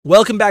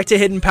Welcome back to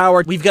Hidden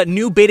Power. We've got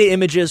new beta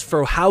images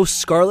for how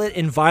Scarlet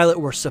and Violet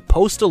were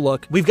supposed to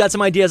look. We've got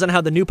some ideas on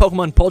how the new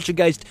Pokemon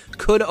Poltergeist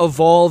could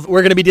evolve.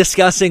 We're going to be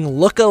discussing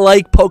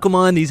look-alike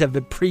Pokemon. These have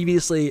been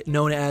previously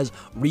known as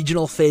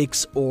regional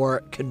fakes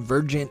or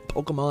convergent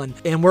Pokemon.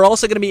 And we're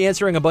also going to be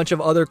answering a bunch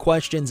of other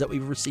questions that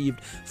we've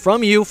received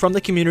from you, from the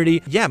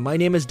community. Yeah, my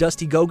name is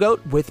Dusty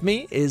Go-Goat. With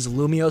me is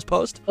Lumios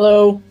Post.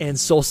 Hello. And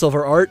Soul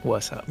Silver Art.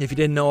 What's up? If you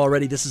didn't know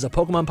already, this is a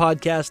Pokemon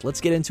podcast. Let's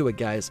get into it,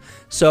 guys.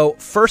 So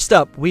first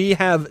up, we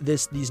have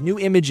these new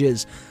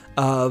images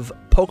of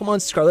Pokemon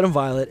Scarlet and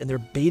Violet and their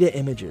beta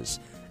images.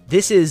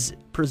 This is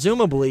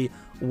presumably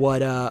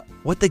what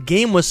the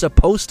game was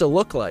supposed to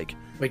look like.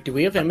 Wait, do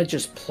we have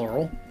images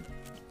plural?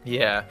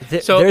 Yeah.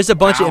 So there's a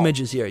bunch of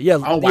images here. Yeah.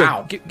 Oh,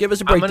 wow. Yeah, give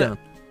us a breakdown.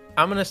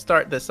 I'm gonna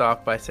start this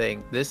off by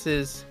saying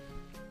it's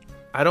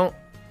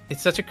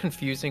such a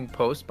confusing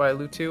post by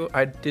Lutu.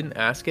 I didn't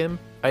ask him.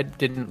 I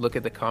didn't look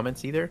at the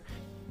comments either.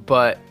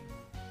 But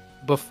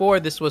before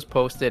this was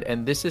posted,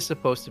 and this is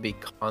supposed to be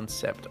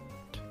concept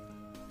art.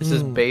 This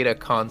is beta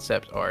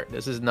concept art.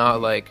 This is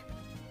not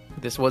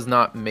this was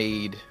not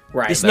made.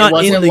 Right. It's not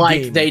wasn't in the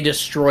like game. They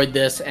destroyed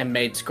this and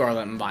made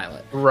Scarlet and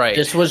Violet. Right.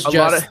 This was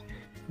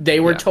they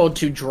were told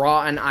to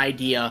draw an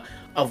idea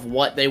of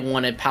what they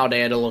wanted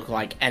Paldea to look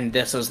like, and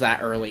this is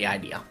that early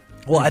idea.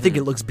 Well, I think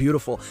it looks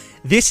beautiful.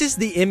 This is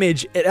the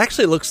image. It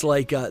actually looks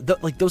like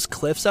those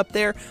cliffs up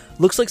there.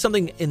 Looks like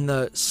something in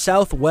the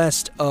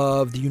southwest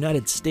of the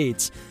United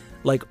States.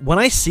 Like, when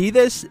I see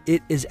this,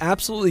 it is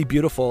absolutely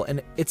beautiful,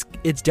 and it's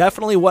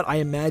definitely what I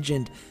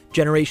imagined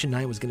Generation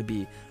 9 was going to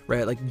be,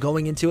 right? Like,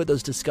 going into it,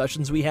 those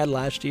discussions we had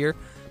last year,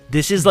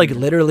 this is, like,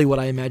 literally what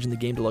I imagined the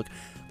game to look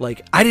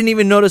like. I didn't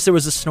even notice there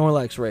was a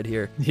Snorlax right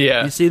here.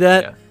 Yeah. You see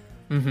that?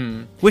 Yeah.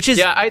 Mm-hmm. Which is...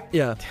 Yeah.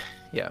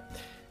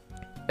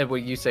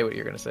 And you say what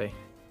you're going to say.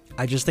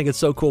 I just think it's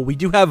so cool. We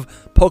do have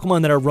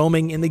Pokemon that are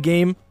roaming in the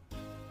game.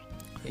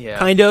 Yeah.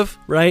 Kind of,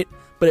 right?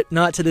 But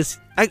not to this...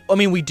 I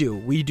mean, we do.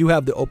 We do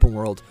have the open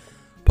world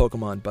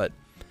Pokemon, but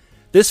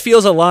this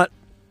feels a lot.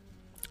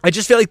 I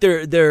just feel like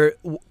their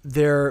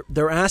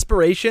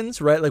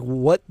aspirations, right? Like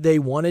what they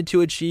wanted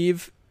to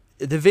achieve,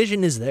 the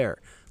vision is there.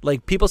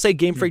 Like people say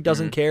Game Freak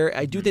doesn't care.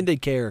 I do think they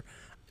care.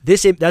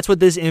 That's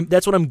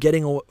what I'm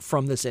getting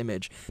from this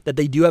image, that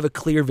they do have a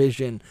clear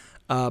vision,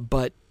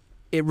 but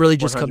it really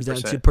just 100%. Comes down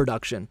to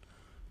production.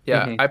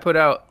 Yeah, I put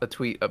out a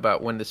tweet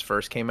about when this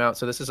first came out.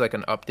 So this is like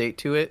an update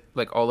to it.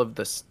 Like all of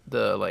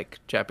the like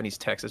Japanese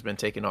text has been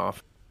taken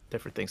off.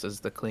 Different things. This is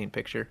the clean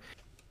picture.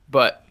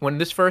 But when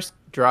this first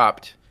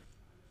dropped,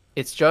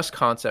 it's just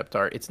concept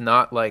art. It's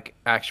not like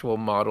actual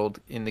modeled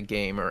in the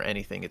game or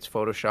anything. It's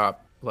Photoshop,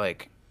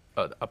 like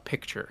a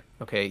picture.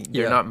 Okay,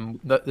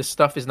 this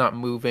stuff is not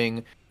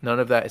moving. None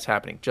of that is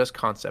happening. Just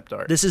concept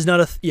art. This is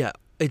not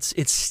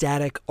it's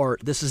static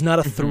art. This is not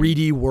a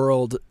 3D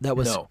world that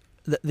was. No.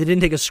 They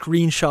didn't take a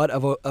screenshot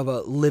of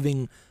a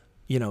living,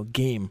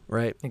 game,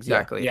 right?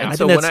 Exactly. Yeah. And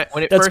so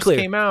when it first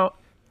came out,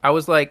 I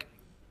was like,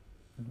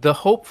 the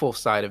hopeful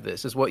side of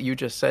this is what you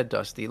just said,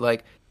 Dusty.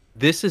 Like,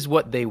 this is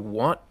what they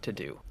want to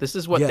do. This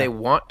is what they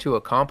want to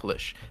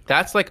accomplish.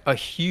 That's like a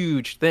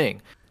huge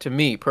thing to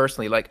me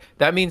personally. Like,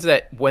 that means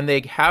that when they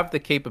have the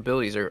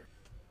capabilities or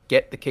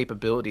get the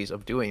capabilities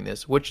of doing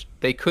this, which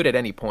they could at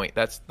any point,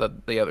 that's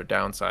the other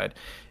downside,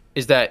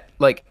 is that,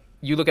 like,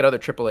 you look at other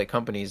AAA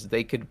companies,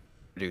 they could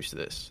produce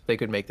this. They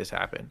could make this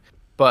happen.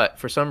 But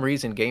for some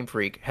reason, Game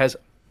Freak has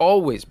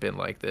always been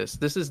like this.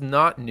 This is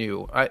not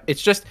new.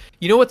 It's just,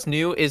 what's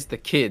new is the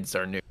kids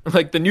are new.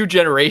 Like the new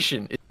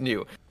generation is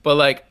new. But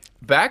like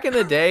back in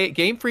the day,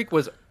 Game Freak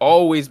was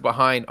always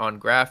behind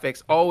on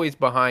graphics, always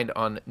behind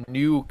on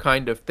new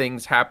kind of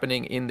things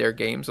happening in their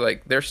games.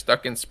 Like they're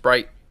stuck in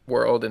Sprite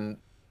world and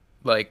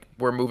like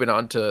we're moving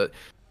on to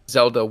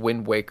Zelda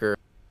Wind Waker.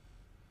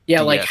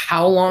 Yeah, like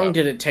how long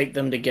did it take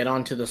them to get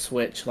onto the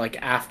Switch? Like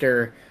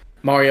after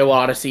Mario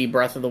Odyssey,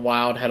 Breath of the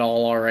Wild had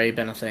all already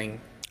been a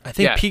thing. I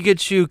think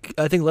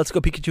Let's Go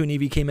Pikachu and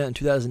Eevee came out in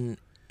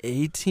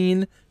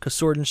 2018 because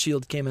Sword and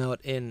Shield came out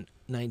in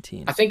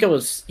 19. I think it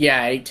was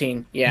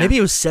 18. Yeah, maybe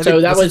it was 7.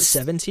 So that was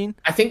 17.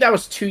 I think that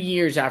was 2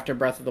 years after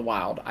Breath of the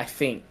Wild. I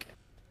think.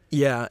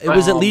 Yeah, it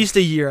was at least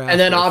a year after. And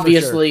then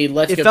obviously,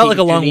 Let's Go felt like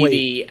a Pikachu long and wait.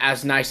 Eevee,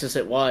 as nice as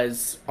it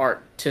was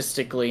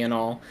artistically and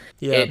all,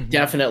 yeah, it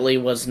definitely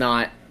was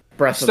not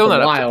Breath of the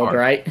Wild,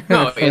 right?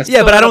 No,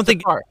 yeah, but I don't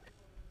think.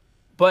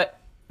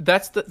 But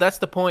that's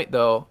the point,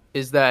 though,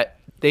 is that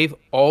they've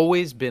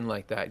always been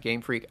like that. Game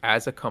Freak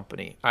as a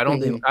company. I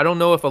don't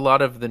know if a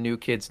lot of the new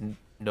kids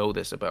know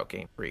this about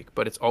Game Freak,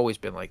 but it's always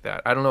been like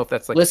that. I don't know if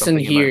that's like listen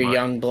here,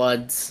 young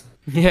bloods.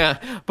 Yeah,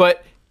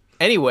 but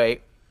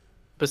anyway,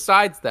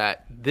 besides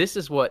that, this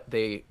is what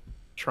we're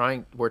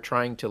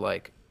trying to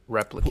like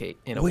replicate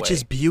in a way, which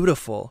is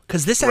beautiful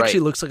because this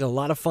actually looks like a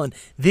lot of fun.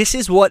 This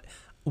is what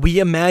we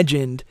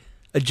imagined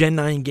a Gen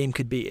 9 game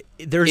could be.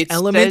 There's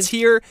elements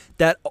here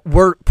that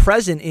were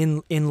present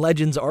in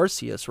Legends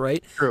Arceus,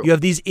 right? True. You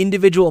have these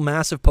individual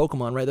massive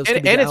Pokemon, right? Those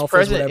could be and the it's alphas,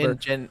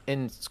 present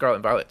in Scarlet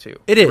and Violet too.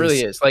 It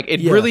really is. Like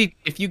it really.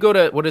 If you go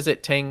to what is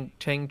it, Tang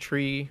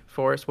Tree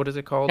Forest? What is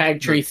it called?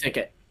 Tag Tree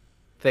Thicket.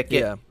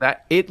 thicket,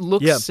 that it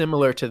looks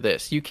similar to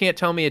this. You can't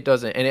tell me it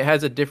doesn't, and it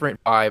has a different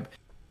vibe,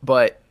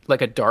 but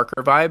like a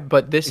darker vibe.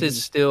 But this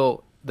is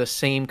still the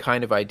same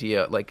kind of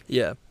idea. Like,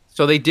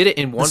 so they did it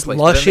in one place.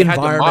 Lush then they had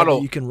to environment model,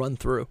 that you can run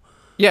through.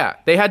 Yeah,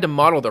 they had to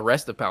model the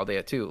rest of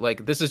Paldea too.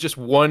 Like, this is just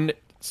one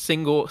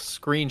single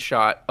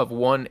screenshot of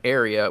one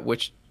area,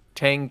 which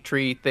Tang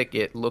Tree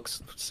Thicket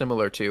looks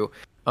similar to.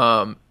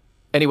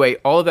 Anyway,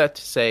 all of that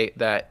to say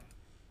that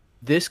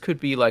this could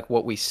be like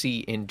what we see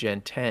in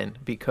Gen 10,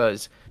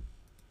 because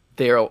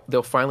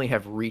they'll finally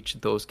have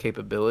reached those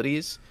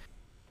capabilities.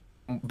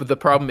 But the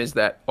problem is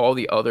that all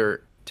the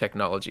other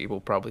technology will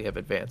probably have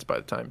advanced by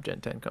the time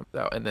Gen 10 comes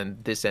out, and then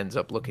this ends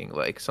up looking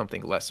like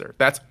something lesser.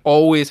 That's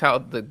always how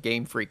the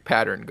Game Freak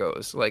pattern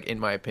goes, like, in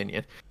my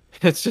opinion.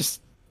 It's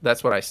just,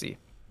 that's what I see.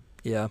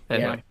 Yeah.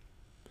 Anyway.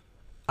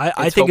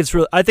 I think it's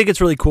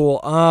really cool.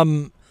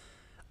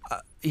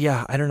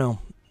 Yeah, I don't know.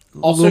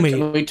 Also,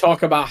 can we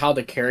talk about how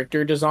the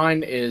character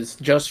design is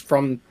just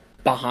from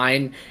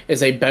behind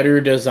is a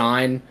better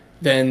design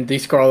than the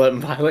Scarlet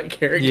and Violet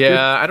character?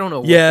 Yeah, I don't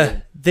know.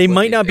 They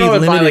might not be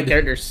limited. Violet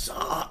characters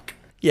suck.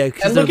 Yeah,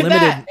 because they're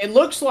limited. That. It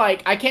looks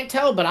like, I can't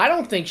tell, but I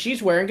don't think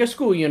she's wearing a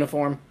school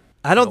uniform.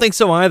 I don't think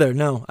so either.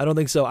 No, I don't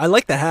think so. I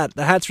like the hat.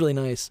 The hat's really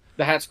nice.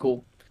 The hat's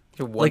cool.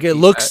 Like, it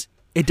looks.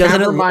 It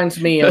doesn't. It reminds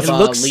me of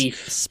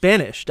Leaf.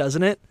 Spanish,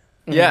 doesn't it?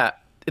 Yeah,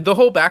 the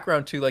whole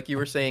background too, like you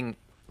were saying,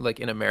 like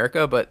in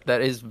America, but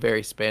that is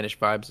very Spanish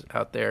vibes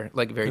out there,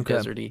 like very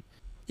deserty.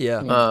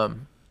 Yeah.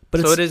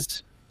 But so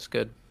it's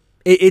good.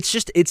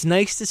 It's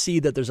nice to see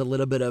that there's a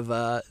little bit of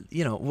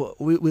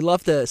we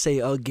love to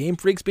say, oh, Game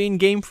Freak's being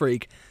Game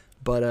Freak,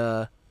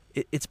 but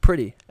it's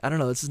pretty. I don't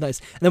know. This is nice.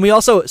 And then we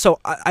also, so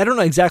I don't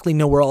exactly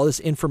know where all this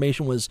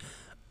information was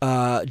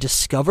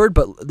discovered,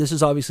 but this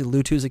is obviously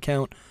Lutu's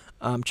account.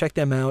 Check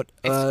them out.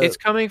 It's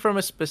coming from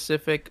a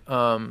specific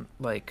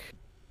like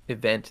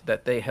event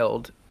that they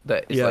held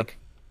that is like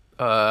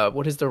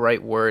what is the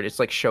right word? It's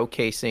like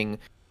showcasing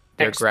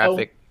their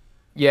graphic,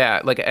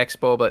 like an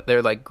expo, but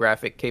their like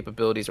graphic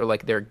capabilities or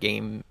like their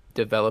game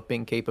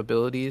developing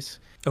capabilities.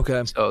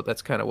 Okay, so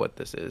that's kind of what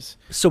this is.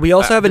 So we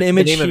also have an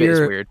image here. Of it is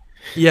weird.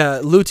 Yeah,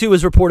 Lutu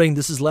is reporting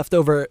this is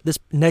leftover. This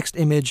next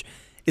image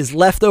is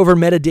leftover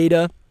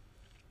metadata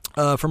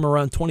from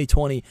around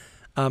 2020.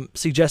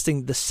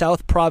 Suggesting the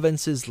South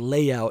Province's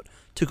layout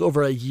took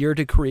over a year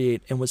to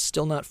create and was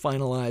still not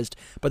finalized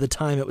by the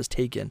time it was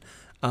taken.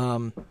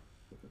 Man,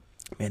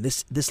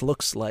 this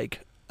looks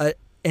like a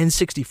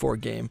N64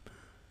 game.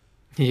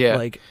 Yeah,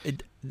 like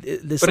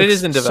this. But it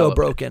isn't so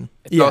broken.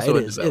 It's also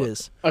it is. It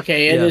is.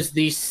 Okay, it is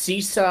the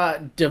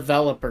CISA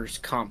Developers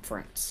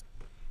Conference.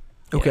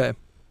 Okay.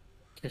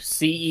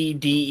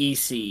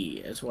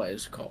 CEDEC is what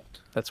it's called.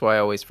 That's why I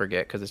always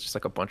forget, because it's just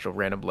like a bunch of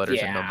random letters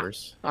and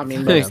numbers. I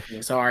mean, most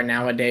things are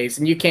nowadays,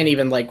 and you can't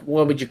even, like,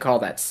 what would you call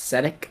that?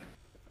 SEDEC?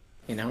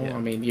 You know, I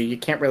mean, you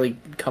can't really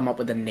come up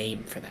with a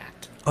name for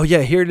that. Oh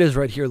yeah, here it is,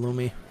 right here,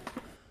 Lumi.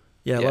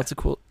 Yeah, lots of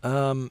cool.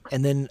 And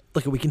then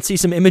look, we can see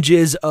some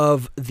images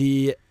of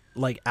the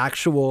like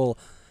actual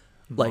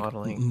like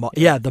modeling.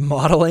 The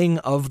modeling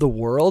of the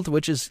world,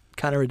 which is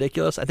kind of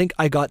ridiculous. I think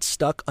I got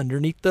stuck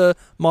underneath the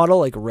model,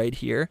 like right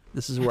here.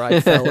 This is where I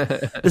fell.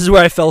 This is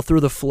where I fell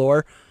through the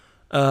floor.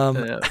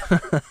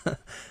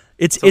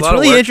 It's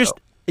really interesting.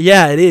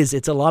 Yeah, it is.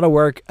 It's a lot of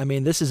work. I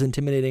mean, this is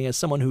intimidating as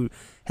someone who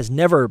has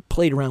never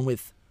played around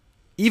with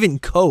even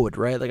code,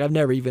 right? Like, I've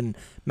never even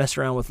messed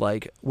around with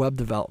like web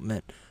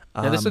development.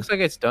 This looks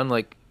like it's done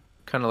like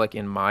kind of like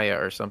in Maya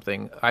or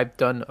something. I've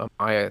done a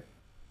Maya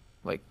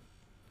like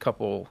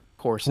couple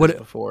courses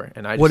before,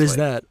 and what is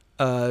that?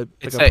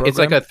 It's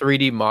like a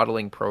 3D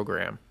modeling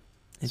program.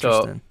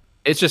 Interesting. So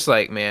it's just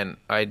like, man,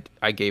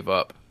 I gave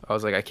up. I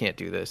was like, I can't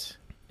do this.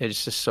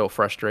 It's just so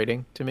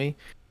frustrating to me.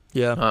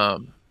 Yeah.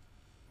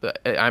 But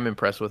I'm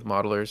impressed with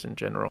modelers in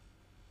general.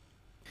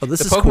 Oh, the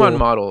Pokemon cool.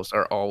 models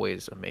are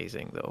always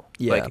amazing, though.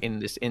 Yeah. Like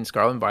in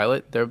Scarlet and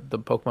Violet, the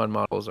Pokemon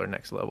models are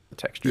next level. The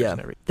textures and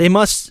everything. They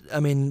must. I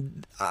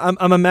mean,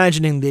 I'm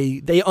imagining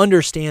they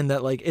understand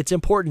that like it's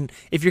important.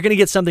 If you're gonna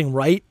get something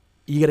right,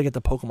 you got to get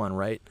the Pokemon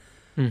right.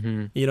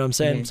 Mm-hmm. You know what I'm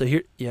saying?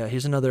 Mm-hmm. So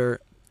here's another.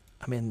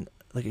 I mean,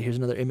 like here's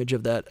another image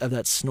of that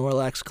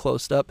Snorlax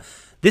close up.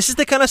 This is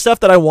the kind of stuff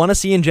that I want to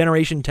see in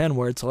Generation 10,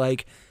 where it's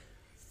like,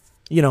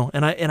 you know,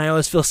 and I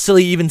always feel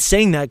silly even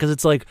saying that, because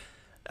it's like,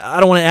 I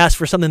don't want to ask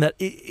for something that,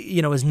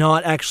 you know, is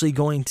not actually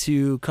going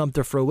to come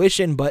to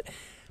fruition. But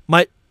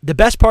the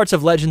best parts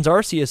of Legends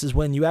Arceus is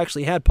when you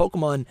actually had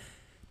Pokemon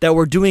that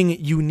were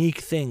doing unique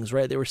things,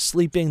 right? They were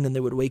sleeping, then they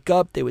would wake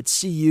up, they would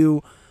see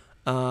you.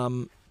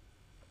 That's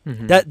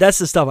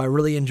the stuff I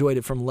really enjoyed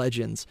it from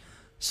Legends.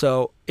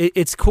 So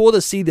it's cool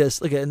to see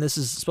this. Look, and this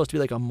is supposed to be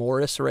like a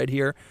Morris right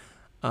here.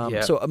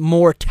 So a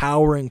more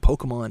towering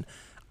Pokemon.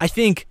 I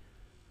think,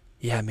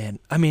 yeah, man.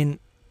 I mean,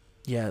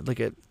 yeah, look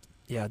at,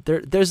 yeah.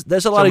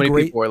 There's a lot of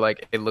great. People are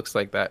like, it looks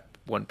like that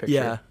one picture.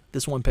 Yeah,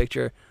 this one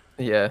picture.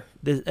 Yeah.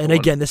 And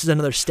again, this is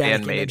another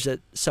static image that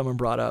someone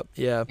brought up.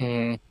 Yeah.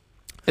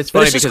 It's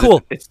funny because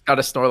cool. It's got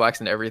a Snorlax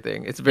and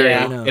everything. It's very,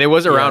 and it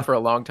was around for a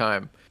long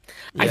time.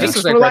 I think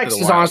Snorlax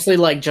is honestly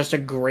like just a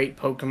great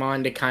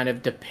Pokemon to kind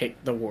of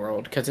depict the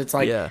world because it's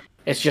like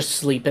it's just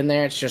sleeping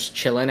there, it's just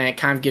chilling, and it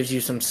kind of gives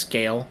you some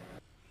scale.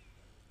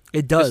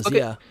 It does,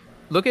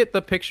 Look at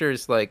the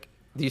pictures. Like,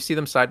 do you see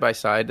them side by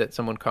side that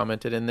someone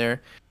commented in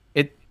there?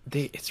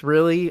 It's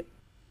really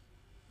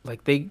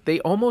like they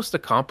almost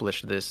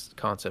accomplished this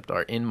concept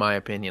art, in my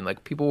opinion.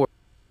 Like, people were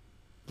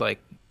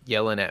like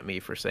yelling at me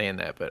for saying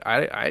that, but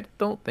I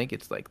don't think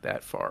it's like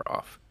that far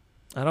off.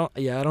 I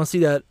don't see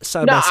that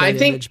side by side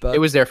image, but it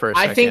was there for a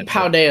second. I think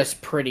Paldea's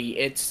pretty.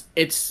 It's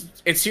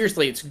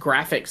seriously, it's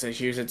graphics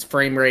issues, it's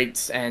frame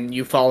rates, and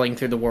you falling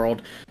through the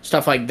world,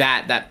 stuff like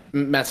that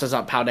messes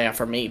up Paldea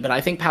for me. But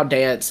I think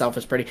Paldea itself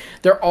is pretty.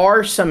 There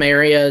are some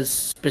areas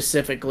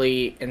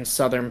specifically in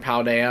southern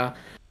Paldea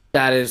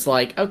that is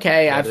like,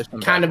 okay, I've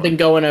kind of been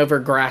going over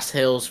grass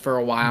hills for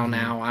a while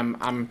now.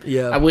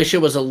 I wish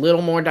it was a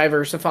little more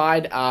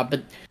diversified,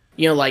 but.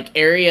 You know, like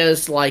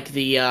areas like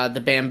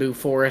the bamboo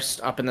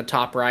forest up in the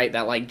top right,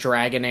 that like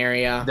dragon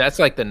area. That's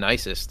like the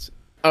nicest.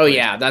 Oh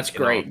yeah, that's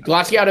great.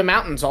 Glaciado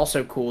Mountain's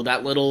also cool.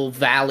 That little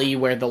valley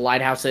where the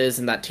lighthouse is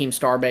and that Team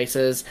Starbase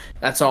is.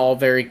 That's all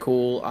very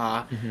cool.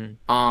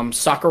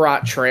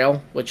 Sakurat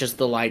Trail, which is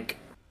the like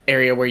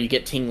area where you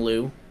get Ting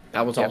Lu.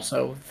 That was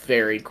also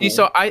very cool.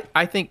 So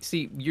I think,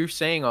 you're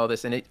saying all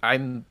this and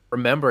I'm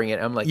remembering it.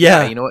 I'm like,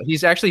 yeah, you know what?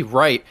 He's actually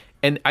right.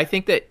 And I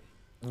think that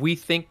we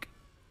think,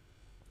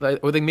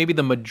 or maybe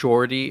the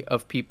majority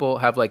of people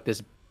have like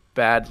this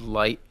bad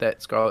light that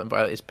Scarlet and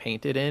Violet is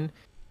painted in,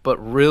 but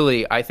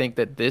really I think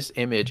that this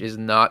image is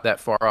not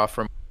that far off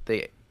from what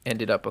they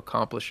ended up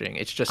accomplishing.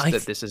 It's just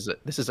that this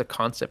is a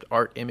concept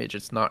art image.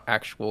 It's not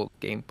actual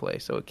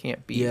gameplay, so it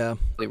can't be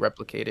really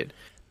replicated.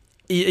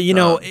 You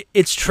know,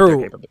 it's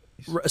true.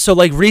 So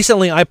like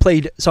recently I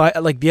played,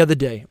 like the other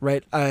day,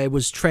 right? I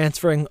was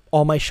transferring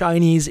all my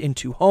shinies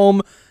into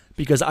home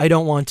because I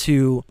don't want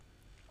to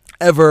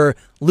ever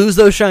lose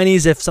those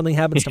shinies if something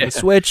happens to my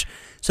Switch.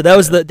 So that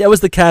was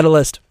the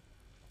catalyst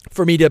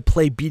for me to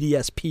play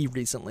BDSP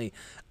recently.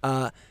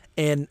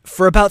 And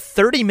for about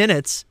 30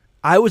 minutes,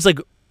 I was like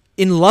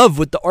in love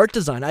with the art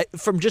design.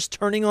 From just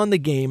turning on the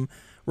game,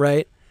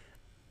 right?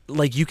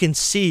 Like you can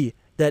see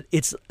that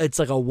it's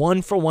like a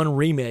 1-for-1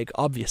 remake,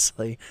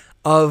 obviously,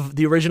 of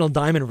the original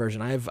Diamond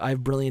version. I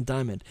have Brilliant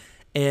Diamond,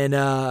 and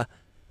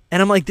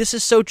I'm like, this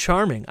is so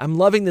charming. I'm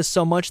loving this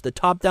so much. The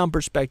top-down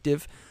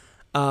perspective.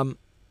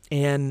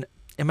 And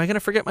am I going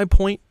to forget my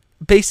point?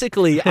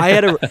 Basically, I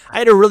had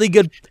a really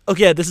good.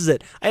 Okay, this is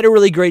it. I had a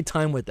really great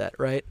time with that,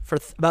 right? For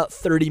about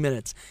 30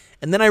 minutes,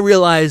 and then I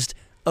realized,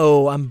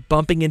 oh, I'm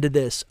bumping into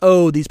this.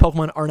 Oh, these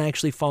Pokemon aren't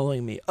actually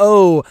following me.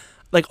 Oh,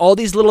 like all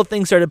these little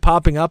things started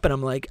popping up, and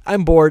I'm like,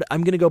 I'm bored.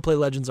 I'm gonna go play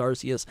Legends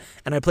Arceus,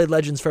 and I played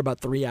Legends for about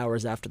 3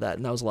 hours after that,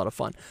 and that was a lot of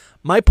fun.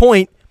 My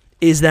point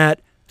is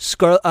that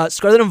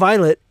Scarlet and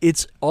Violet,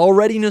 it's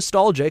already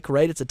nostalgic,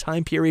 right? It's a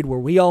time period where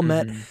we all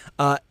met.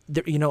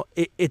 You know,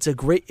 it's a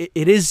great.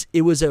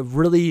 It was a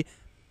really.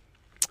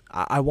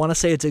 I want to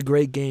say it's a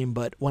great game,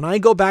 but when I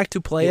go back to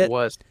play it,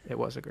 it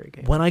was a great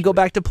game. When I go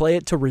back to play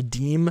it to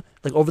redeem,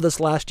 like over this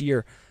last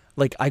year,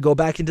 like I go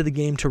back into the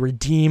game to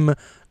redeem,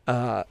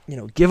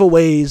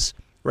 giveaways,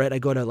 right? I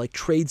go to like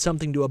trade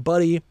something to a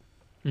buddy.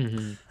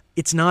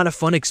 It's not a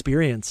fun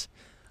experience.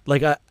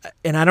 Like I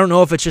don't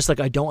know if it's just like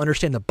I don't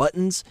understand the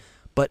buttons.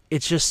 But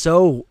it's just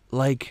so,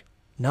 like,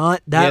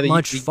 not that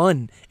much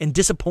fun and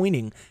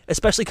disappointing,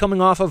 especially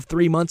coming off of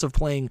 3 months of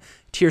playing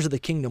Tears of the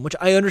Kingdom, which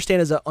I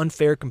understand is an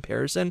unfair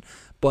comparison,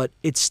 but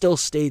it still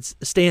stands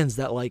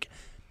that, like,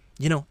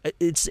 you know,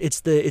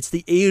 it's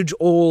the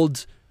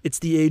age-old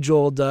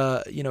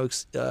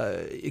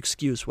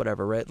excuse,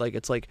 whatever, right? Like,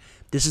 it's like,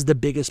 this is the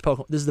biggest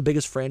Pokemon, this is the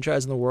biggest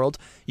franchise in the world.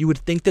 You would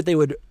think that they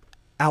would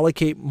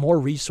allocate more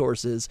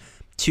resources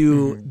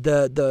to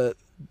the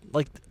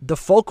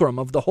fulcrum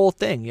of the whole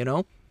thing, you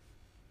know?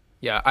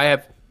 Yeah, I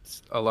have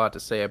a lot to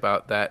say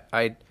about that.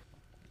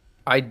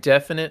 I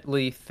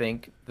definitely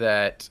think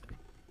that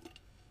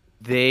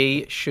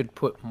they should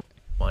put more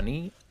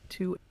money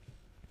to it.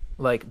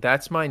 Like,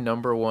 that's my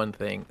number one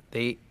thing.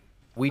 I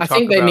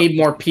think they need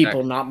more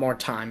people, not more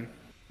time.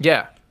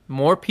 Yeah,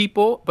 more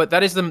people, but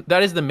that is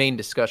the main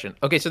discussion.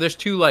 Okay, so there's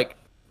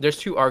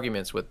two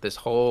arguments with this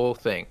whole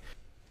thing.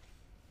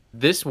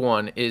 This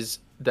one is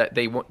that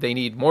they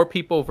need more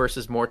people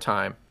versus more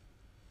time,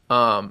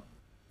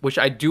 which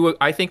I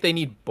think they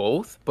need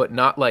both, but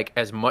not like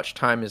as much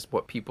time as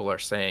what people are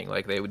saying.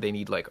 Like they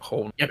need like a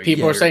whole. Yeah,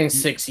 people are saying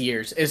 6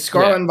 years. Is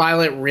Scarlet and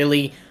Violet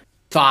really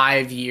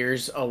 5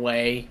 years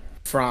away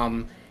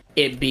from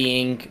it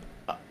being,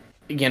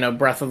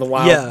 Breath of the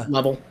Wild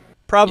level?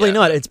 Probably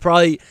not. It's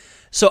probably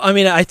so. I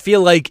mean, I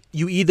feel like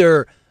you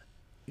either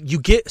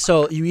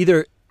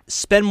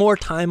spend more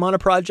time on a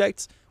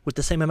project with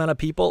the same amount of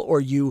people,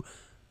 or you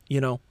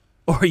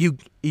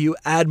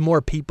add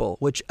more people,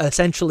 which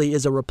essentially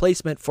is a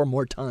replacement for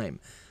more time.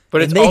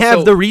 But they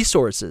have the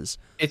resources.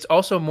 It's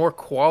also more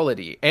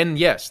quality. And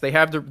yes, they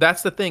have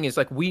that's the thing, is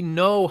like, we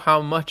know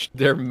how much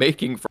they're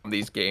making from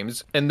these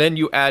games, and then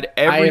you add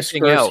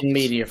everything else.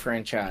 Media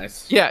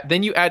franchise. Yeah,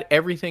 then you add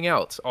everything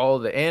else. All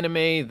the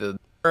anime, the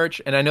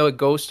merch, and I know it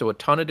goes to a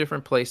ton of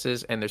different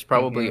places, and there's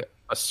probably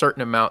a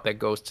certain amount that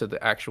goes to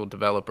the actual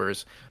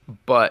developers.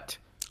 But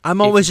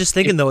I'm always just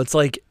thinking, though, it's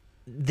like,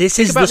 this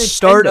is the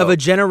start of a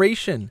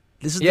generation.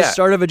 This is the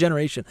start of a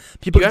generation.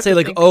 People can say,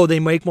 like, oh, they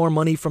make more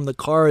money from the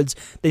cards,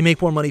 they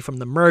make more money from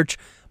the merch,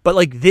 but,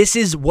 like, this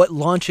is what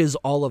launches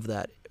all of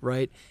that,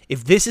 right?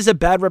 If this is a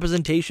bad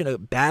representation, a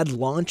bad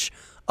launch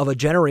of a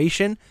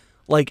generation,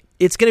 like,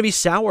 it's going to be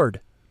soured,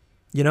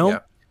 you know? Yeah.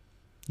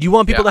 You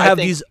want people to have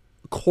these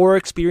core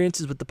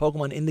experiences with the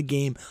Pokemon in the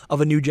game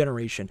of a new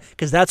generation,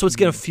 because that's what's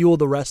going to fuel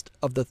the rest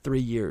of the 3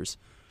 years.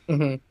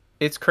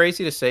 It's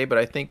crazy to say, but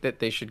I think that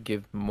they should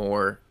give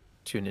more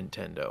to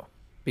Nintendo,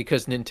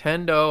 because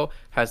Nintendo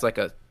has like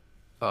a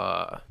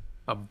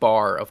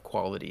bar of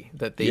quality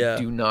that they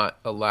do not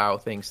allow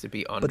things to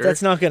be under. But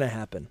that's not going to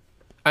happen.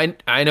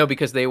 I know,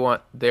 because they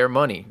want their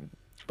money,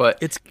 but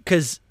it's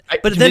because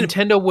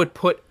Nintendo would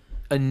put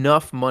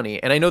enough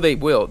money, and I know they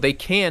will. They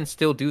can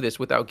still do this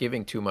without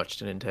giving too much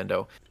to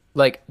Nintendo.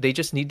 Like, they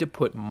just need to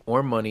put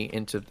more money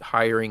into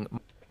hiring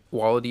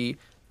quality.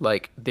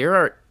 Like,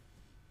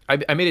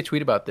 I made a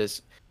tweet about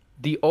this.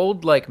 The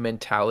old, like,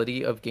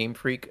 mentality of Game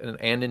Freak and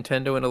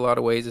Nintendo in a lot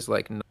of ways is,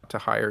 like, not to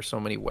hire so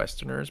many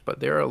Westerners, but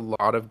there are a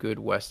lot of good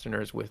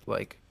Westerners with,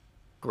 like,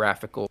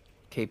 graphical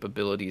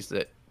capabilities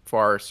that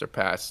far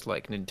surpass,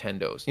 like,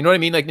 Nintendo's. You know what I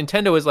mean? Like,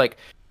 Nintendo is, like,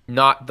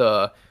 not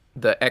the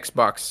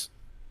Xbox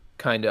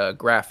kind of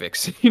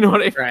graphics. You know what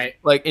I mean? Right.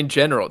 Like, in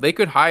general. They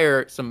could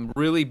hire some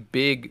really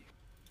big...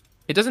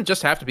 It doesn't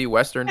just have to be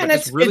Western, and but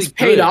it's really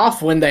paid good.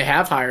 off when they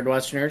have hired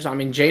Westerners. I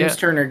mean, James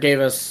Turner gave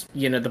us,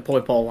 the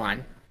Poi Pole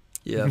line.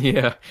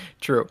 Yeah,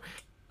 true.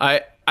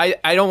 I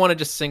don't want to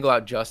just single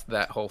out just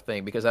that whole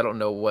thing, because I don't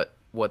know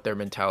what their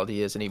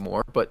mentality is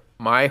anymore. But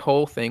my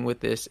whole thing with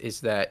this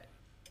is that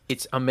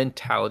it's a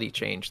mentality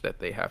change that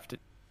they have to,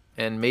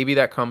 and maybe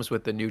that comes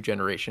with the new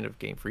generation of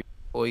Game Freak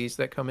employees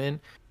that come in.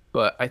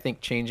 But I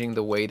think changing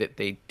the way that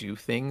they do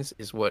things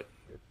is what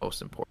is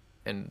most important,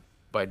 and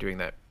by doing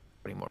that,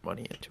 putting more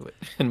money into it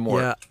and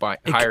by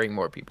hiring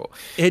more people.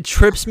 It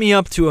trips me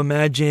up to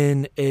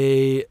imagine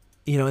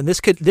and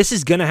this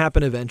is going to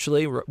happen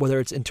eventually, whether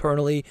it's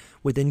internally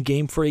within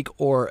Game Freak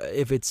or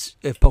if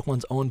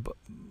Pokemon's owned,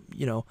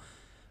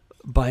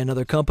 by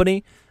another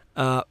company.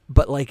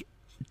 But like,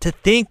 to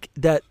think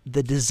that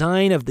the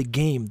design of the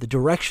game, the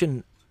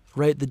direction,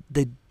 right,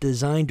 the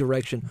design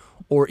direction,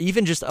 or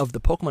even just of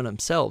the Pokemon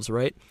themselves,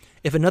 right?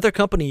 If another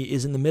company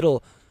is in the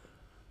middle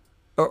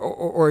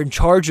or in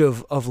charge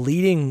of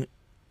leading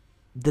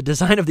the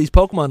design of these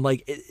Pokemon,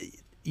 like,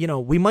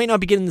 we might not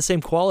be getting the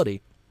same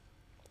quality.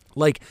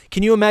 Like,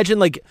 can you imagine,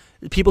 like,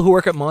 people who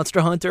work at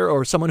Monster Hunter,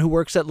 or someone who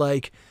works at,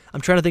 like,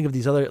 I'm trying to think of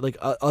these other, like,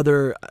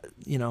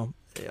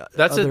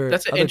 that's an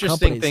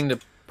interesting thing to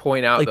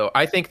point out, like, though.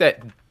 I think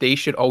that they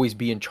should always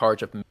be in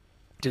charge of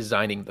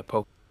designing the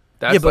Pokemon.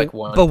 That's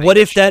one thing what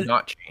if that should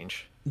not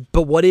change.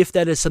 But what if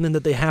that is something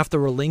that they have to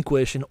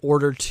relinquish in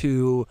order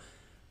to,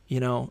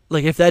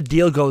 like, if that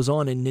deal goes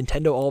on and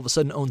Nintendo all of a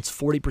sudden owns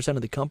 40%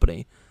 of the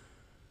company,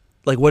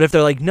 like, what if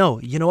they're like, no,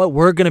 you know what,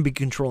 we're going to be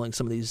controlling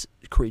some of these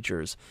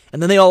creatures,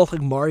 and then they all look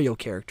like Mario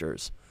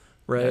characters,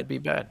 right? That'd be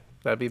bad.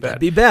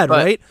 But,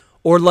 right?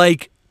 Or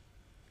like,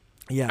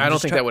 I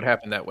don't think that would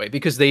happen that way,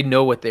 because they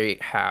know what they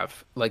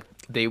have. Like,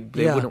 they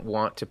wouldn't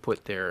want to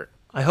put their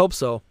I hope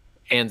so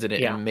hands in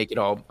it and make it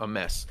all a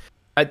mess.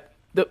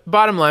 The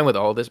bottom line with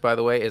all this, by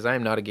the way, is I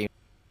am not a game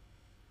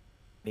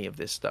any of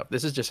this stuff.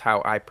 This is just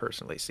how I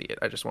personally see it.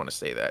 I just want to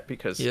say that,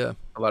 because a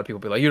lot of people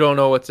be like, you don't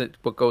know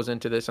what goes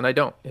into this, and I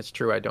don't. It's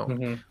true, I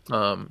don't.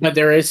 But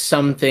there is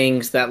some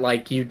things that,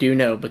 like, you do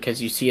know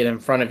because you see it in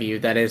front of you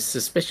that is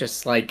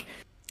suspicious. Like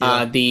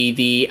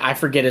the I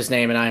forget his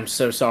name, and I'm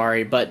so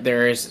sorry, but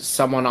there is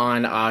someone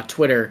on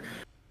Twitter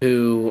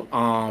who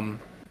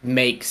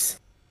makes,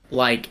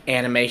 like,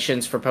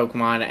 animations for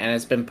Pokemon and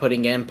has been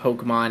putting in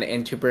Pokemon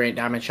into Brilliant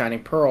Diamond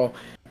Shining Pearl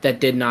that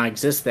did not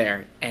exist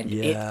there, and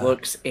it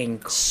looks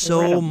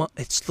incredible.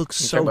 It looks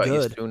so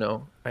good.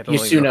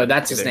 Yusuno,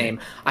 that's his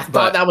name. I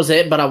thought that was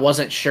it, but I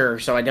wasn't sure,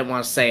 so I didn't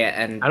want to say it.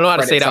 And I don't know how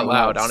to say it out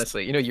loud,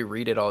 honestly. You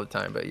read it all the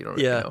time, but you don't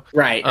really know.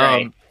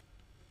 Right.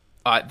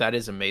 That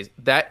is amazing.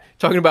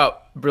 Talking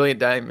about Brilliant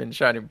Diamond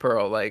Shining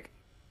Pearl, like,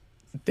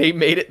 they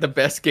made it the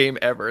best game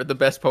ever, the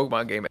best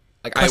Pokemon game ever.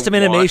 Like, custom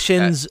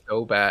animations,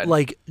 so bad.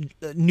 Like,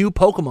 new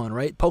Pokemon,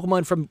 right?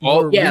 Pokemon from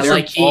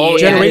like he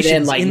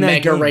generations like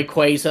Mega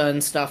Rayquaza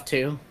and stuff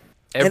too.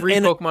 Every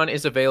Pokemon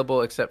is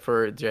available except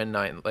for Gen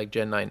 9, like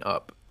Gen 9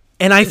 up.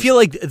 And I feel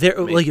like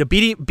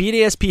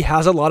BDSP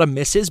has a lot of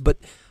misses, but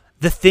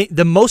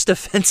the most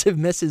offensive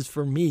misses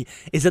for me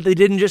is that they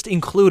didn't just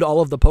include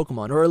all of the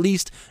Pokemon, or at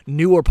least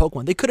newer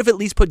Pokemon. They could have at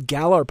least put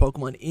Galar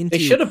Pokemon into.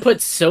 They should have put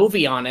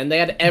Sylveon, and they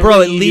had every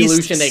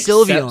evolution except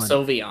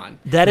Sylveon.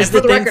 That is and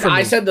for the the thing record, for me.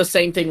 I said the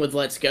same thing with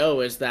Let's Go.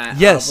 Is that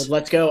with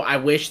Let's Go, I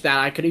wish that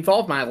I could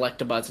evolve my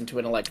Electabuzz into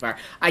an Electivire.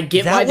 I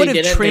get why they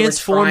did it. They were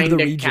trying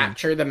to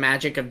capture the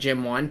magic of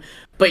Gym 1.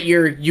 But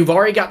you've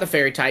already got the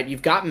Fairy type,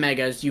 you've got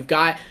Megas, you've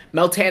got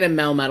Meltan and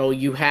Melmetal,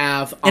 you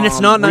have and it's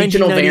not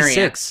regional 1996.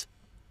 variants.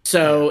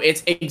 So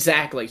it's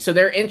exactly. So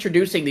they're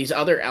introducing these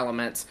other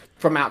elements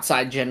from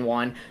outside Gen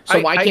 1.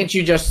 So why can't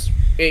you just...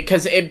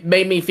 Because it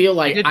made me feel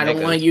like I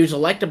don't want to use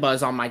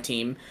Electabuzz on my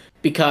team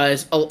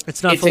because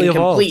it's not fully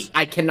incomplete. evolved.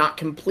 I cannot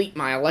complete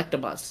my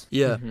Electabuzz.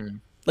 Yeah.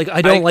 Like,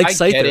 I don't like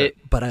Scyther,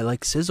 but I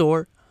like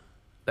Scizor.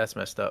 That's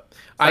messed up.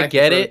 I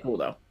get it. Cool,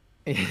 though.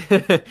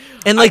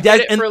 And like I get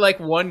it for like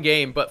one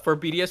game, but for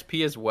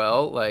BDSP as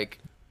well, like...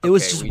 It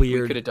was just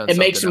weird. We could have done it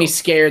makes me else.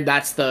 scared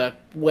that's the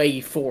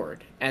way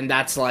forward. And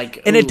that's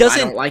like, and it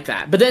doesn't, I don't like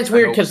that. But then it's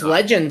weird because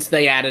Legends,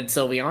 they added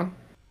Sylveon.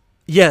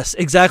 Yes,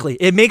 exactly.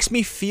 It makes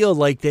me feel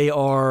like they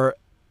are...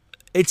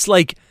 It's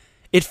like...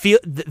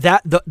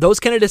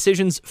 those kind of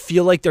decisions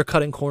feel like they're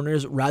cutting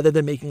corners rather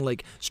than making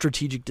like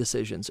strategic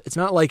decisions. It's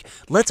not like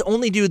let's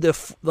only do the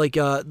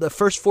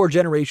first 4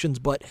 generations,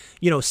 but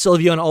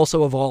Sylveon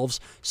also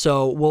evolves,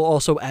 so we'll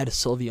also add a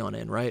Sylveon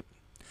in, right?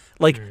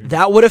 Like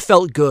that would have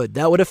felt good.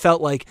 That would have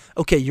felt like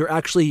okay, you're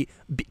actually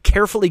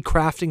carefully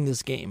crafting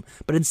this game.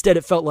 But instead,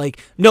 it felt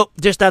like nope,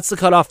 just that's the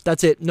cutoff.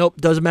 That's it. Nope,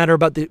 doesn't matter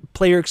about the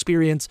player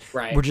experience.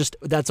 Right.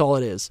 That's all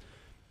it is.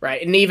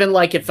 Right, and even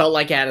like it felt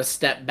like I had a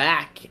step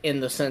back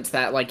in the sense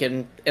that like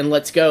in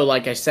Let's Go,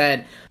 like I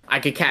said, I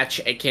could catch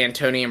a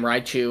Cantonium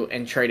Raichu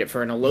and trade it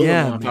for an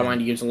Alolan if I wanted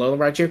to use Alolan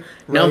Raichu. Right.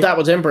 No, that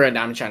was Emperor and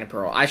Diamond Shining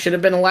Pearl. I should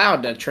have been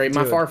allowed to trade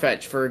my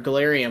Farfetch for a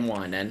Galarian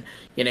one and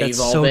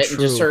evolve it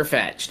into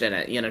Surfetched and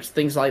it,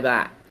 things like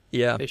that.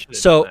 Yeah,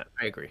 so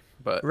I agree.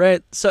 But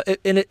right, so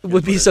it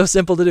would be so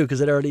simple to do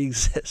because it already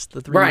exists.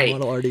 The 3D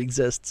model already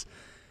exists.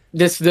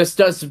 This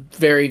does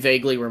very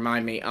vaguely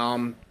remind me.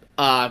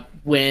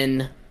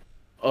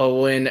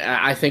 When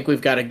I think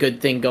we've got a good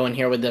thing going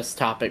here with this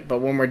topic, but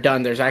when we're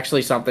done, there's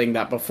actually something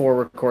that before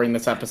recording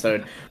this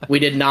episode, we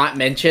did not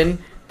mention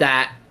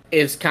that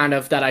is kind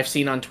of that I've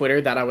seen on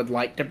Twitter that I would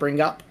like to bring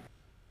up.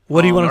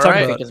 What do you want to talk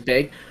about? I think it's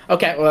big.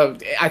 Okay, well,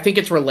 I think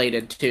it's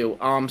related to.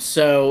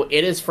 So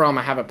it is from,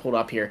 I have it pulled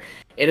up here.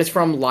 It is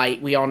from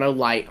Light. We all know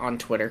Light on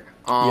Twitter.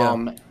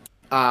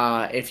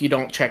 If you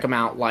don't check him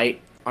out,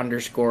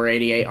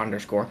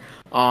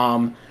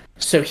 Light_88_.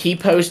 So he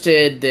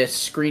posted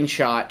this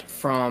screenshot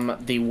from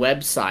the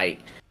website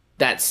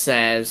that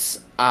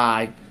says,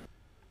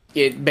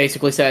 it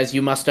basically says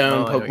you must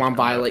own Pokemon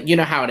Violet. You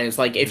know how it is.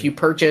 Like if you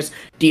purchase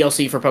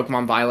DLC for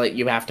Pokemon Violet,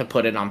 you have to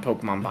put it on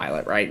Pokemon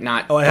Violet, right?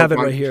 Not I have it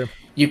right here.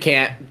 You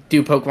can't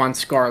do Pokemon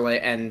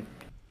Scarlet and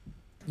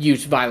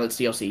use Violet's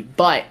DLC.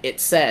 But it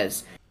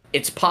says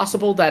it's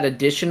possible that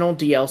additional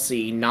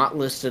DLC not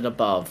listed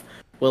above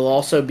will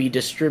also be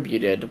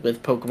distributed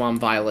with Pokemon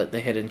Violet, the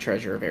hidden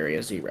treasure of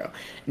Area Zero.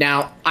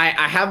 Now, I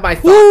have my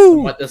thoughts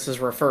on what this is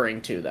referring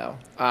to, though.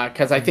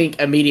 Because I think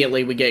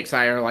immediately we get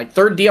excited, like,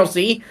 third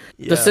DLC?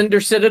 The Cinder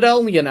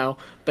Citadel?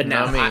 But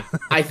no,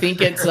 I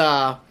think it's...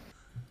 I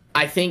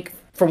think,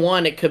 for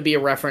one, it could be a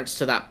reference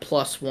to that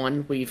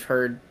 +1 we've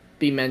heard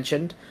be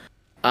mentioned.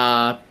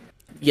 Could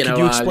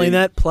you explain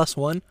that,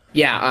 +1?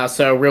 Yeah,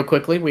 so real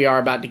quickly, we are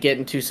about to get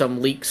into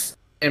some leaks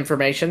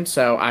information,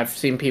 so I've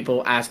seen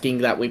people asking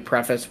that we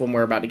preface when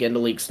we're about to get into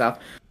leak stuff,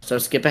 so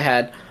skip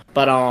ahead.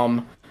 But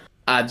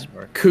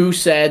Ku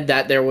said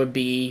that there would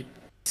be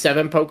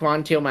 7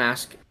 Pokemon Teal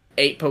Mask,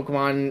 8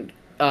 Pokemon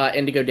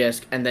Indigo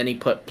Disc, and then he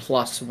put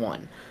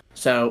 +1.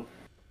 So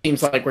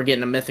seems like we're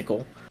getting a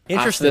mythical.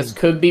 Interesting. So this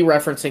could be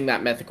referencing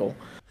that mythical.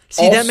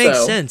 See, that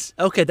makes sense.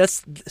 Okay,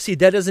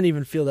 that doesn't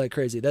even feel that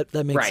crazy. That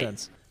makes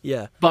sense.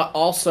 Yeah, but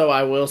also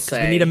I will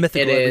say we need a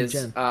mythical it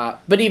is,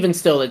 but even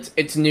still,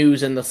 it's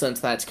news in the sense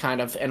that it's kind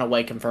of in a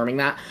way confirming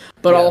that.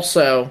 But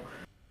also,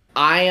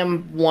 I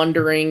am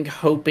wondering,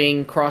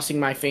 hoping, crossing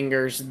my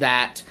fingers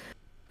that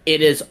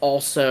it is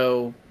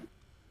also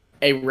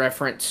a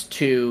reference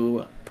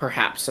to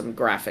perhaps some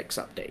graphics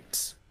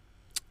updates.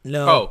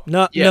 No,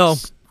 no,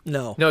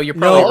 you're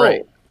probably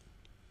right.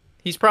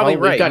 He's probably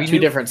right. We've got two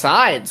different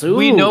sides. Ooh.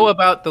 We know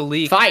about the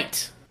leak.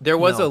 Fight. There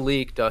was a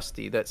leak,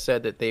 Dusty, that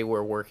said that they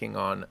were working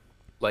on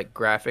like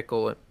graphic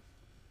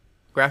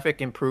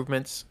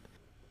improvements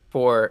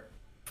for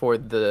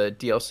the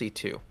DLC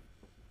 2.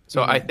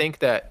 So I think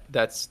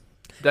that's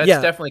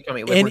definitely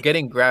coming. Like, we're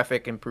getting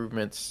graphic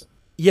improvements.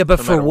 Yeah, but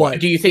for what?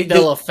 Do you think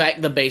they'll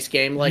affect the base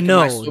game? Like,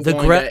 no, is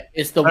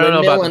the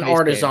windmill and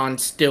Artisan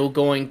still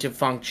going to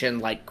function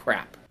like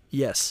crap?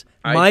 Yes,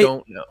 I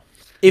don't know.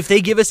 If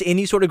they give us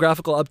any sort of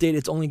graphical update,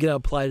 it's only going to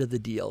apply to the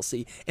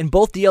DLC. And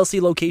both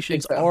DLC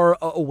locations are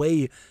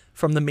away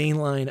from the main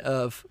line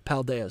of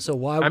Paldea. So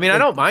why? I mean, I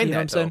don't mind that.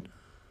 What I'm saying?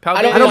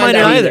 I don't mind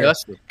it either.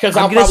 Because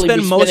I'll probably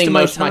spend be most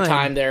of my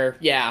time there.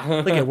 Yeah.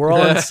 Okay, we're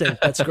all in sync.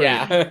 That's great.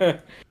 Yeah.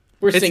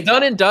 It's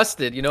done and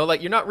dusted.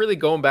 Like you're not really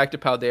going back to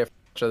Paldea for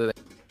much other than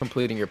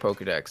completing your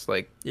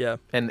Pokedex,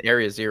 and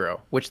Area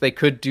Zero, which they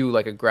could do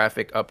like a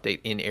graphic update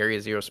in Area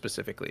Zero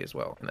specifically as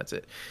well, and that's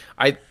it.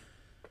 I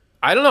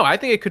don't know. I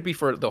think it could be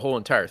for the whole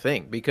entire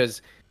thing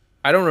because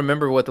I don't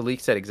remember what the leak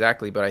said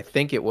exactly, but I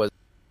think it was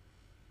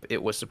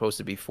supposed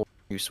to be for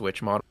the new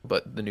Switch model,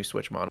 but the new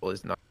Switch model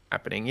is not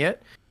happening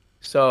yet.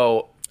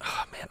 So,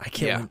 oh man, I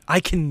can't. I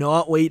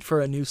cannot wait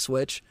for a new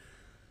Switch.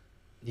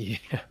 Yeah,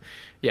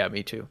 Yeah,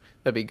 me too.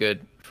 That'd be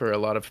good for a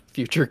lot of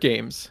future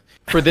games.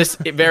 For this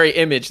very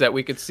image that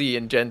we could see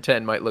in Gen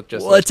 10 might look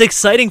just. Well, it's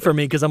exciting for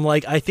me because I'm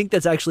like, I think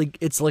that's actually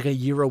it's like a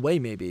year away,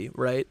 maybe,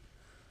 right?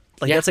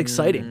 Like that's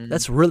exciting.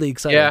 That's really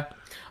exciting. Yeah.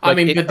 I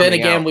mean, but then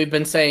again, we've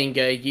been saying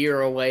a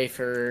year away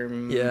for.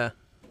 Yeah.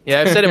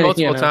 Yeah, I've said it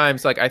multiple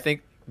times. Like, I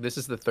think this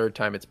is the third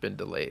time it's been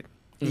delayed.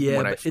 Yeah,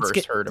 when I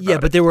first heard about it. Yeah,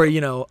 but there were,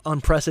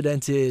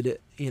 unprecedented,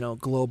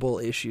 global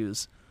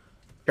issues.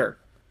 Sure.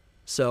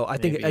 So I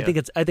think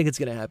it's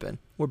gonna happen.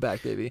 We're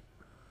back, baby.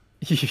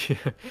 Yeah.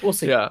 We'll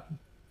see. Yeah.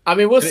 I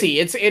mean, we'll see.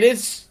 It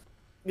is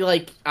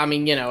like, I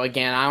mean,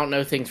 again, I don't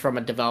know things from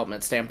a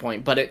development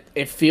standpoint, but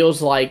it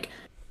feels like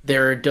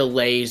there are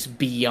delays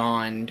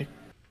beyond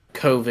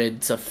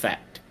COVID's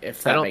effect.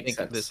 If that makes sense.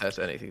 I don't think this has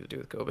anything to do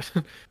with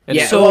COVID.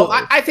 Yeah, so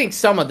I think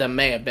some of them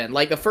may have been.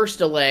 Like the first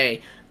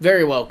delay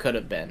very well could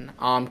have been.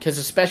 Because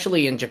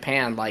especially in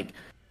Japan,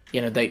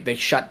 they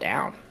shut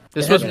down.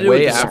 This was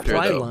way after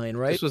supply though. line,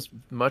 right? This was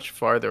much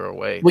farther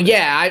away. Well,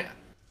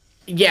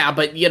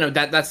 but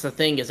that's the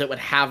thing is it would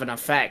have an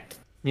effect.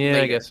 Yeah,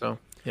 later. I guess so.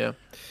 Yeah.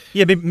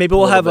 Yeah, maybe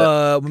we'll have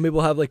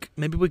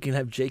maybe we can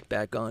have Jake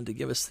back on to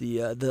give us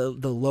the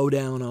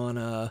lowdown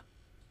on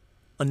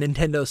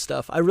Nintendo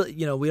stuff. I really,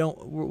 we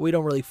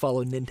don't really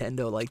follow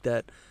Nintendo like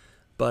that.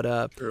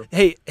 But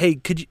hey,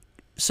 could you?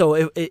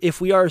 So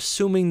if we are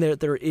assuming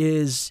that there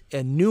is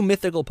a new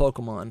mythical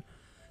Pokemon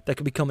that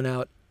could be coming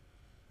out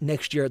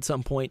next year at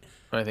some point,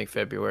 I think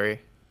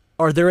February.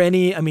 Are there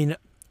any? I mean,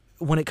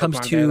 when it comes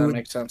to that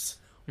makes sense.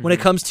 When it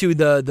comes to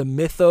the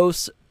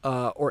mythos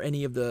or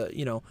any of the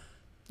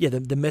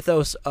the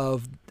mythos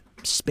of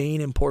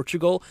Spain and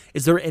Portugal,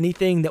 is there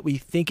anything that we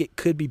think it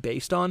could be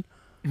based on?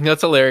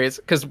 That's hilarious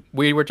because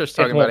we were just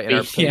talking about it in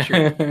our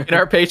Patreon. In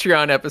our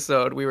Patreon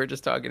episode, we were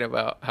just talking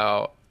about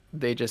how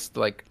they just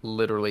like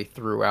literally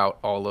threw out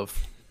all of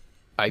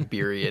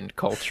Iberian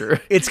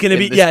culture. It's gonna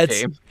be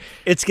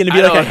it's gonna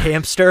be like a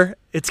hamster.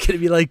 It's gonna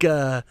be like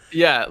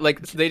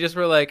like they just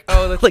were like,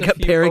 oh, that's like a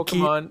few parakeet.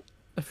 Pokemon,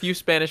 a few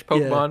Spanish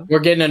Pokemon. Yeah.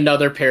 We're getting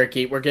another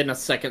parakeet. We're getting a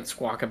second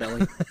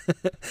Squawkabilly.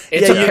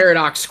 It's a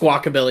paradox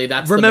Squawkabilly.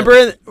 That's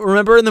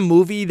remember in the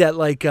movie that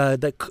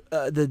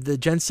the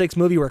Gen 6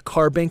 movie where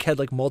Carbink had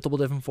like multiple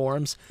different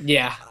forms.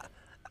 Yeah.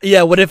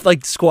 Yeah, what if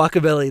like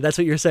Squawkabilly? That's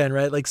what you're saying,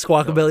 right? Like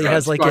Squawkabilly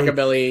has like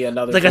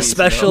a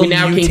special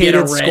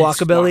mutated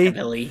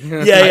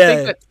Squawkabilly.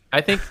 Yeah.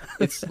 I think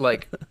it's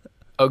like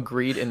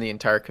agreed in the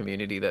entire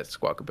community that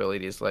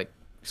Squawkabilly is like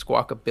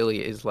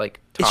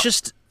top it's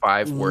just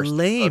 5 worst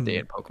lame day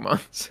in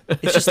Pokemon.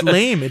 It's just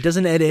lame. It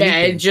doesn't add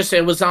anything. Yeah,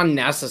 it was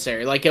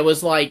unnecessary. Like it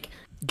was like.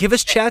 Give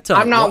us chat time.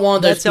 I'm not one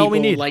of those people. We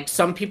need. Like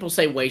some people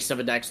say, waste of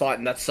a deck slot,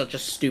 and that's such a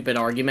stupid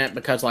argument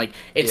because like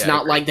it's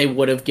not like they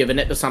would have given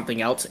it to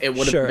something else. It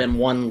would have been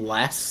one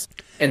less.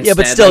 Instead, yeah,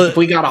 but still, if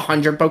we got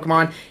 100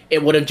 Pokemon,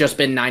 it would have just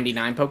been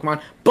 99 Pokemon.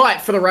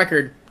 But for the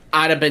record,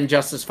 I'd have been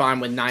just as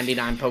fine with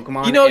 99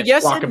 Pokemon.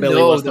 Yes and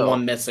no, was the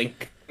one missing.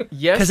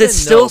 Yes, because it's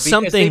still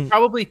something. They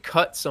probably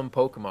cut some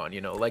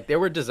Pokemon. Like there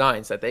were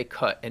designs that they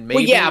cut, and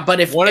maybe but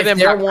if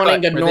they're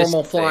wanting a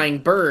normal flying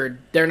bird,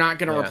 they're not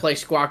going to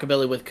replace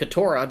Squawkabilly with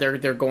Katora.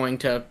 They're going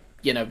to,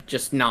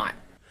 just not.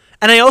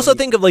 And I also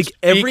think of like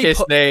every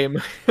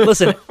name.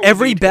 Listen,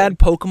 every bad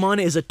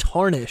Pokemon is a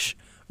tarnish,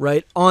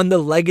 right, on the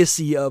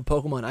legacy of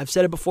Pokemon. I've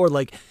said it before.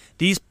 Like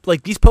these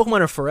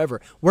Pokemon are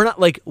forever. We're not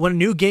like when a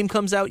new game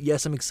comes out.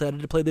 Yes, I'm excited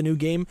to play the new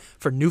game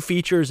for new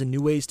features and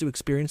new ways to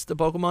experience the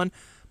Pokemon.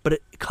 But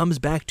it comes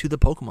back to the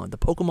Pokemon. The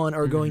Pokemon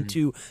are going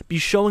to be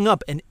showing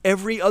up in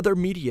every other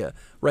media,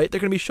 right? They're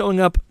going to be showing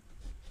up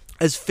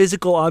as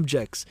physical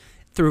objects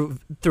through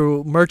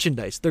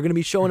merchandise. They're going to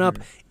be showing up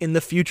in the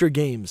future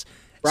games.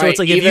 Right. So it's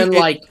like even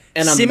in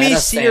a Simi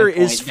meta Seer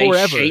is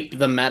forever. They shape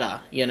the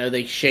meta.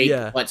 They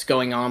shape what's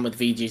going on with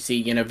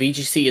VGC.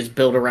 VGC is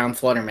built around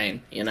Fluttermane.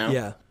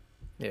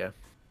 Yeah,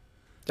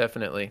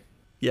 definitely.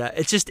 Yeah,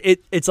 it's just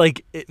it's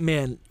like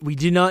man, we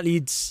do not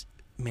need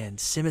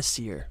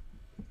Simisear.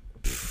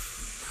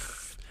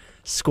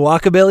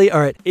 Squawkabilly. All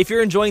right. If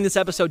you're enjoying this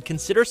episode,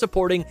 consider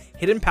supporting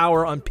Hidden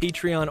Power on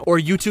Patreon or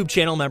YouTube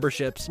channel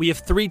memberships. We have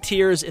 3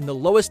 tiers, and the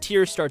lowest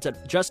tier starts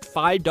at just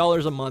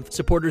 $5 a month.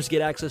 Supporters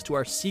get access to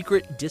our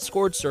secret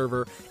Discord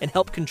server and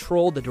help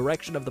control the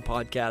direction of the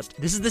podcast.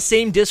 This is the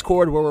same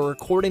Discord where we're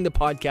recording the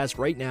podcast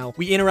right now.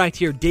 We interact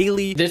here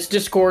daily. This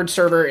Discord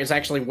server is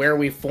actually where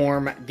we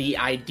form the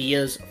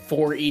ideas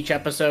for each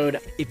episode.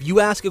 If you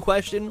ask a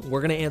question,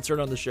 we're going to answer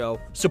it on the show.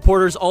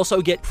 Supporters also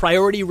get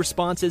priority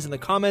responses in the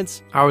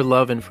comments. Our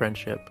love and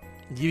friendship.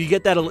 You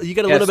get that. You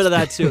get a little bit of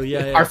that too.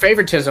 Yeah. Our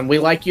favoritism. We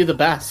like you the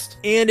best.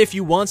 And if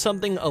you want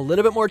something a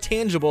little bit more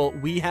tangible,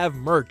 we have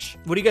merch.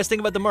 What do you guys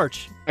think about the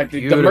merch?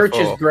 The merch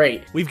is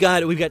great. We've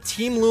got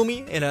Team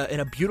Lumi in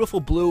a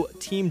beautiful blue,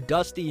 Team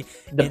Dusty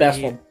the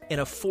best one in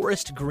a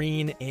forest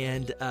green,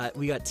 and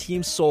we got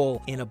Team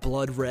Soul in a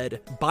blood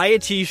red. Buy a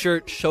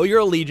T-shirt, show your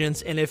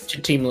allegiance, and if to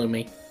Team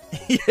Lumi.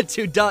 Yeah,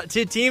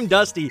 to Team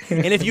Dusty.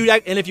 And if you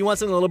want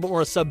something a little bit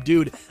more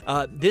subdued,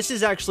 this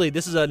is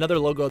another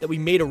logo that we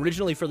made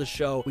originally for the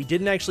show. We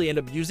didn't actually end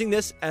up using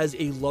this as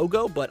a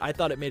logo, but I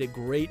thought it made a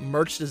great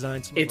merch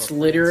design. It's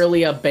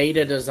literally a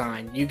beta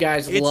design. You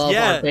guys love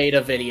our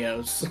beta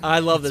videos. I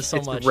love this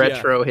so much.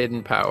 Retro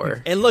hidden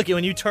power. And look,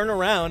 when you turn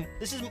around,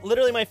 this is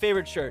literally my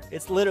favorite shirt.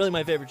 It's literally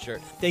my favorite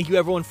shirt. Thank you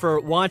everyone for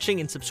watching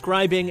and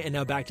subscribing. And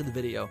now back to the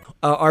video.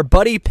 Our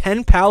buddy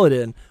Pen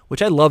Paladin,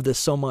 which I love this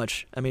so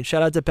much. I mean,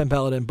 shout out to Pen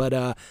Paladin,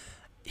 but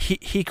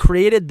he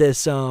created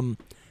this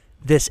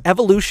this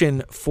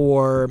evolution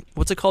for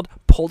what's it called?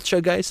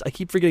 Poltergeist. I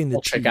keep forgetting the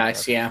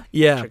Poltergeist. Yeah.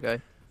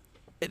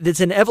 It's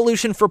an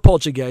evolution for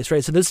Poltergeist,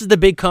 right? So this is the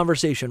big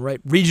conversation, right?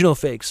 Regional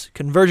fakes,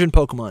 convergent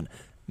Pokemon,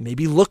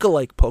 maybe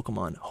look-alike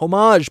Pokemon,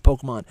 homage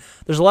Pokemon.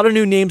 There's a lot of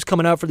new names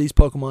coming out for these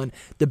Pokemon.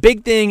 The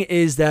big thing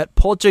is that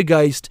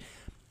Poltergeist,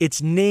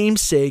 its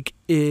namesake,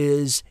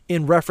 is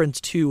in reference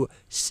to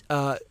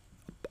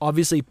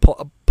obviously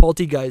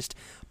Poltergeist,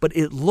 but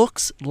it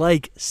looks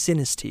like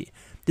Sinistea.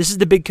 This is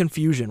the big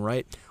confusion,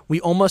 right? We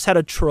almost had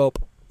a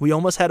trope. We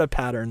almost had a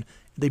pattern.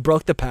 They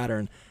broke the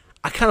pattern.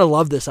 I kind of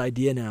love this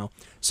idea now.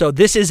 So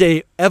this is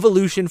a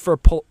evolution for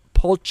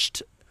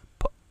Poltergeist.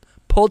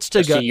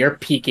 You're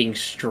peaking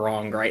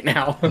strong right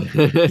now.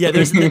 Yeah,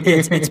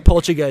 it's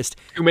Poltergeist.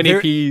 Too many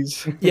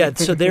P's. Yeah,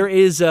 so there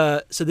is.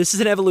 So this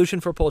is an evolution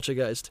for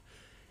Poltergeist.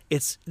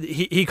 It's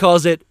he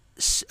calls it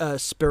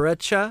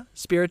Spiricha.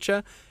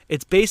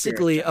 It's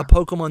basically a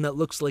Pokemon that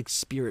looks like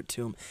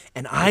Spiritomb,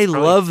 and I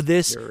love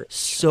this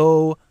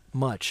so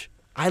much.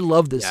 I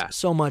love this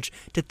so much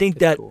to think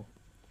that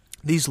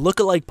these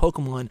look-alike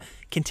Pokemon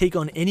can take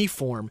on any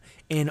form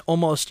and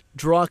almost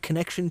draw a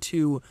connection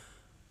to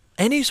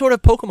any sort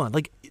of Pokemon.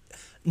 Like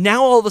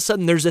now, all of a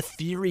sudden, there's a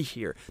theory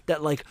here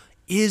that like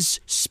is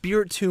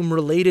Spiritomb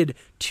related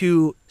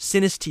to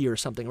Sinistea or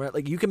something, right?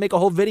 Like you can make a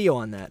whole video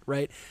on that,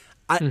 right?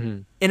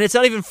 And it's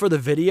not even for the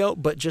video,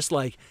 but just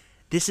like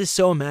this is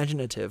so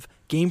imaginative.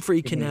 Game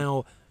Freak can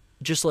now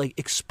just like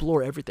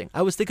explore everything.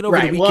 I was thinking over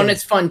the weekend. Well, and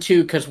it's fun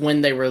too because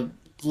when they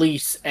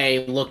release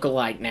a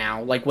lookalike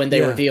now, like when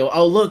they reveal,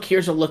 oh look,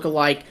 here's a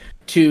lookalike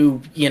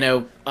to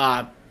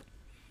I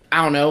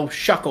don't know,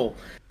 Shuckle.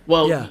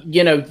 Well,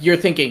 you're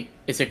thinking,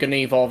 is it going to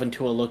evolve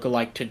into a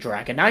lookalike to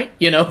Dragonite?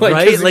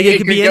 Right? Like it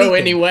could be go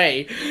any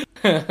way.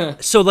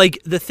 So like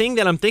the thing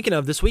that I'm thinking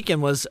of this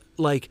weekend was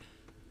like,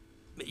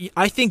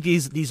 I think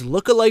these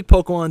look-alike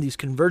Pokemon, these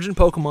convergent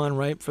Pokemon,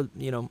 right? For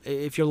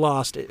if you're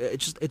lost,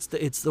 it's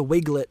the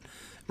Wiglet,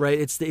 right?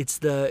 It's the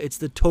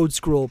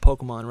Toedscruel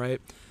Pokemon, right?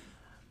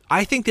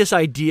 I think this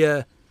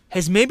idea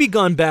has maybe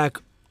gone back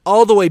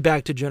all the way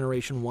back to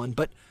Generation 1,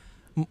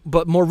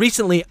 but more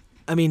recently,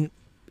 I mean,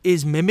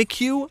 is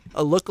Mimikyu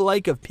a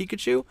look-alike of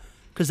Pikachu?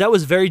 Because that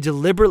was very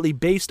deliberately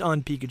based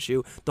on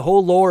Pikachu. The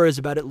whole lore is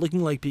about it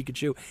looking like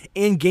Pikachu,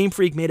 and Game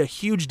Freak made a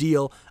huge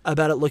deal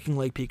about it looking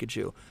like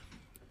Pikachu.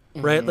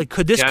 Right? Like,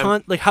 could this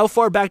how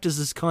far back does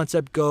this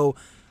concept go?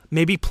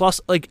 Maybe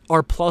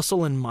are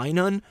Plusle and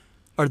Minun,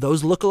 are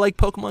those look-alike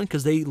Pokemon?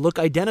 Because they look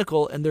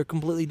identical and they're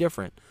completely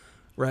different,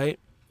 right?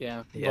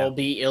 Yeah.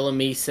 Volbeat,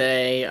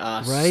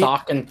 Illumise,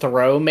 Sock and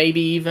Throw, maybe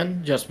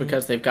even, just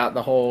because they've got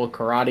the whole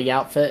karate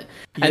outfit.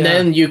 And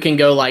then you can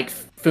go like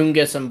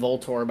Fungus and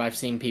Voltorb, I've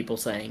seen people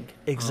saying.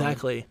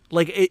 Exactly.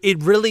 Like,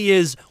 it really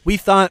is. We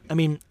thought, I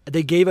mean,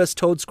 they gave us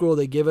Toedscruel,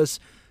 they gave us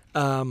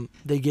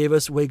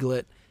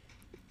Wiglet,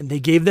 and they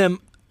gave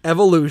them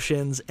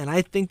evolutions, and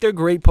I think they're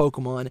great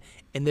Pokemon,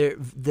 and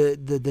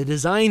the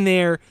design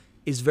there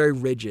is very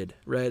rigid,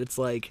 right? It's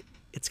like,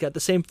 it's got the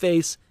same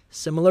face,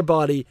 similar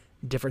body,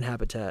 different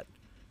habitat,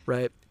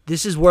 right?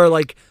 This is where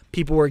like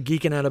people were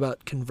geeking out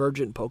about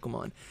convergent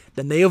Pokemon.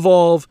 Then they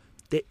evolve,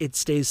 it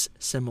stays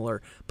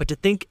similar. But to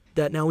think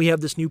that now we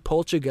have this new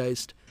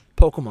Poltergeist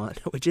Pokemon,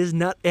 which is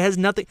it has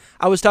nothing.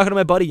 I was talking to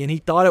my buddy, and he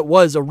thought it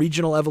was a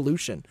regional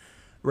evolution,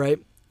 right?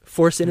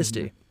 For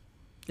Sinistea.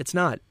 It's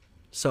not.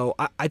 So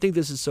I think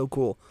this is so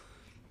cool.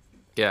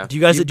 Yeah. Do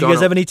you guys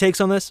have any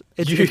takes on this?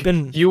 It's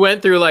been. You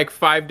went through like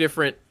 5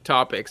 different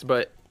topics,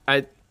 but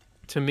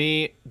to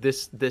me,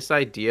 this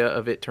idea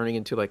of it turning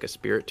into like a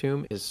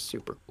Spiritomb is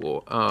super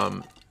cool.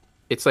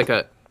 It's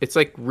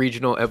like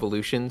regional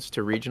evolutions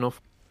to regional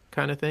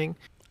kind of thing.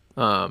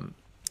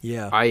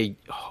 I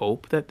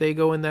hope that they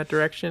go in that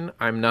direction.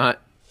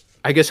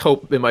 I guess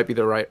hope it might be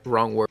the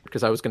wrong word,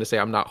 because I was going to say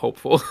I'm not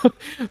hopeful,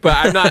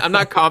 but I'm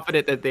not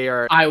confident that they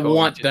are. I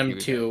want them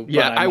to.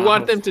 Yeah, I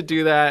want them to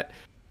do that,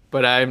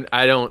 but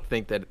I don't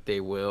think that they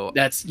will.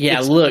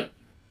 Look,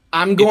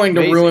 I'm going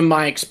to ruin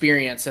my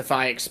experience if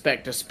I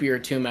expect a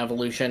Spiritomb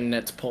evolution and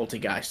it's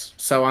Poltergeist.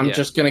 So I'm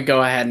just going to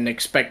go ahead and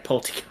expect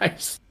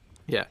Poltergeist.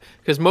 Yeah,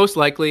 because most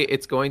likely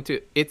it's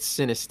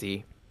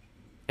Sinistea,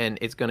 and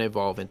it's going to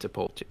evolve into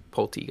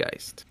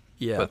Poltergeist.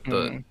 Yeah, but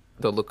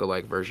the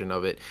look-alike version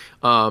of it,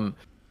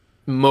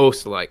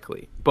 most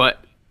likely.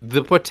 But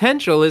the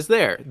potential is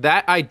there.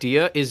 That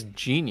idea is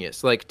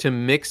genius. Like, to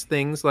mix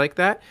things like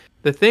that.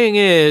 The thing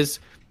is,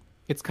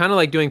 it's kind of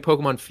like doing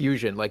Pokemon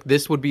Fusion. Like,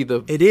 this would be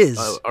it is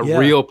a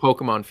real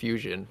Pokemon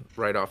Fusion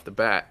right off the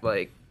bat.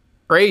 Like,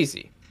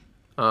 crazy.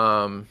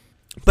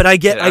 But I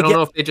get. I don't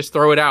know if they just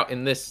throw it out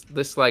in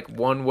this like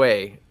one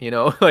way. You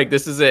know, like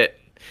this is it.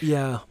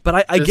 Yeah,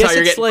 but I guess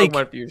it's like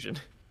Pokemon Fusion.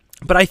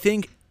 But I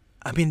think,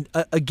 I mean,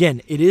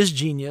 again, it is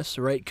genius,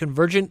 right?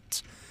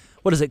 Convergent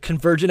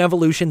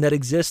evolution that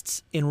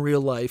exists in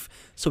real life.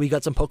 So we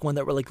got some Pokemon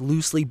that were like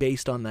loosely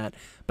based on that.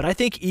 But I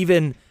think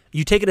even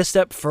you take it a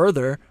step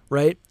further,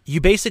 right?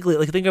 You basically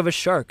like think of a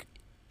shark.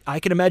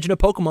 I can imagine a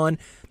Pokemon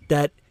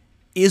that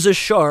is a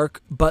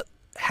shark but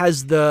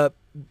has the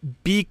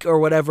beak or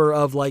whatever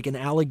of like an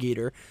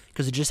alligator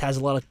because it just has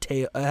a lot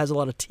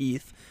of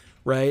teeth,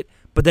 right?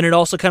 But then it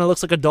also kind of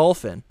looks like a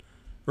dolphin,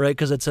 right?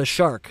 Because it's a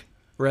shark,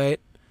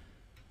 right?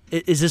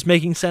 Is this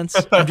making sense?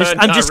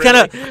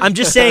 I'm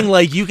just saying,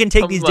 like, you can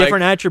take these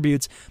different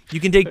attributes.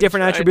 You can take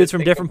different attributes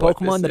from different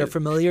Pokemon that are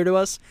familiar to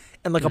us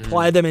and like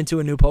apply them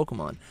into a new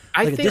Pokemon.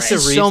 I think this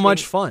is so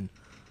much fun.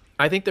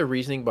 I think the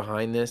reasoning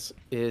behind this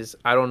is,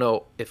 I don't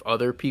know if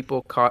other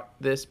people caught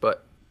this,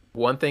 but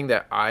one thing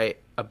that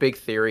a big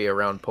theory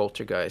around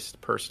Poltergeist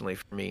personally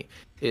for me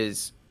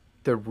is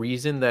the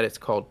reason that it's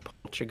called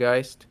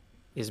Poltergeist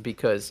is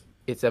because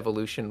its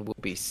evolution will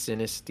be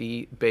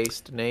Sinistea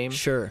based name.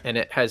 Sure. And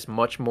it has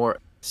much more.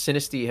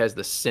 Sinistea has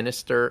the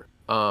sinister,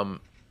 the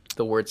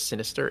word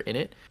sinister in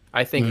it.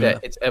 I think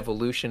that its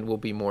evolution will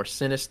be more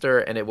sinister,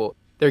 and it will.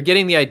 They're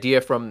getting the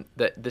idea from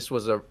that this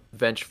was a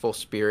vengeful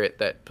spirit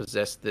that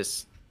possessed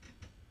this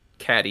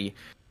caddy,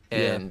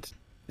 and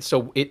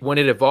so when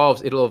it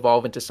evolves, it'll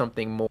evolve into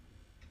something more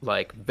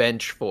like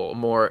vengeful,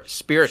 more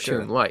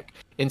Spiritomb like,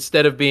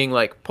 instead of being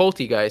like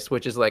Poltergeist,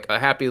 which is like a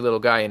happy little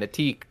guy in a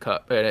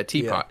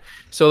teapot.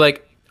 So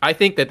like I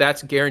think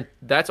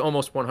that's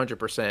almost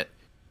 100%,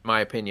 my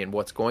opinion,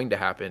 what's going to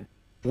happen.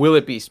 Will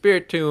it be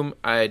Spiritomb?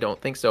 I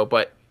don't think so,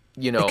 but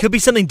you know, it could be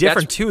something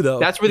different too, though.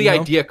 That's where the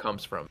idea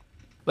comes from.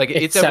 Like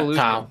it's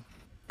evolution.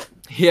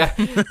 Yeah,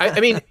 I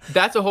mean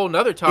that's a whole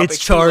nother topic. It's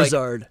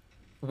Charizard.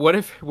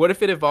 Like, what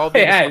if it evolved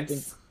into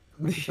something?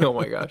 Oh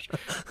my gosh!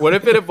 What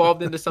if it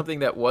evolved into something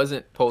that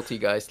wasn't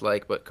Poltergeist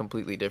like, but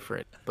completely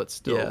different, but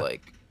still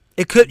like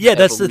it could? Yeah,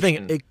 that's the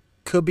thing. It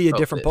could be a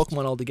different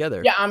Pokemon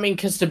altogether. Yeah, I mean,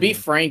 because to be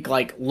frank,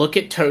 like look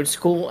at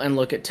Toadstool and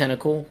look at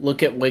Tentacle,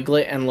 look at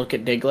Wiglet and look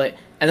at Diglett,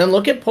 and then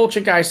look at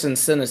Poltergeist and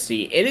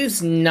Sinistea. It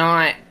is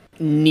not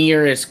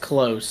near as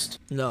close.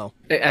 No,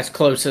 as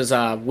close as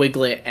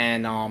Wiglet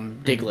and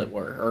Diglett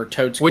were, or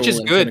Toadstool, which is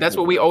good. That's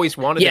what we always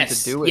wanted them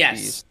to do with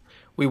these.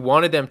 We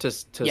wanted them to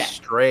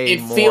stray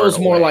more. It feels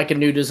more like a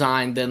new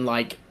design than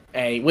like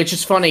which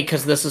is funny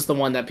because this is the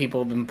one that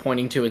people have been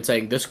pointing to and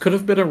saying this could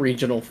have been a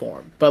regional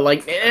form. But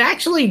like it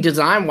actually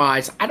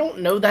design-wise, I don't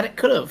know that it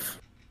could have.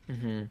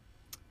 Mm-hmm.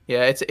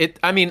 Yeah,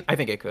 I mean, I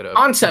think it could have.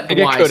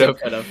 Concept-wise,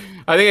 it could have.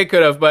 I think it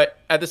could have, but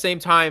at the same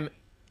time,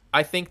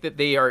 I think that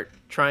they are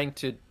trying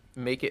to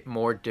make it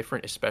more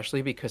different,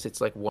 especially because it's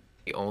like one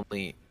of the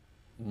only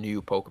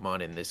new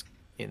Pokemon in this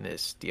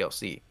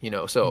DLC. You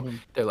know, so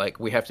they're like,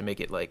 we have to make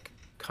it like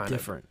kind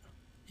different.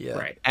 Yeah.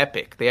 Right.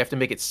 Epic. They have to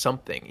make it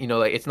something. You know,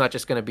 like it's not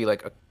just going to be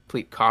like a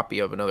complete copy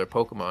of another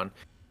Pokemon,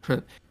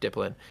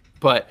 Diplin.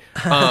 But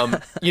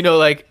you know,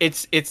 like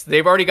it's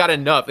they've already got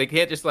enough. They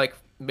can't just like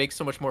make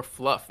so much more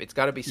fluff. It's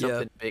got to be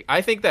something big.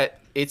 I think that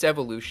its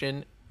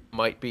evolution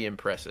might be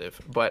impressive,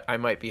 but I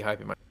might be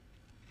hyping myself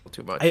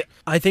too much.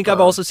 I think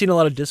I've also seen a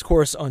lot of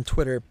discourse on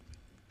Twitter,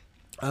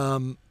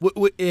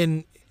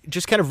 in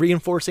just kind of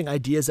reinforcing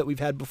ideas that we've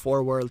had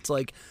before, where it's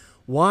like,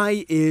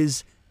 why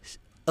is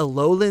a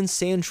lowland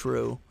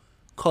Sandshrew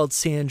called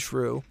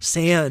Sandshrew?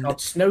 Sand. Called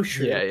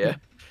Snowshrew. Yeah.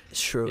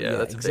 Shrew. Yeah,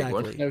 that's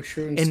exactly. a big one.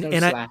 Snowshrew and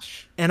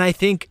Snowslash. And I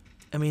think,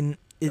 I mean,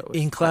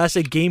 in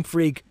classic Game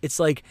Freak, it's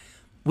like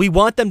we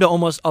want them to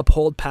almost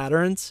uphold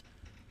patterns.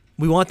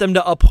 We want them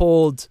to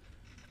uphold.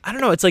 I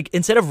don't know. It's like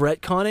instead of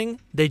retconning,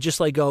 they just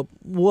like go,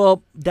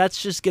 well,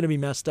 that's just gonna be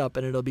messed up,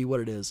 and it'll be what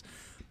it is.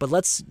 But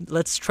let's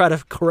try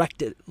to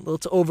correct it.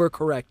 Let's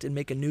overcorrect and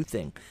make a new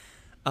thing.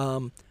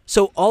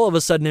 So all of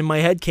a sudden in my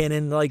head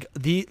canon, like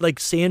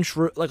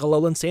Sandshrew, like a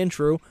lowland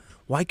Sandshrew,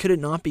 why could it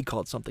not be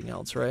called something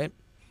else, right?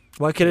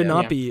 Why could it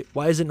not be?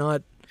 Why is it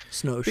not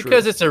Snowshrew?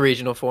 Because it's a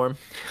regional form.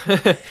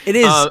 It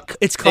is.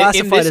 It's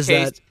classified as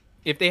that.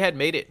 If they had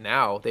made it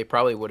now, they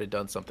probably would have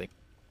done something.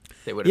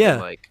 They would have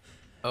been like,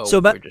 oh,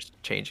 so we're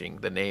just changing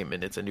the name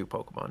and it's a new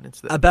Pokemon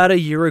instead. About a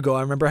year ago,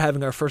 I remember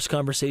having our first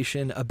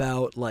conversation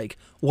about like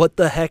what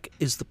the heck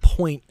is the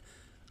point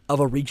of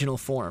a regional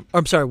form. Or,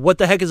 I'm sorry, what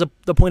the heck is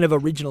the point of a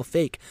regional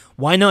fake?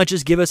 Why not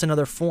just give us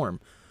another form,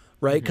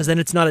 right? Because then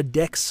it's not a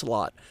dex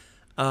slot.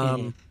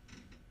 And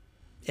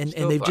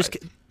they've just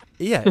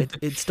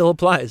it still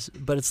applies,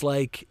 but it's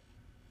like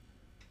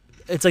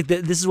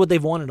this is what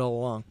they've wanted all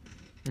along.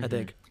 I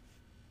think.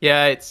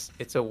 Yeah,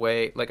 it's a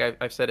way. Like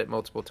I've said it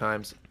multiple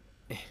times.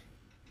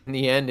 In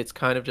the end, it's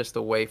kind of just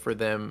a way for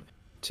them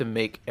to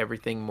make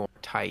everything more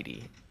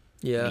tidy.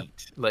 Yeah.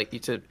 Neat. Like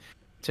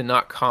to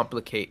not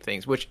complicate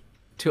things, which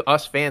to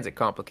us fans it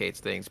complicates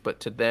things, but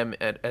to them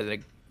as a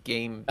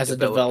game as a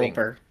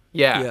developer,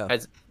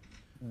 as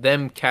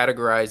them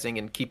categorizing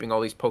and keeping all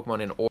these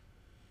Pokemon in order,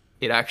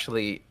 it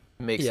actually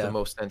makes the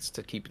most sense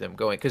to keep them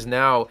going because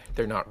now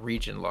they're not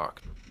region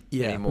locked.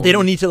 anymore. They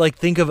don't need to like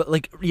think of it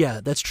like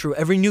that's true.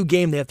 Every new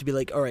game they have to be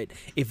like, all right,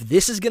 if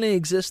this is going to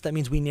exist, that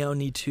means we now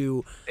need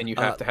to. And you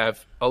have to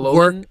have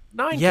Alolan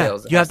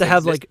Ninetales. You have to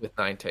have like with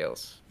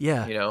Ninetales.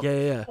 Yeah, you know.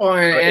 Yeah. Well,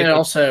 and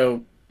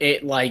also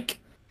it like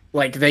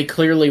they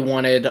clearly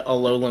wanted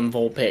Alolan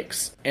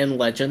Vulpix in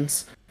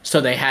Legends, so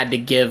they had to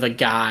give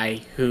they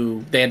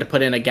had to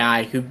put in a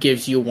guy who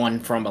gives you one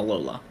from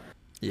Alola.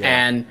 Yeah.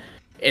 And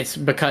it's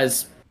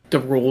because the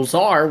rules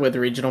are with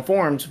regional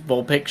forms,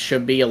 Alolan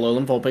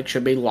Vulpix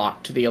should be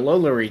locked to the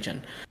Alola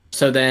region.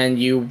 So then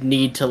you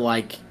need to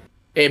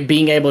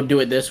being able to do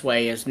it this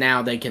way is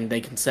now they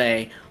can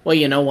say, well,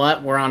 you know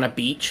what, we're on a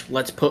beach,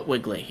 let's put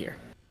Wiggly here.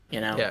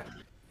 You know? Yeah.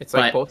 It's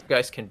like both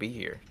guys can be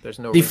here. There's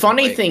no The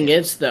funny thing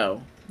is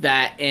though,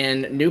 that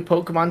in New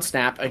Pokemon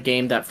Snap, a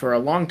game that for a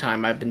long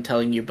time I've been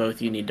telling you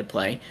both you need to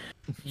play,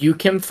 you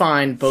can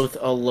find both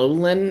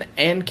Alolan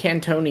and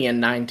Cantonian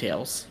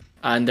Ninetales,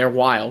 and they're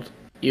wild.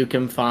 You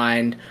can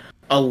find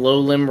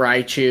Alolan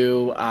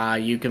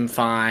Raichu. You can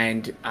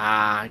find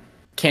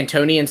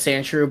Cantonian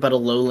Sandshrew, but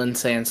Alolan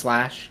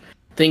Sandslash.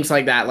 Things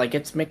like that. Like,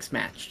 it's mixed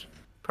matched.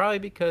 Probably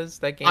because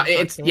that game.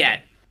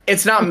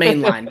 It's not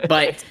mainline.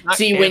 But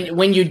see,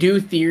 when you do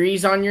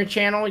theories on your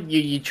channel,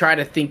 you try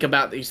to think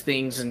about these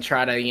things and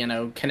try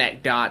to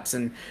connect dots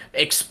and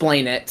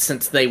explain it,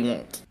 since they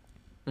won't.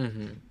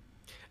 Mm-hmm.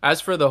 As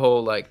for the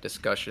whole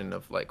discussion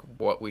of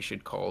what we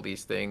should call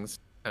these things,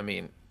 I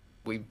mean,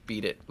 we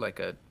beat it like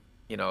a,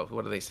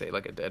 what do they say,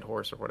 like a dead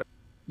horse or whatever.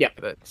 Yeah,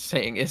 that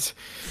saying is.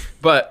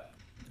 But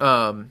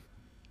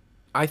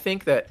I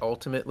think that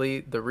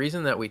ultimately the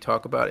reason that we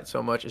talk about it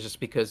so much is just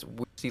because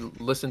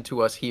listen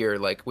to us here,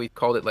 we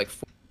called it 4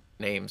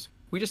 names.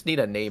 We just need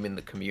a name in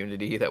the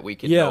community that we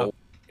can know what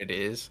it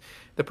is.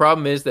 The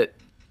problem is that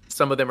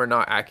some of them are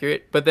not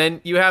accurate, but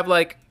then you have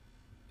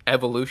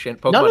evolution.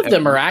 Pokemon None of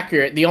them are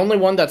accurate. The only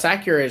one that's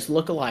accurate is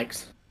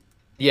lookalikes.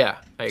 Yeah,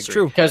 I agree. It's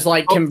true. Because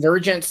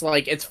Convergence,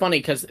 it's funny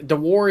because the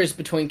war is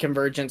between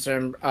Convergence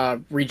and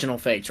regional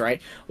fakes,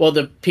 right? Well,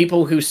 the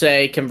people who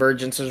say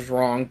Convergence is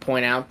wrong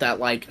point out that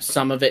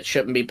some of it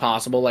shouldn't be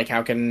possible. Like,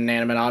 how can an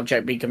inanimate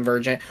object be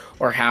convergent,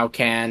 or how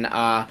can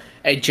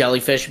a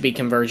jellyfish be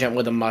convergent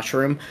with a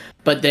mushroom?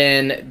 But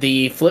then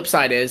the flip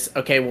side is,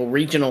 okay, well,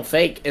 regional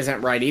fake isn't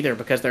right either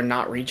because they're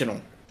not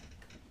regional.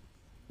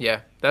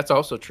 Yeah, that's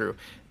also true.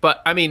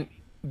 But I mean,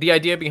 the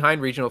idea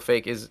behind regional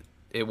fake is,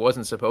 it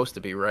wasn't supposed to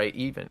be right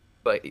even.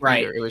 Right.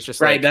 Either. It was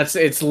just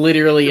it's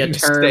literally a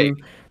term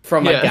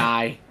from a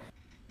guy.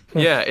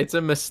 Yeah, it's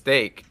a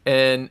mistake.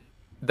 And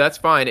that's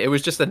fine. It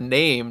was just a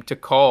name to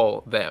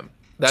call them.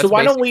 So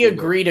why don't we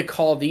agree to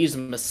call these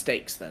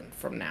mistakes then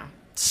from now?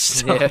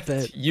 Stop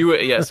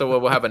it. So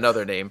we'll have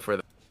another name for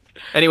them.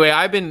 Anyway,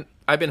 I've been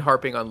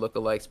harping on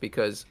lookalikes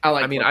because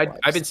I've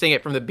been saying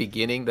it from the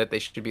beginning that they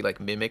should be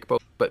mimic,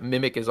 but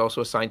mimic is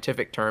also a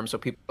scientific term, so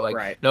people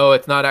are no,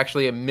 it's not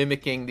actually a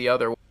mimicking the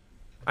other one.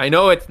 I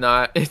know it's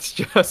not. It's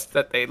just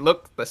that they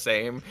look the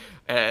same,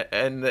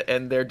 and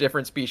they're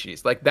different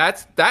species.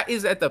 That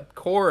is at the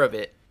core of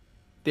it.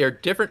 They're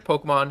different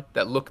Pokemon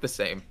that look the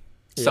same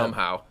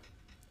somehow,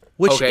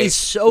 which is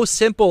so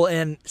simple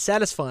and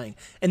satisfying.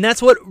 And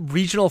that's what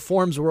regional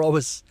forms were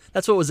always.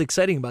 That's what was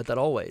exciting about that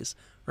always,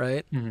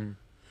 right? Mm-hmm.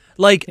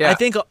 I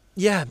think,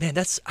 man,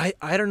 that's I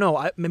don't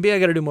know. Maybe I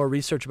got to do more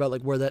research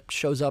about where that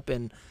shows up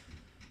in.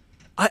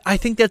 I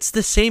think that's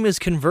the same as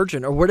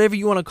Convergent or whatever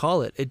you want to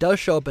call it. It does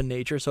show up in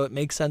nature, so it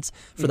makes sense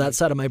for that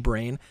side of my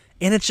brain.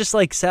 And it's just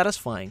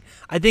satisfying.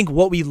 I think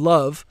what we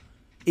love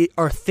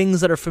are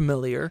things that are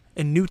familiar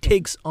and new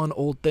takes on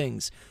old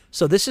things.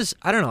 So this is,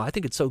 I don't know, I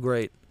think it's so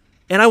great.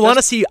 And I want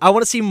to see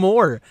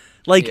more.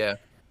 I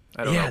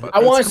don't know about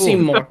I want to see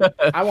more.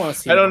 I want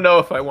to see I don't know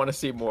if I want to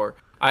see more.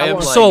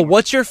 So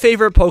what's your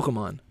favorite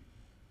Pokemon?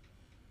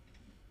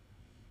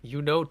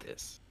 You know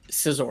this.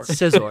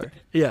 Scizor.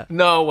 Yeah.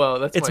 No,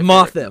 well, it's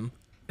Mothim.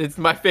 It's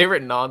my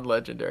favorite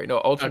non-legendary.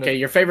 No, Ultra. Okay,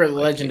 your favorite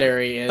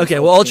legendary is. Okay,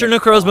 well, Ultra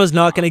Necrozma is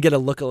not going to get a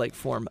lookalike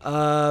form.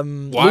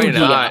 Why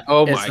not?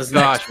 Oh my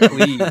gosh,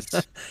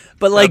 please.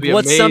 But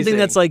what's something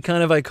that's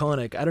kind of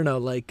iconic? I don't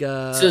know,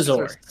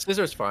 Scizor.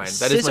 Scizor's fine.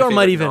 That Scizor is my favorite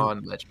might even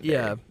non-legendary.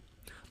 Yeah.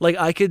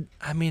 I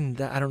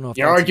don't know if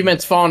your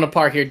argument's falling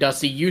apart here,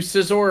 Dusty. Use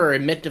Scizor or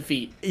admit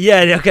defeat.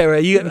 Yeah, okay,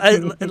 right.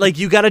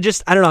 You gotta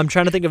just, I don't know, I'm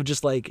trying to think of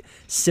just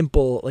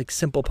simple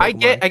Pokemon. I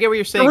get what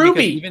you're saying.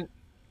 Ruby. Because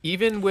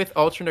even with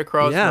Ultra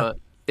Necrozma,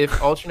 if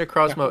Ultra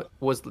Necrozma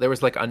there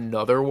was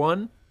another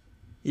one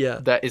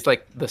that is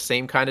the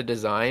same kind of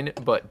design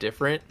but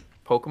different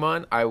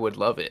Pokemon, I would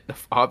love it,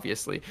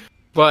 obviously.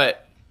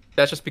 But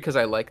that's just because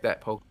I like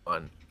that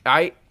Pokemon.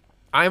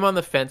 I'm on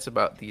the fence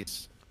about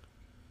these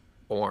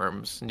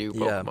forms, new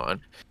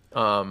Pokemon,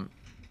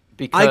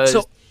 because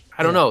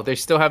I don't know, they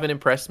still haven't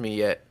impressed me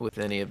yet with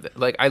any of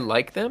them. I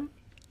like them,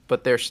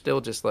 but they're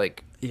still just the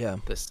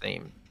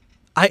same.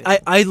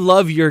 I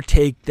love your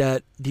take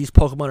that these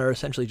Pokemon are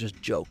essentially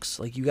just jokes.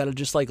 You got to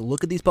just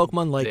look at these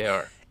Pokemon they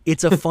are.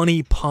 It's a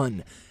funny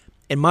pun.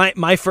 And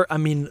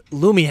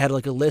Lumi had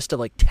a list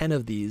of 10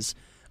 of these,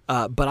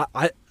 but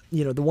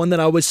the one that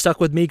always stuck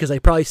with me, because I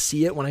probably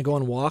see it when I go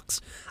on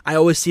walks. I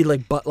always see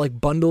like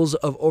bundles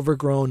of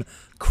overgrown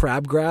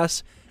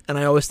crabgrass, and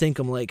I always think,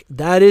 I'm like,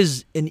 that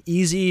is an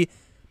easy,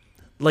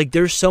 like,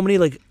 there's so many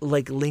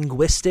like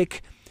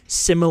linguistic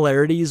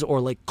similarities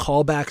or like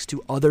callbacks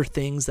to other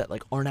things that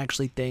like aren't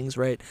actually things,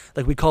 right?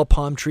 Like we call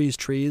palm trees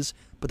trees,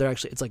 but they're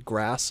actually, it's like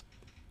grass,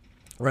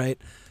 right?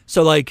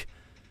 So like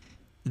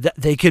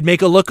they could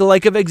make a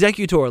lookalike of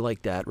Executor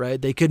like that,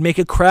 right? They could make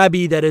a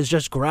Krabby that is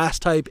just grass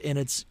type and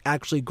it's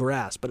actually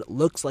grass, but it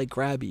looks like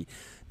Krabby.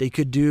 They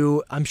could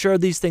do, I'm sure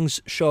these things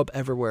show up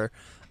everywhere.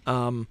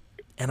 And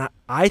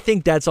I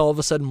think that's all of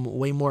a sudden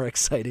way more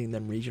exciting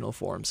than regional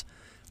forms.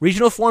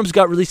 Regional forms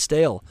got really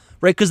stale,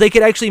 right? Because they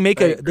could actually make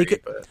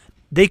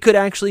they could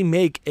actually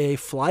make a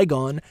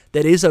Flygon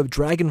that is a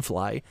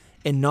dragonfly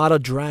and not a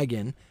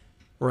dragon,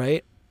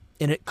 right?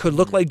 And it could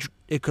look like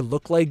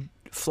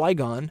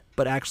Flygon,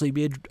 but actually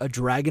be a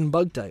dragon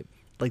bug type.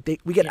 Like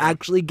we could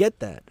actually get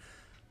that.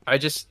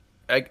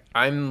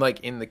 I'm like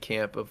in the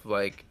camp of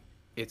like,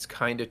 it's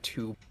kind of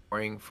too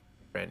boring for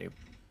brand new.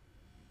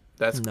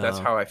 That's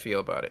how I feel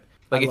about it.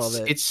 Like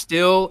it's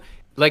still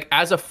like,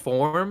 as a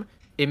form,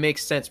 it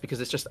makes sense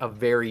because it's just a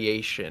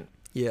variation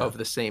of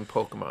the same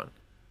Pokemon.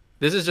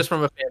 This is just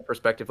from a fan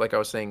perspective, like I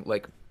was saying,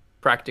 like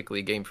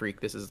practically Game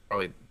Freak, this is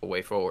probably the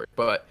way forward.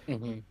 But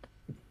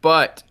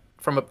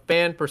from a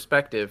fan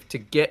perspective, to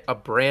get a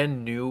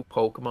brand new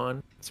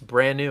Pokemon, it's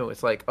brand new.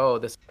 It's like, oh,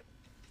 this.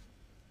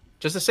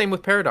 Just the same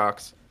with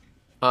Paradox.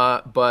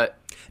 But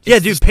yeah,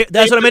 dude,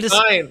 that's what I meant to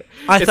say.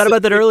 I thought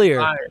about that earlier.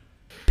 Design.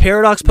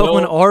 Paradox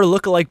Pokemon are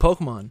lookalike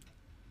Pokemon.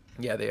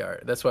 Yeah, they are.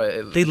 That's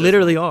why they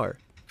literally are.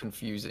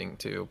 Confusing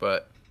too,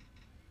 but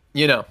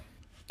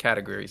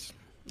categories.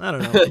 I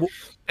don't know.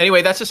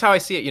 Anyway, that's just how I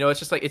see it. It's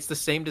just like, it's the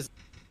same as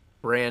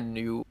brand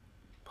new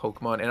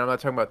Pokemon, and I'm not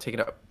talking about taking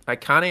up. I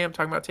kind of am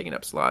talking about taking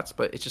up slots,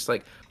 but it's just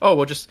like, oh,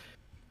 we'll just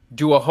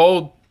do a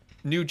whole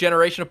new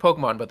generation of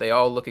Pokemon, but they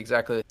all look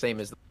exactly the same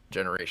as the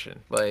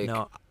generation. Like,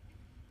 no,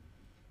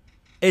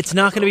 it's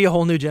not going to be a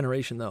whole new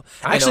generation though.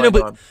 Actually,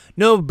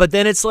 but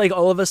then it's like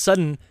all of a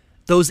sudden,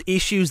 those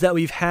issues that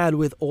we've had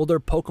with older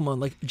Pokemon,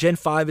 like Gen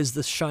 5 is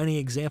the shining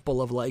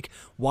example of like,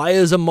 why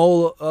is a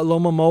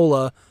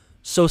Lomomola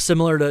so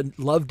similar to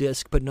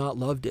Luvdisc but not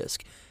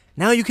Luvdisc?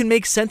 Now you can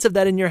make sense of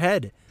that in your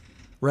head,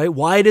 right?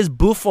 Why does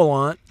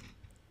Bouffalont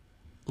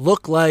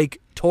look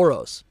like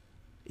Tauros?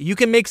 You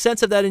can make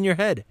sense of that in your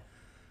head,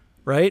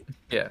 right?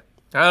 Yeah.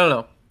 I don't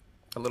know.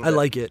 I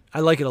like it. I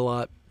like it a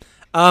lot.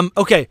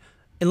 Okay.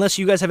 Unless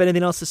you guys have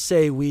anything else to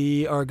say,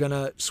 we are going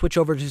to switch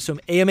over to some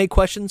AMA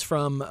questions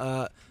from...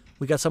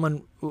 We got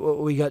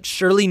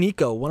Shirley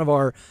Nico, one of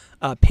our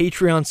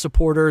Patreon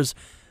supporters.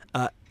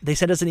 They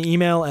sent us an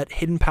email at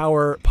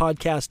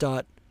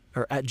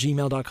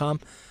hiddenpowerpodcast@gmail.com.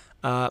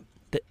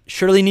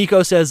 Shirley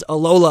Nico says,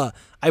 Alola,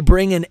 I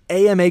bring an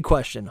AMA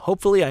question.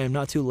 Hopefully I am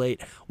not too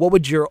late. What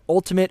would your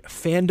ultimate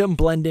fandom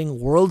blending,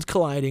 world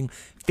colliding,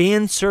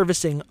 fan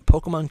servicing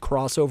Pokemon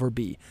crossover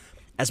be?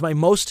 As my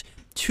most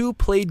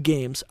played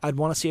games, I'd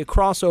want to see a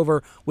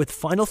crossover with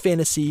Final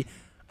Fantasy,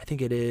 I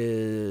think it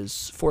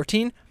is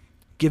 14.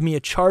 Give me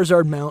a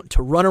Charizard mount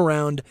to run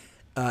around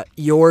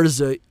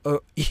Eorzea,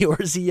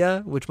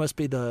 which must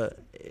be the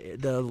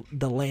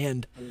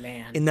land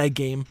in that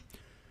game,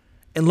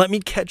 and let me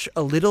catch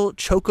a little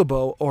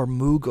Chocobo or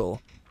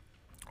Moogle,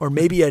 or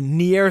maybe a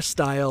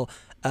Nier-style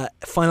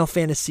Final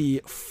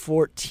Fantasy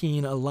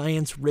 14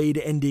 Alliance raid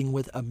ending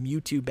with a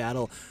Mewtwo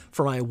battle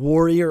for my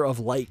Warrior of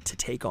Light to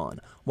take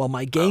on, while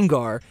my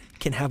Gengar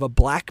can have a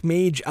Black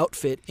Mage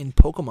outfit in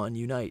Pokemon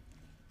Unite.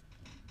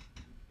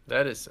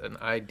 That is an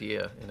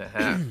idea and a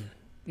half.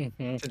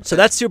 So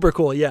that's super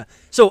cool, yeah.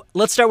 So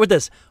let's start with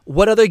this.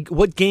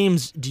 What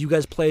games do you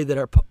guys play that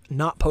are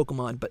not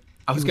Pokemon, but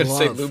I was going to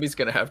say Luby's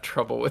going to have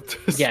trouble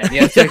with this.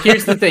 Yeah. So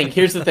here's the thing.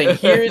 Here's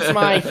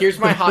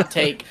my hot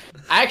take.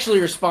 I actually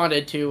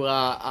responded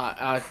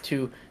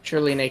to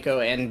Shirley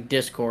Nico and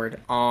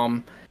Discord.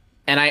 And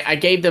I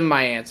gave them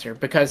my answer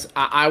because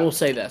I will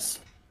say this.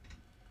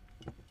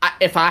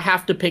 If I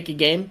have to pick a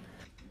game,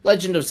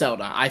 Legend of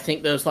Zelda. I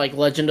think those like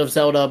Legend of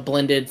Zelda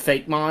blended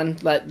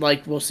Fakemon.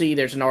 Like we'll see.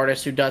 There's an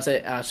artist who does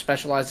it,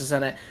 specializes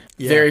in it.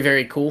 Yeah. Very,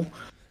 very cool.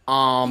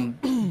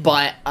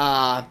 But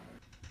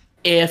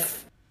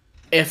if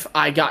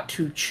I got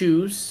to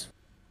choose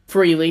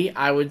freely,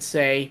 I would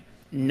say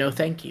no,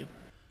 thank you.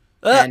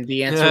 And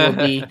the answer would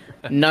be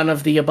none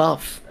of the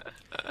above.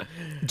 Have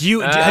you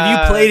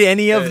played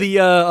any of the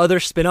other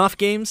spin-off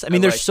games? I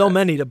mean, there's so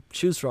many to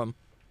choose from.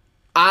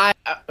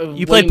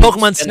 You played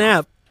Pokemon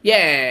Snap.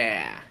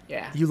 Yeah.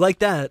 You like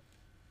that?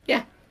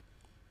 Yeah.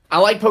 I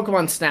like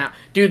Pokemon Snap.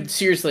 Dude,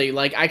 seriously,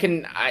 like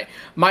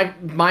my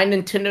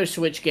Nintendo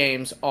Switch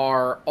games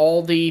are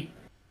all the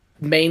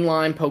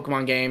mainline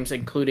Pokemon games,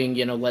 including,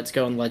 Let's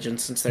Go and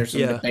Legends, since there's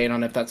some debate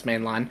on if that's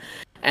mainline.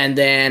 And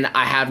then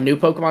I have new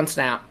Pokemon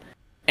Snap,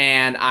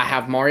 and I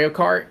have Mario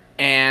Kart,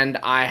 and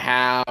I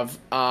have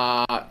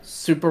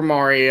Super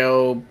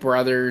Mario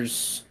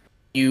Brothers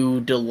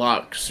U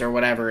Deluxe or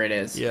whatever it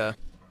is. Yeah.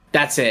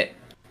 That's it.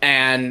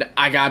 And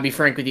I gotta be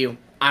frank with you,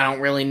 I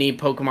don't really need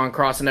Pokemon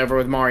crossing over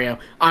with Mario.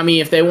 I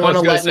mean, if they want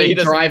to let me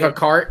drive a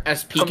cart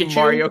as Pikachu,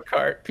 Mario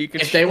Kart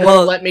Pikachu. If they want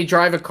to let me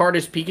drive a cart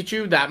as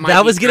Pikachu, that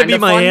was going to be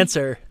my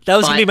answer. That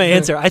was going to be my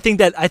answer. I think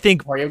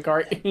Mario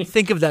Kart.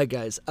 Think of that,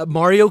 guys. A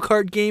Mario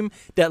Kart game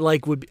that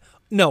like would be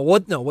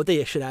what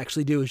they should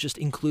actually do is just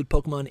include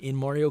Pokemon in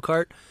Mario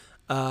Kart,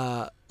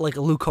 like a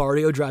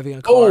Lucario driving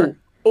a car.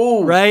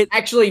 Oh, right.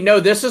 Actually, no.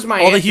 This is my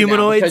all answer the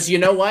humanoids. Because you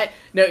know what?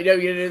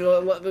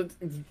 No.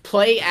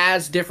 Play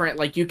as different.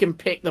 Like you can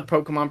pick the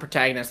Pokemon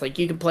protagonist. Like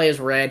you can play as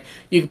Red.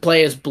 You can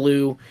play as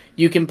Blue.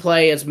 You can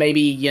play as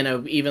maybe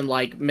even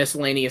like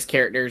miscellaneous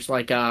characters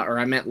like or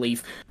I meant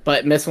Leaf,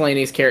 but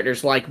miscellaneous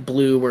characters like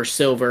Blue or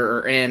Silver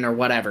or N or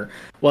whatever.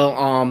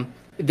 Well,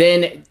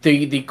 then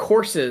the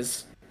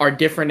courses are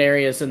different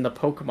areas in the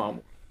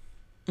Pokemon.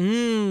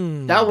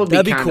 That would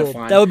be kind cool. of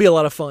fun. That would be a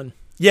lot of fun.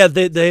 Yeah,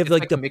 they have it's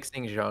like the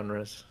mixing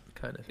genres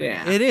kind of thing.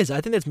 Yeah, it is. I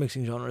think that's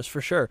mixing genres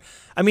for sure.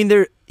 I mean,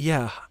 I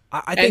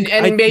think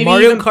and maybe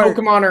Mario even Kart...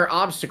 Pokemon are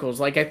obstacles.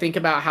 Like I think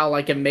about how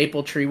like in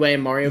Maple Treeway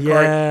and Mario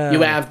Kart,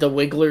 you have the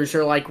Wigglers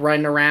are like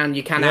running around.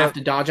 You kind of have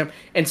to dodge them.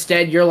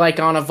 Instead, you're like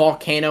on a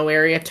volcano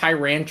area.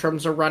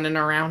 Tyrantrums are running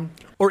around.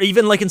 Or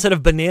even like instead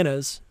of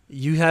bananas,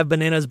 you have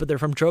bananas, but they're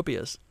from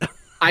Tropius.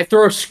 I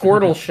throw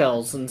Squirtle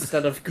shells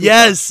instead of Koopa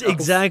yes, shells.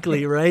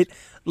 Exactly right.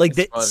 Like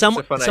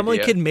someone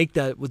idea. could make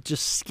that with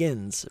just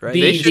skins, right?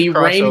 The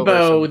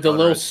rainbow, the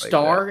little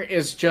star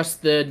is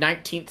just the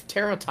 19th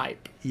Terra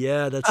type.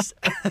 Yeah, that's.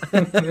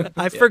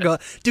 I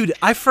forgot, dude.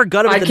 I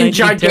forgot about the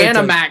 19th I can Terra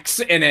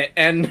Gigantamax in it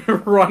and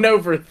run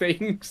over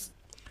things.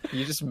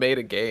 You just made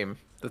a game.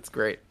 That's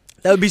great.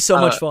 That would be so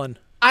much fun.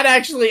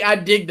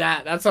 I'd dig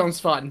that. That sounds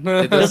fun.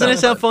 Doesn't it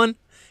sound fun?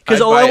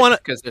 Because all I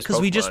want because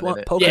we just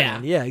want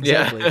Pokemon. Yeah,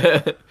 exactly.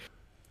 Yeah.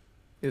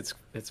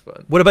 It's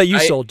fun. What about you,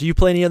 Sol? Do you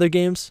play any other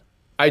games?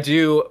 I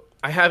do.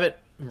 I haven't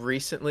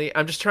recently.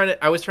 I was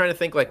trying to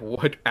think like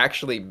what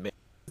actually makes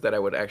that I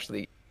would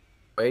actually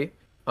play.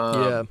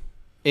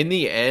 In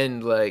the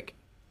end, like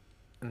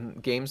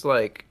games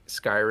like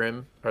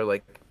Skyrim are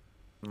like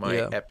my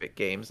epic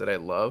games that I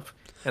love.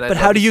 And but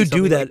how do you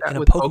do that in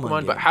a Pokemon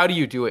game? But how do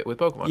you do it with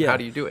Pokemon? Yeah. How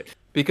do you do it?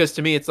 Because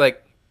to me, it's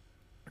like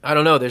I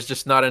don't know. There's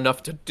just not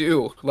enough to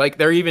do. Like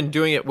they're even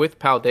doing it with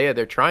Paldea.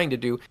 They're trying to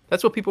do.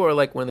 That's what people are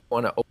like when they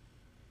want to open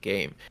a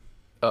game,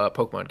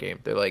 Pokemon game.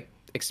 They're like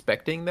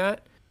expecting that,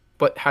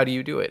 but how do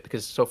you do it?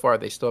 Because so far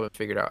they still haven't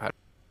figured out how to.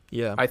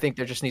 Yeah, I think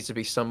there just needs to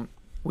be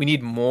we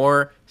need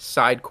more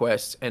side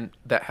quests and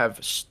that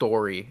have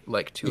story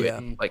like to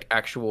it, like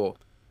actual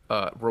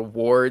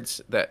rewards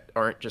that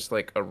aren't just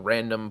like a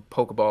random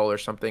Pokeball or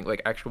something,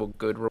 like actual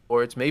good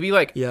rewards. Maybe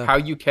like how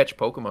you catch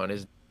Pokemon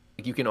is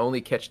like, you can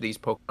only catch these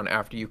Pokemon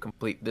after you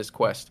complete this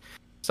quest,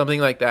 something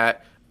like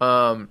that.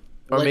 Or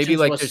Legends maybe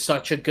like was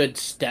such a good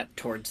step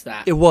towards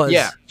that. It was.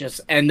 Yeah.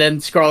 And then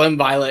Scarlet and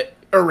Violet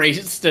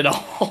erased it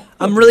all.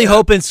 I'm really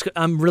hoping,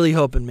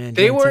 man.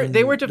 They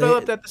were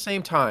developed at the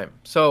same time.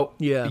 So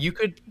yeah.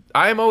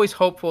 I am always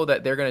hopeful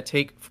that they're going to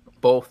take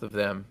both of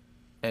them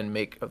and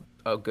make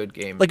a good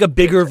game. Like a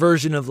bigger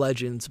version of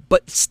Legends,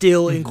 but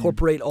still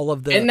incorporate all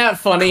of the Isn't that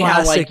funny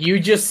classic... how like you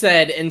just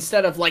said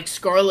instead of like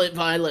Scarlet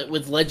Violet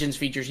with Legends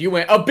features, you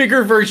went a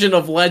bigger version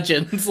of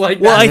Legends.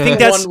 Like well, I think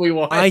that's one we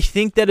want. I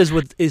think that is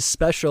what is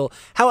special.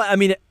 I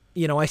mean,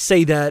 I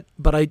say that,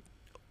 but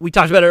we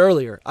talked about it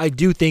earlier. I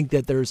do think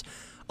that there's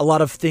a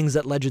lot of things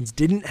that Legends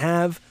didn't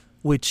have,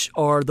 which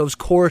are those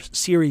core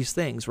series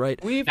things,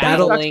 right? We've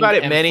talked about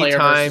it many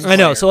times. I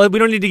know, so we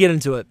don't need to get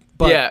into it.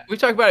 But yeah, we've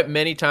talked about it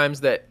many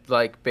times that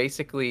like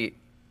basically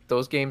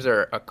those games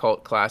are a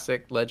cult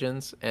classic,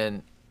 Legends,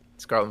 and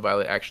Scarlet and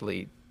Violet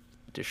actually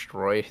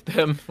destroyed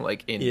them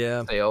like in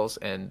sales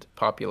and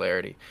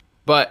popularity.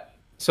 But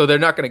so they're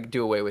not going to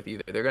do away with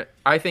either.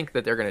 I think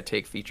that they're going to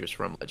take features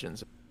from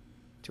Legends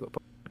to a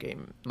Pokemon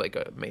game, like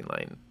a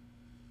mainline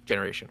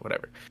generation,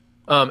 whatever.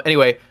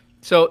 Anyway,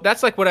 so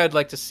that's like what I'd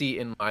like to see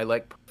in my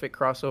like perfect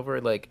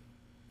crossover, like,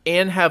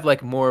 and have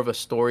like more of a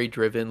story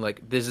driven,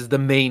 like this is the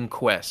main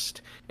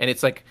quest, and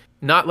it's like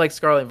not like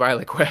Scarlet and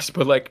Violet quest,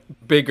 but like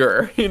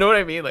bigger. You know what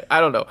I mean? Like I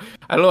don't know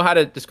how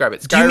to describe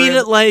it. Do you mean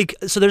it like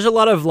so? There's a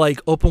lot of like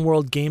open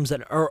world games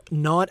that are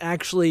not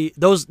actually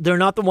those. They're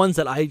not the ones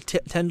that I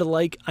tend to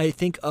like. I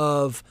think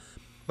of.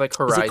 Like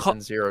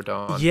Horizon Zero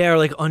Dawn. Yeah, or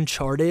like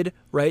Uncharted,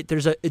 right?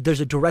 There's a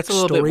direct it's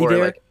a story bit more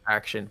there. Like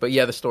action, but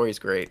yeah, the story's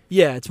great.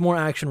 Yeah, it's more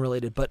action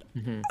related. But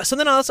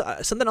something else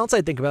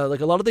I think about,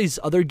 like a lot of these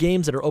other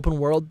games that are open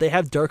world, they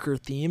have darker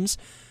themes,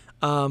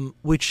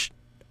 which,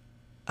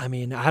 I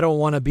mean, I don't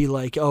want to be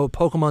like, oh,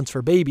 Pokemon's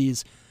for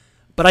babies,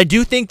 but I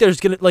do think there's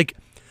gonna like,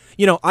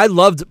 I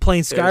loved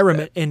playing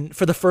Skyrim and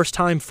for the first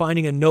time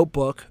finding a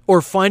notebook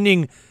or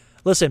finding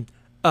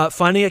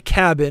a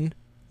cabin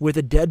with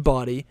a dead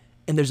body.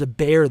 And there's a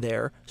bear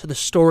there. So the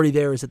story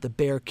there is that the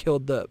bear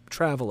killed the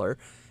traveler.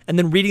 And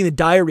then reading the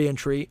diary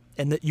entry,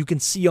 and that you can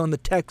see on the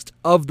text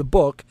of the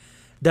book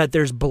that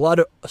there's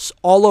blood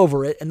all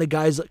over it. And the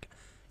guy's like,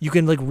 you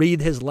can like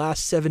read his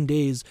last 7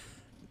 days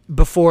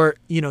before,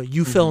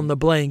 you fill in the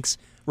blanks,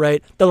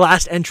 right? The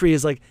last entry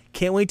is like,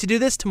 can't wait to do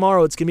this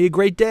tomorrow. It's going to be a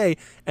great day.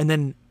 And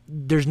then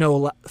there's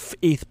no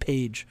 8th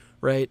page,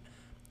 right?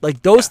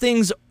 Like those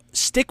things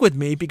stick with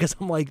me because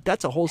I'm like,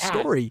 that's a whole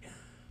story.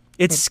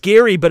 It's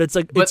scary, but it's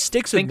like it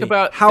sticks with me.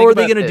 How are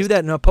they going to do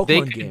that in a Pokemon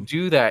game? They could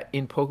do that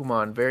in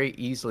Pokemon very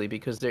easily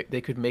because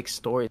they could make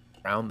stories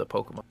around the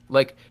Pokemon.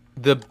 Like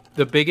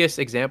the biggest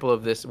example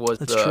of this was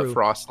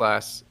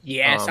Frostlass.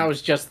 Yes, I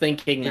was just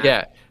thinking that.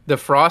 Yeah, the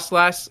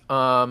Frostlass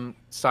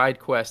side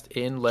quest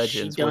in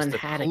Legends was the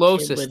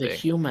closest thing. A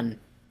human.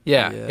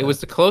 Yeah, it was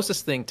the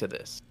closest thing to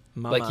this.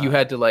 Mama. Like you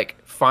had to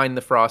like find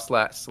the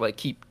Frostlass, like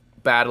keep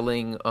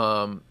battling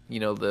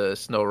the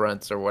snow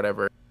runts or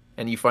whatever,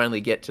 and you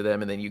finally get to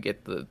them and then you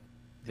get the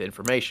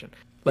information.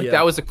 Like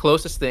that was the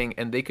closest thing,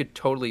 and they could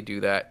totally do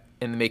that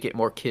and make it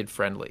more kid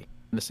friendly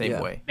in the same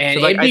way. And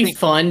so, like, it'd be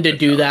fun to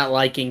do that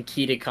like in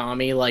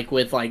Kitakami, like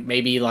with like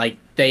maybe like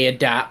they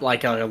adapt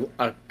like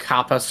a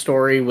Kappa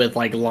story with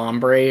like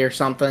Lombre or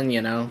something,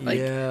 like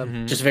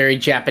just very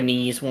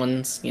Japanese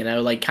ones,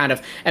 like kind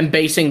of, and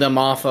basing them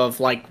off of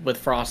like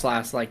with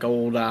Frostlass, like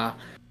old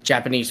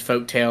Japanese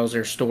folktales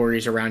or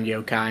stories around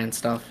yokai and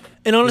stuff.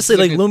 And honestly,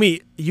 like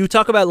Lumi, you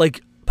talk about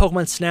like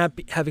Pokemon Snap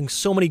having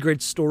so many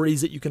great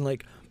stories that you can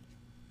like,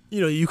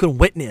 you can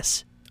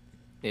witness.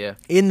 Yeah.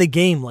 In the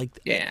game, like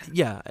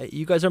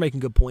you guys are making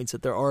good points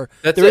that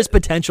there is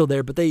potential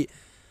there, but I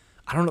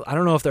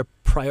don't know if they're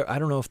I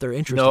don't know if they're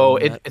interested. No,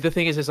 in that. The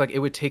thing is like it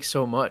would take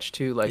so much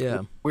too. Like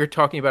we were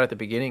talking about at the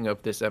beginning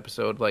of this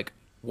episode, like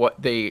what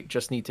they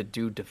just need to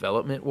do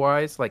development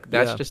wise. Like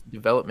that's just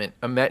development.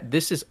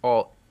 This is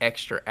all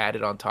extra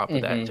added on top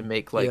of that to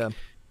make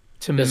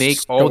make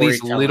all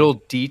these little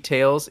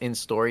details in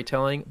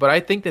storytelling. But I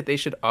think that they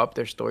should up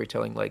their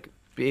storytelling like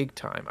big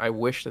time. I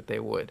wish that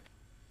they would.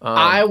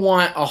 I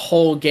want a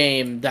whole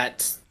game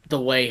that's the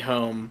way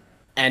home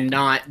and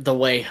not the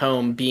way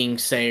home being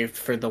saved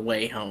for the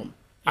way home.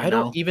 I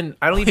don't even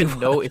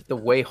know if the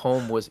way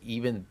home was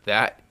even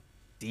that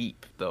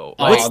deep though.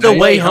 What's the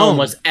way home?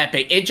 Was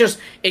epic. It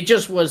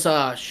just was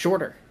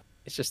shorter.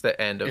 It's just the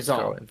end of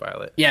Scarlet and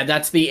Violet. Yeah,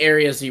 that's the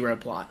Area Zero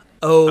plot.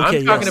 Oh, okay.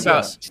 I'm talking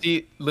about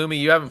see, Lumi,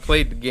 you haven't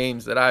played the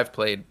games that I've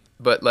played,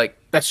 but like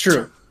that's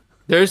true.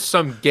 There's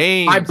some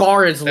games. My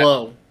bar is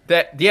low.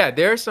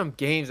 There are some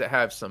games that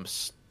have some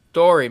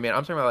story, man.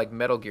 I'm talking about like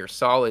Metal Gear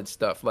Solid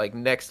stuff, like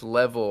next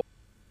level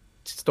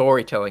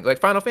storytelling, like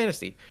Final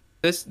Fantasy.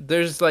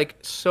 There's like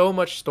so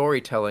much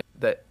storytelling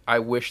that I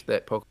wish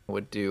that Pokemon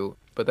would do,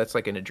 but that's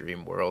like in a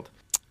dream world.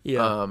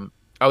 Yeah.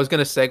 I was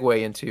gonna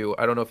segue into,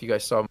 I don't know if you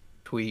guys saw my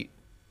tweet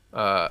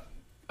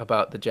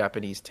about the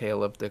Japanese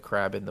tale of the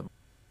crab in the.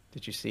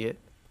 Did you see it?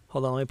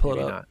 Hold on, let me pull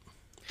Maybe it up. Not.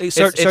 Hey,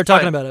 start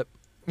talking about it.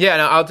 Yeah,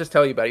 no, I'll just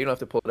tell you about it. You don't have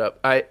to pull it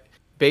up.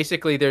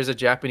 Basically there's a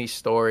Japanese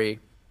story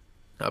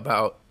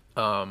about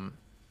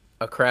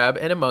a crab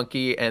and a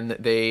monkey, and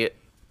the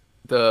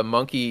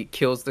monkey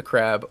kills the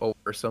crab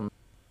over some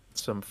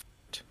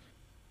fruit,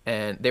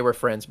 and they were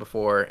friends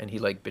before, and he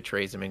like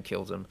betrays him and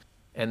kills him,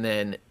 and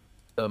then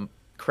the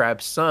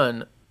crab's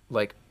son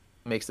like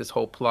makes this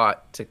whole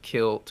plot to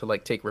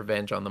take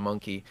revenge on the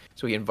monkey,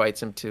 so he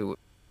invites him to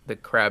the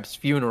crab's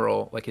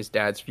funeral, like his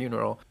dad's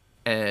funeral,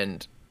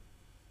 and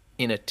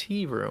in a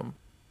tea room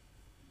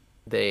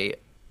they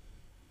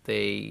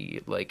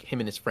like him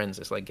and his friends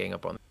just like gang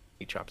up on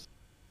the chops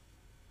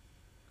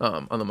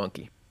on the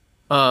monkey.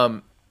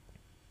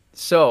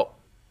 So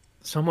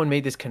someone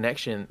made this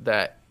connection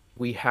that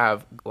we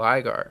have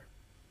Gligar,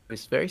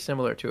 it's very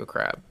similar to a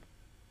crab,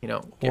 get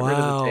rid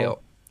of the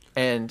tail,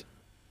 and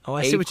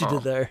I see what you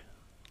did there.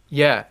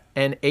 Yeah,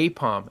 and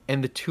Apom,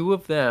 and the two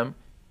of them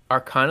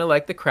are kind of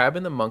like the crab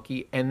and the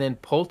monkey, and then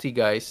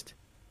Poltegeist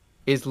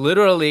is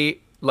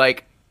literally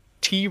like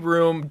tea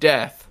room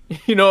death.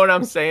 You know what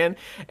I'm saying?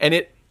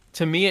 And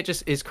to me it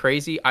just is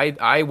crazy. I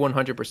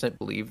 100%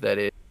 believe that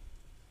it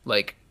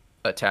like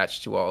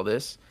attached to all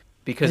this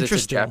because it's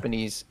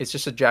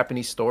just a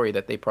Japanese story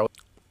that they probably.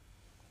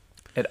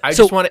 And I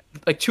just want to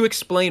like to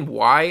explain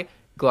why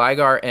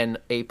Gligar and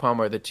Apom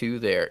are the two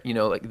there.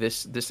 Like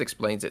this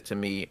explains it to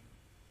me.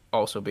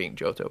 Also being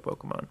Johto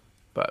Pokemon,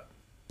 but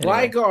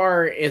anyway.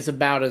 Gligar is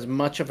about as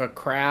much of a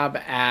crab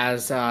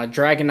as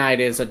Dragonite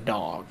is a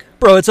dog.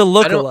 Bro, it's a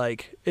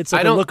lookalike. It's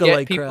like a lookalike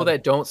get people crab.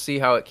 that don't see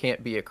how it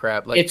can't be a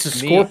crab. Like it's a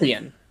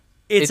scorpion.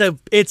 It's a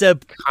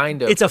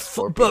kind of. It's a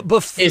scorpion.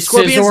 Is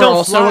scorpions Scizor don't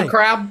also fly. a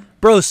crab?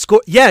 Bro,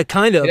 yeah,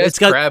 kind of. It's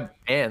got crab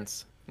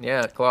hands.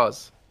 Yeah,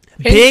 claws.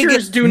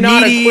 Pinchers do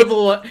not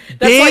equivalent.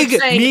 That's like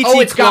saying,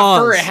 it's got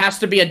claws. fur. It has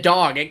to be a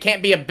dog. It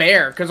can't be a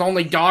bear because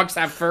only dogs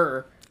have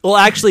fur. Well,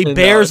 actually,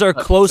 bears are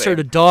closer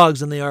to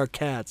dogs than they are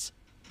cats.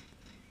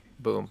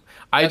 Boom.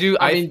 I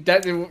mean,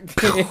 that.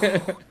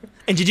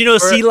 And did you know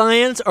sea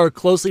lions are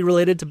closely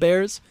related to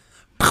bears?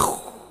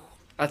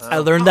 I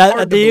learned that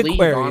at the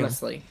aquarium.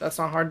 Honestly, that's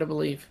not hard to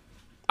believe.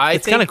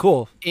 It's kind of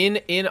cool.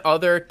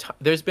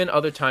 There's been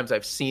other times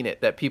I've seen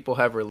it that people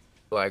have related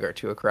Gligar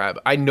to a crab.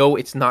 I know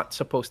it's not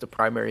supposed to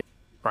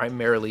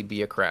primarily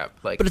be a crab,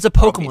 like, but it's a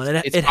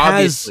Pokemon. It has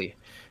obviously.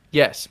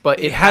 Yes, but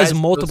it has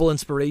multiple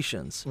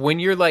inspirations. When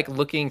you're like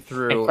looking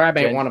through, crab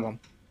ain't one of them.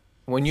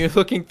 When you're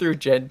looking through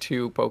Gen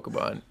 2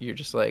 Pokemon, you're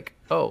just like,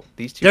 oh,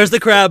 these two. There's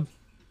the crab.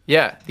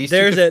 Yeah,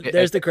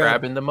 there's the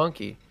crab and the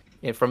monkey,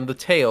 and from the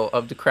tail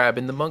of the crab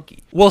and the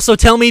monkey. Well, so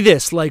tell me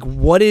this: like,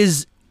 what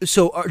is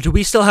do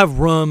we still have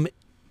room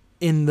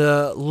in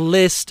the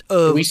list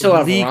of leaked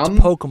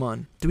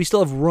Pokemon? Do we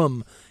still have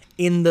room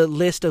in the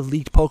list of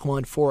leaked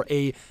Pokemon for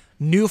a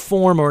new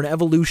form or an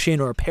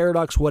evolution or a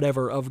paradox,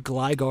 whatever, of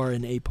Gligar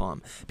and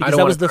Aipom? Because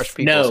that was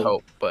the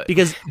hope, but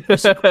because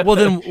well,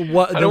 then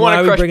what? Then why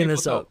are we bringing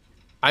this up?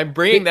 I'm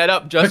bringing that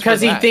up just because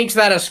he thinks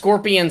that a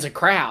scorpion's a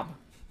crab.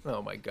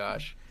 Oh my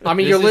gosh! I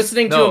mean, you're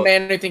listening to a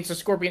man who thinks a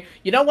scorpion.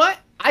 You know what?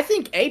 I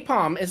think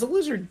Aipom is a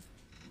lizard.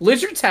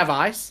 Lizards have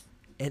eyes,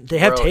 and they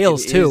have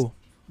tails too.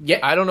 Yeah,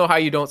 I don't know how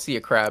you don't see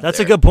a crab.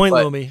 That's a good point,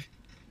 Lumi.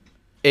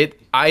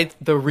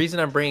 The reason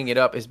I'm bringing it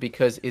up is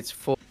because it's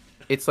full.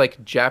 It's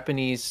like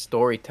Japanese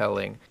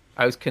storytelling.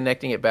 I was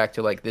connecting it back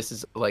to like this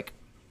is like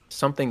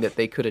something that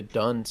they could have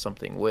done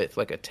something with,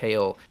 like a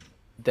tale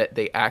that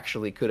they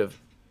actually could have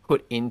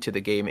put into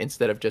the game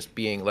instead of just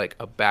being like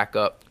a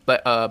backup,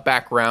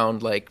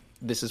 background. Like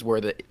this is where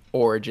the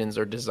origins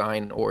or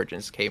design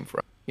origins came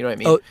from. You know what I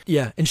mean? Oh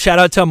yeah, and shout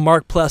out to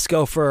Mark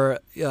Plesko for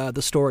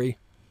the story.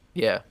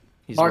 Yeah,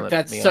 Mark,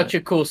 that's such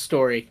a cool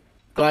story.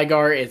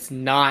 Gligar is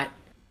not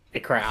a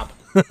crab.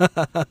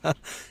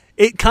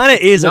 It kind of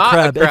is a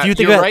crab. If you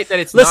think You're right that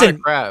it's not a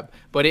crab,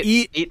 but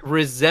it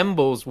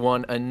resembles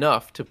one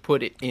enough to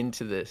put it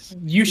into this.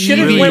 You should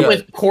have went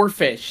with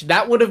Corfish.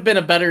 That would have been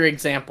a better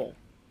example.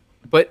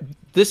 But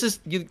this is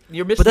you're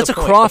missing. But that's the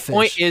point. A crawfish. The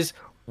point is,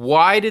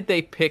 why did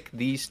they pick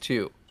these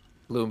two?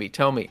 Lumi,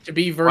 tell me. To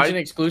be Virgin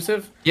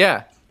exclusive?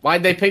 Yeah.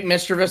 Why'd they pick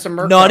Mischievous and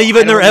Murkrow? Not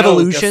even their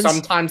evolutions.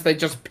 Sometimes they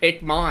just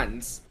pick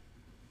Mons.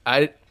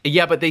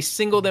 Yeah, but they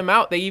single them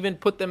out. They even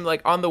put them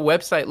like on the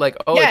website, like,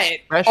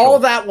 it's special. All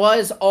that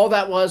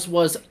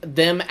was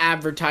them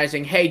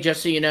advertising. Hey,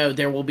 just so you know,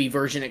 there will be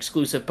version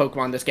exclusive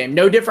Pokemon in this game.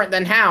 No different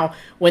than how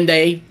when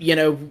they,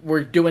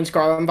 were doing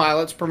Scarlet and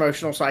Violet's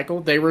promotional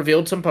cycle, they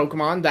revealed some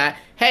Pokemon that,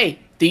 hey,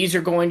 these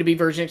are going to be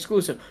version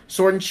exclusive.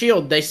 Sword and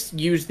Shield, they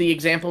used the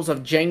examples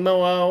of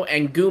Jangmo-O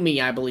and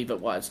Gumi, I believe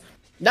it was.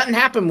 Nothing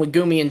happened with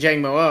Gumi and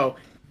Jangmo-O.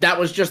 That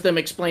was just them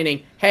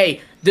explaining, hey,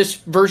 this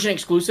version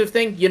exclusive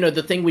thing,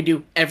 the thing we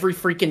do every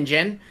freaking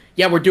gen,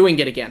 yeah, we're doing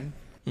it again.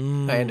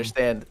 I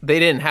understand. They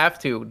didn't have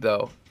to,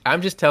 though.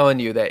 I'm just telling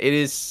you that it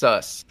is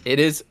sus.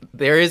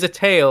 There is a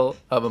tale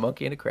of a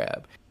monkey and a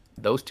crab.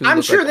 Those two.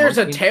 I'm sure there's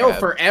a tale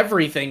for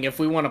everything if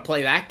we want to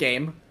play that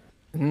game.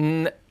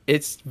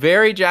 It's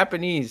very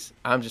Japanese.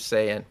 I'm just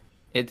saying.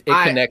 It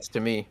connects to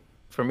me.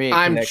 For me,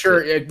 I'm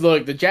sure.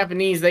 Look, the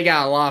Japanese, they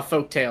got a lot of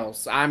folk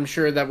tales. I'm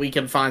sure that we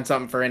can find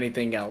something for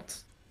anything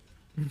else.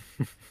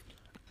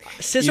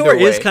 Scizor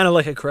is kind of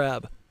like a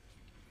crab.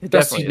 It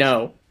definitely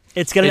no.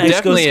 It's got an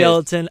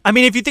exoskeleton. I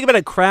mean, if you think about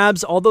it,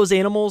 crabs, all those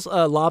animals,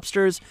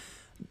 lobsters,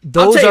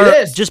 those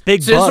are just big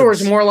bugs. Scizor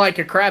is more like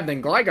a crab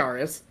than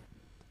Gligar is.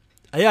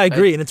 Yeah, I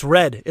agree, and it's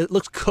red. It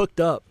looks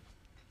cooked up.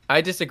 I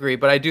disagree,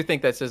 but I do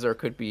think that Scizor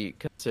could be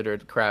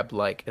considered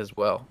crab-like as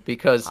well,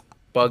 because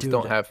bugs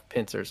don't have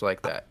pincers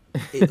like that.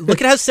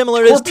 Look at how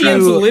similar it is to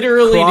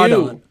literally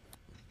Crawdon. do.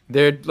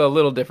 They're a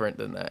little different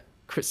than that.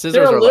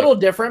 They're a little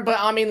different, but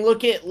I mean,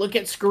 look at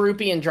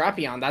Skorupi and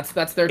Drapion. That's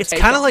their. It's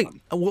kind of like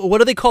what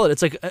do they call it?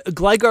 It's like a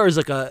Gligar is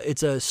like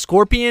it's a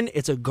scorpion,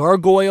 it's a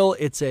gargoyle,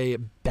 it's a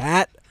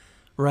bat,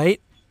 right?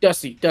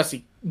 Dusty,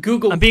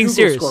 Google. I'm being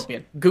serious.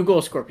 Scorpion. Google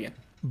a scorpion.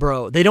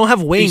 Bro, they don't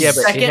have wings. Yeah,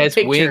 but it has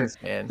wings,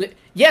 man.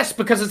 Yes,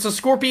 because it's a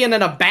scorpion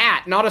and a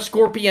bat, not a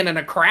scorpion and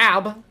a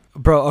crab.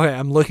 Bro, okay,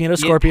 I'm looking at a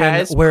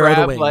scorpion. Where are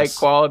the wings? Like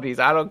qualities.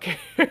 I don't care.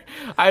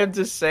 I'm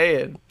just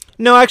saying.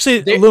 No,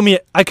 actually, Lumi,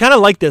 I kind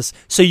of like this.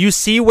 So you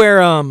see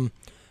where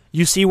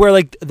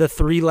like the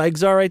three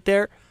legs are right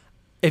there.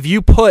 If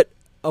you put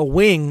a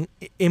wing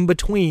in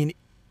between,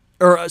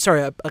 or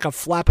sorry, like a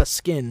flap of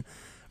skin,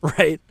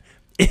 right,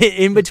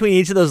 in between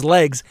each of those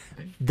legs,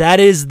 that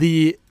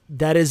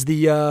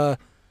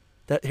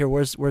here.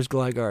 Where's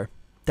Gligar?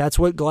 That's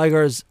what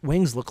Gligar's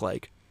wings look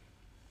like.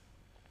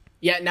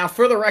 Yeah. Now,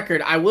 for the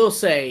record, I will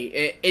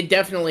say it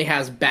definitely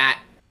has bat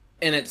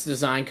in its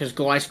design because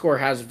Gliscor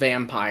has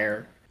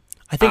vampire.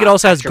 I think it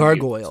also has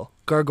gargoyle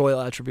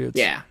attributes.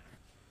 Yeah.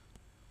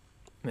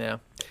 Yeah.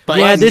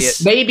 But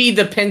maybe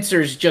the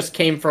pincers just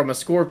came from a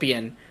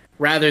scorpion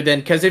rather than,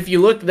 because if you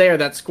look there,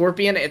 that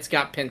scorpion, it's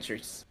got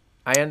pincers.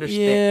 I understand.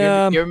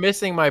 Yeah. You're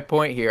missing my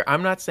point here.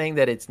 I'm not saying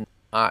that it's not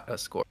a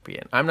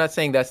scorpion. I'm not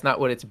saying that's not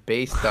what it's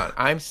based on.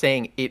 I'm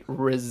saying it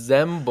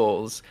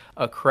resembles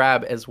a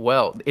crab as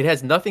well. It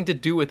has nothing to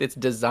do with its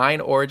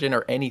design, origin,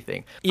 or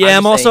anything. Yeah,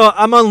 I'm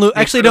on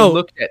actually no.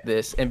 Looked at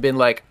this and been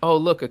like, oh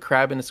look, a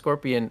crab and a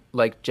scorpion,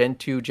 like Gen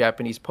 2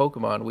 Japanese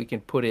Pokemon. We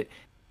can put it.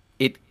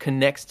 It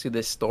connects to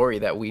this story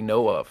that we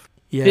know of.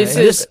 Yeah,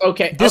 this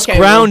okay. This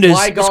ground is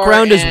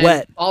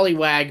wet.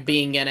 Poliwag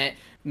being in it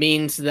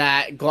means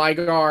that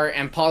Gligar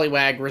and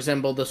Poliwag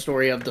resemble the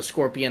story of the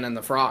scorpion and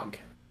the frog.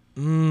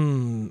 All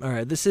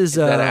right, this is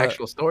that an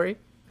actual story?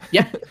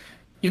 Yeah.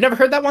 You've never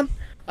heard that one?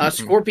 A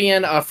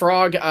scorpion, a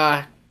frog,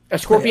 a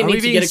scorpion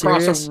needs to get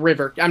across a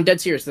river. I'm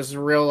dead serious. This is a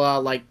real,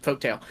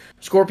 folktale.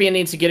 Scorpion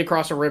needs to get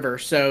across a river,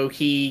 so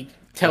he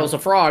tells a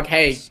frog,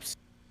 hey,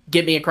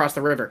 get me across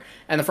the river.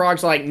 And the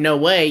frog's like, no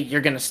way,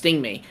 you're going to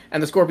sting me.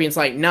 And the scorpion's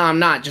like, no, I'm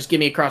not, just get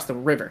me across the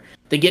river.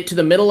 They get to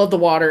the middle of the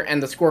water,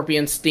 and the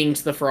scorpion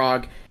stings the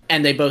frog,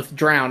 and they both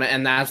drown.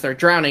 And as they're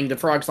drowning, the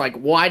frog's like,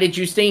 why did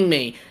you sting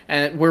me?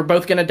 And we're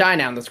both going to die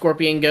now. And the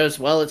scorpion goes,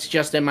 well, it's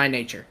just in my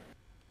nature.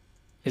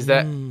 Is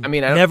that, I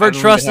mean, never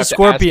trust a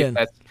scorpion.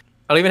 I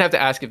don't even have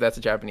to ask if that's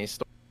a Japanese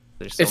story.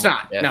 It's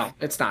not. Death. No,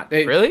 it's not.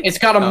 Really? It's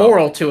got a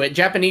moral to it.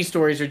 Japanese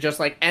stories are just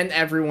like, and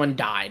everyone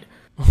died.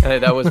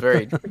 That was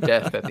very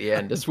death at the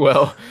end as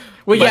well.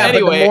 Well, but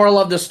anyway, but the moral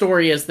of the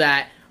story is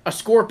that a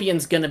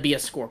scorpion's gonna be a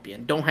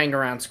scorpion. Don't hang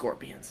around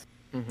scorpions.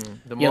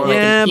 Mm-hmm. But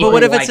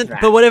what if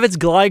it's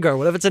Gligar?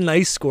 What if it's a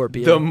nice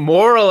scorpion? The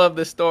moral of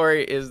the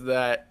story is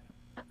that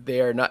they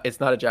are not.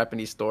 It's not a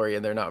Japanese story,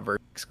 and they're not very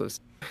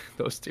exclusive.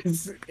 Those two.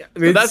 So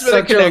that's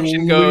where the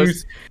connection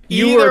goes.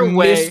 Either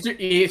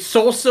way,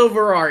 Soul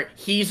Silver Art.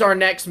 He's our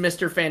next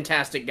Mr.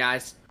 Fantastic,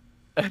 guys.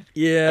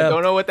 Yeah, I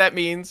don't know what that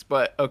means,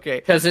 but okay.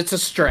 Because it's a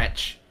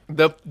stretch.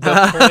 The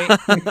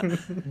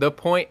point the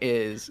point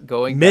is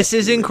going.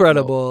 Mrs.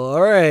 Incredible.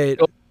 All right.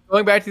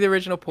 Going back to the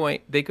original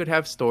point, they could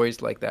have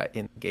stories like that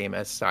in the game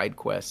as side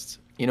quests.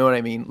 You know what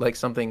I mean? Like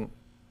something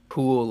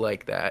cool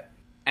like that.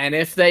 And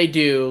if they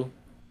do,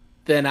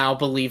 then I'll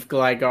believe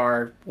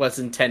Gligar was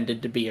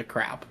intended to be a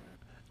crab.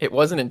 It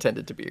wasn't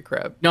intended to be a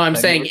crab. No, I'm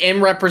saying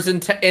in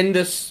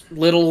this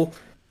little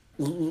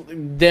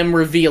them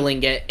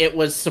revealing it, it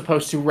was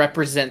supposed to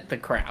represent the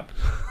crab.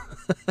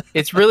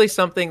 It's really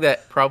something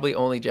that probably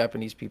only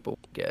Japanese people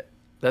get.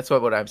 That's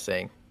what I'm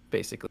saying,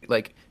 basically.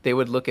 Like, they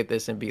would look at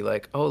this and be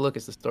like, oh, look,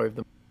 it's the story of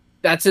the...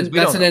 That's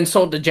an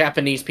insult to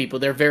Japanese people.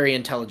 They're very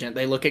intelligent.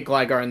 They look at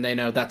Gligar and they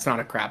know that's not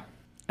a crab.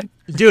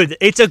 Dude,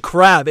 it's a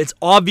crab. It's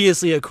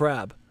obviously a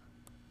crab.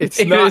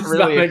 It's not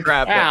really a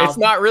crab. It's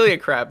not really a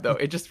crab, though.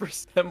 It just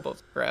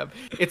resembles a crab.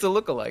 It's a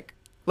lookalike.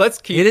 It's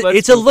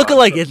a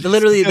lookalike. That's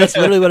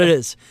literally what it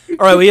is.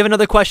 All right, we have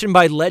another question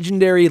by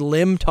Legendary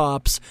Limb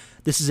Tops.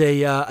 This is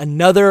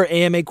another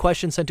AMA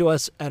question sent to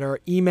us at our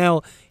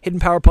email,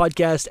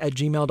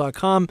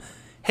 hiddenpowerpodcast@gmail.com.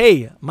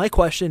 Hey, my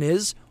question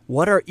is,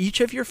 what are each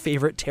of your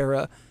favorite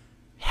Terra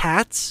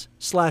hats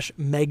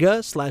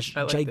 /Mega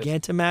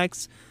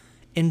 /Gigantamax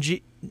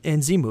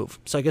and Z-Move?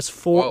 So I guess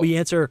four. We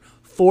answer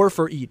 4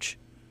 for each.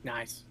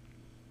 Nice.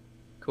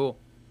 Cool.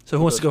 So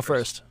who wants to go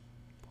first?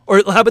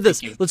 Or how about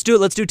this? Let's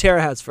do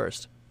Terra hats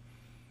first.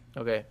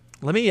 Okay.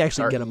 Let me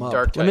actually get them up.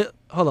 Dark type.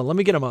 Let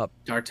me get them up.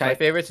 Dark type. My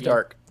favorite's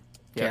dark.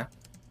 Yeah.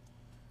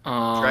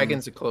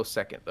 Dragon's a close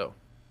second, though.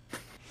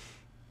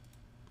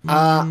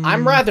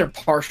 I'm rather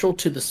partial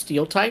to the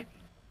steel type.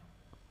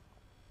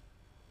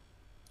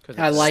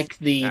 I like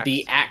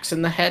the axe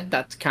in the head.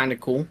 That's kind of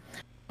cool.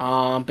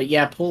 But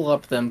yeah, pull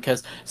up them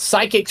because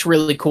Psychic's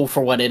really cool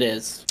for what it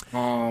is.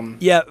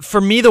 Yeah, for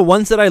me, the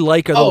ones that I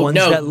like are the ones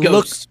that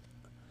look...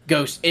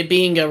 Ghost. It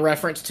being a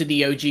reference to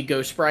the OG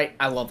Ghost Sprite.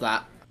 I love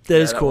that.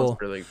 That is cool.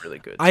 Really, really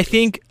good. I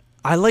think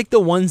I like the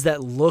ones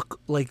that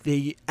look like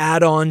they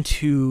add on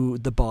to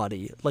the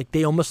body. Like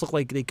they almost look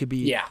like they could be...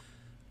 Yeah.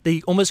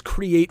 They almost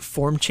create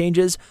form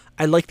changes.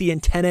 I like the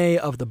antennae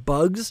of the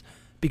bugs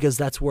because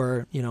that's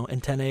where,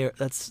 antennae,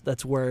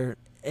 that's where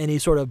any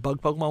sort of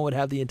bug Pokemon would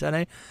have the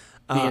antennae.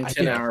 The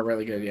antennae are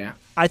really good, yeah.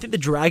 I think the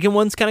dragon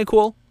one's kind of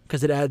cool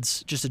because it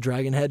adds just a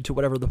dragon head to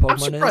whatever the Pokemon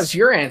is. I'm surprised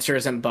your answer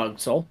isn't Bug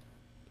Soul.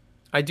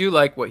 I do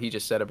like what he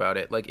just said about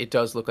it. Like, it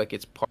does look like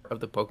it's part of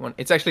the Pokemon.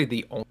 It's actually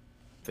the only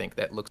thing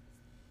that looks...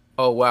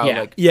 Oh, wow.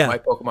 Yeah. My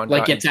Pokemon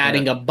like it's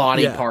adding a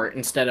body part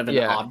instead of an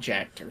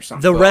object or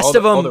something. The rest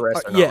of them... All the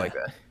rest are not like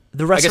that.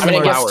 The rest of them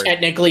are... I guess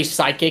technically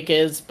Psychic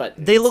is, but...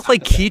 They look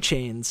like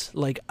keychains.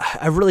 Like,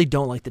 I really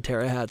don't like the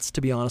Terra hats,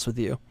 to be honest with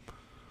you.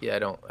 Yeah, I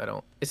don't.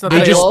 It's not.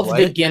 I love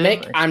the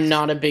gimmick. I'm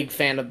not a big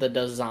fan of the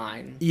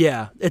design.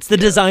 Yeah, it's the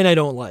design I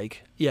don't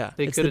like. Yeah,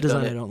 it's the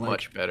design I don't like.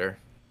 Much better.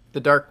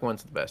 The dark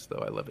one's the best,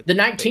 though. I love it. The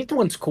 19th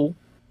one's cool.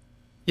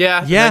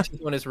 Yeah, the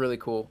 19th one is really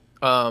cool.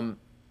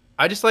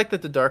 I just like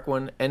that the dark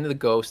one and the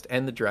ghost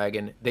and the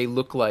dragon, they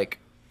look like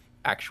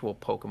actual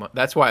Pokemon.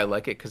 That's why I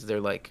like it, because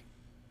they're like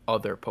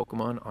other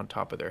Pokemon on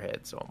top of their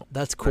heads. Almost.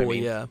 That's cool. I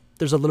mean? Yeah,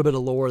 there's a little bit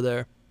of lore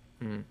there.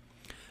 Mm.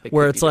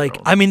 Where it's like,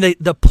 I mean,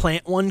 the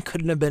plant one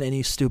couldn't have been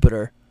any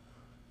stupider.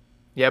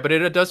 Yeah, but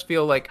it does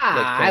feel like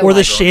or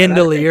the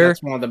chandelier.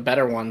 That's one of the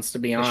better ones, to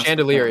be honest. The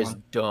chandelier is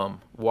dumb.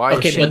 Why?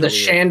 Okay, but the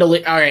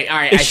chandelier. All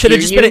right. It should have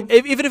just been,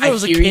 even if it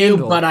was a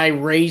candle. But I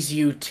raise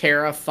you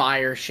Terra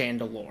Fire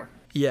Chandelure.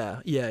 Yeah.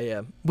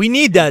 We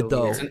need that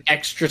though. It's an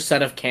extra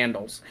set of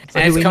candles,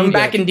 and it's coming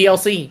back in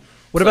DLC.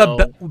 What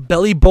about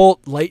Belly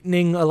Bolt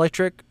Lightning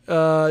Electric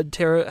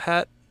Terra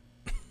hat?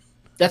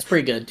 That's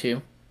pretty good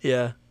too.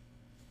 Yeah.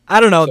 I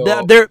don't know.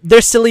 So,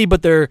 they're silly,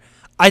 but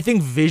I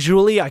think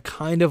visually, I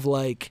kind of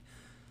like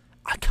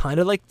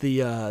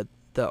the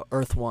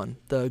Earth one,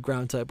 the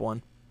ground type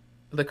one.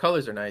 The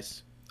colors are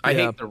nice. I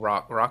hate the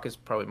rock. Rock is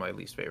probably my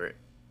least favorite.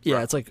 Yeah,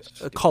 rock it's like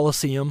a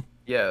Colosseum.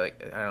 Yeah,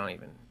 like I don't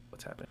even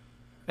what's happening.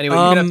 Anyway,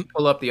 you're gonna have to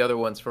pull up the other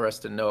ones for us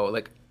to know.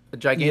 Like the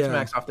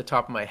Gigantamax off the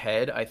top of my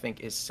head, I think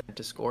is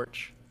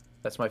Scentiscorch.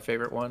 That's my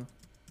favorite one.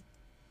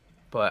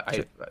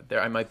 but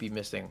I might be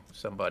missing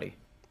somebody.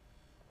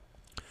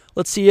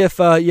 Let's see if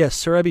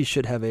Cerebi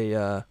should have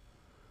a.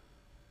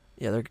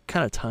 They're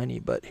kind of tiny,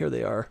 but here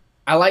they are.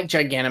 I like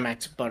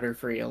Gigantamax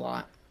Butterfree a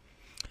lot.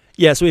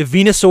 Yeah, so we have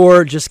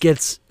Venusaur.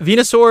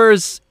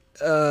 Venusaur's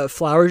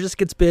flower just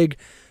gets big.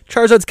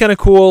 Charizard's kind of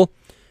cool,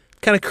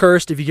 kind of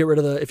cursed if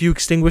you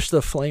extinguish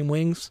the flame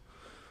wings.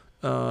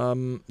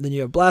 Then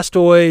you have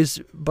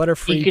Blastoise,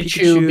 Butterfree,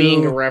 Pikachu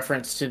being a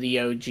reference to the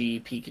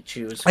OG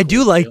Pikachu. Is cool I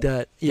do like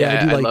that.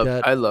 Yeah, I do like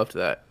that. I loved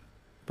that,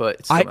 but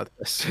it's still not the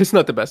best. It's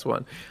not the best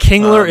one.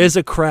 Kingler is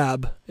a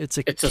crab. It's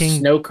a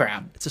snow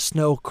crab. It's a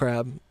snow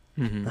crab.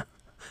 Mm-hmm. I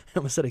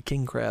almost said a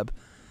king crab.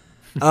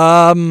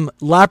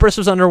 Lapras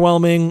was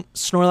underwhelming.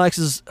 Snorlax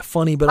is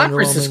funny but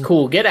underwhelming. Lapras is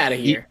cool. Get out of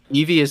here.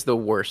 Eevee is the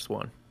worst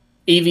one.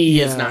 Eevee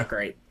is not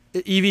great.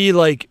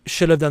 Eevee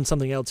should have done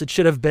something else. It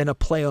should have been a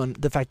play on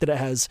the fact that it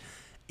has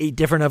 8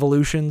 different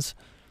evolutions.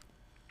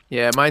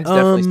 Yeah, mine's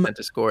definitely spent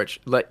to Scorch.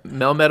 Like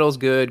Melmetal's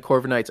good,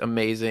 Corviknight's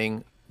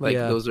amazing.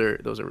 Those are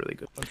really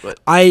good ones. But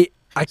I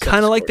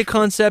kind of like the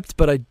concept,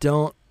 but I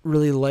don't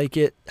really like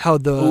it.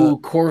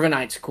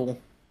 Corviknight's cool.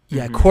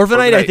 Yeah,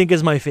 Corviknight I think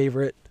is my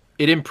favorite.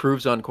 It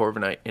improves on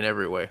Corviknight in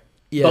every way.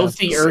 Yeah. Both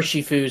the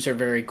Urshifus are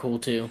very cool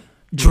too.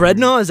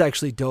 Dreadnought is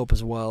actually dope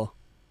as well.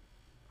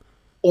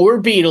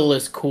 Orbeetle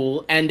is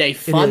cool, and a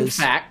fun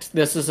fact,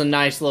 this is a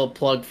nice little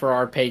plug for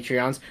our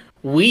Patreons.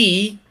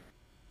 We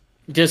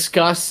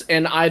discuss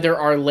in either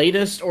our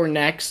latest or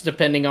next,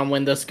 depending on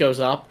when this goes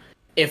up,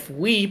 if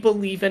we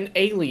believe in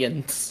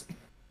aliens.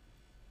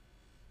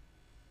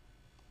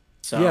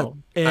 So,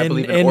 I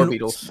believe in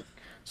Orbeetles.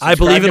 I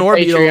believe in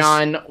Orbeetles.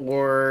 Patreon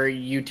or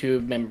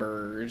YouTube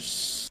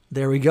members.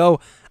 There we go.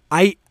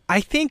 I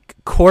think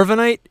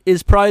Corviknight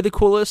is probably the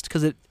coolest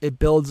because it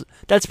builds.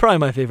 That's probably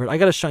my favorite. I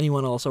got a shiny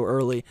one also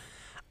early.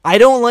 I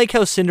don't like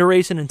how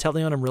Cinderace and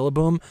Inteleon and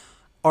Rillaboom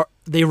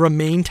they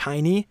remain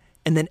tiny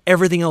and then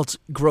everything else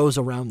grows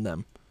around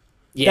them.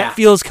 Yeah, that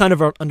feels kind of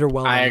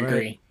underwhelming. I agree.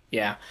 Right?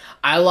 Yeah,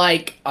 I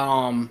like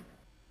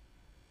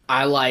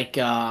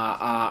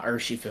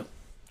Urshifu.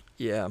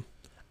 Yeah.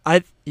 All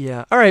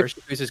right.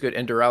 Urshifu is good,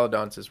 and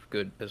Duraludon's is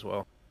good as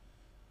well.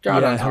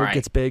 I hope it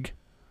gets big.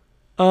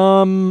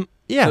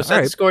 Yeah.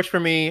 So Scorch for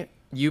me.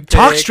 You pick...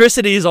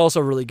 Toxtricity is also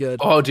really good.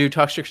 Oh, dude,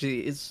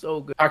 Toxtricity is so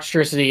good.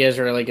 Toxtricity is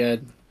really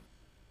good.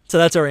 So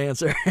that's our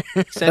answer.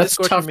 That's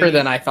tougher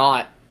than I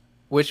thought.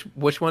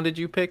 Which one did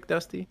you pick,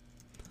 Dusty?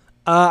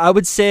 I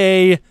would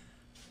say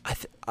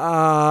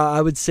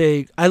I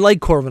like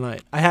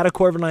Corviknight. I had a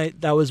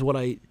Corviknight. That was what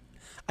I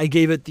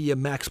gave it the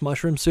Max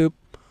Mushroom Soup.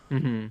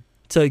 Mm-hmm.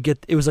 To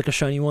get it was like a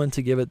shiny one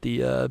to give it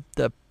the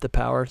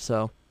power.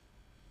 So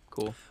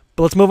cool.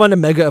 But let's move on to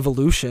Mega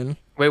Evolution.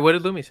 Wait, what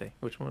did Lumi say?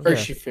 Which one?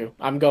 Urshifu.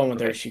 I'm going with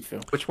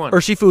Urshifu. Which one?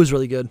 Urshifu is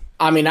really good.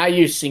 I mean, I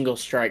use Single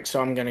Strike,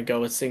 so I'm gonna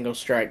go with Single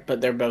Strike. But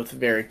they're both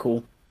very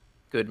cool.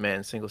 Good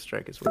man. Single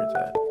Strike is where it's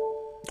at.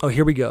 Oh,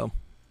 here we go.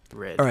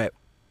 Red. All right.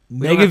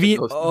 We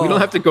don't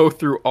have to go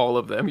through all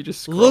of them. You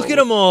just look at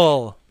them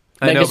all.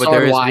 I know, but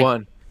there is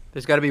one.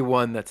 There's got to be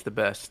one that's the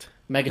best.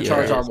 Mega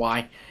Charizard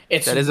Y.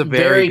 That is a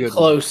very good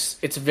close.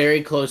 It's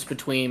very close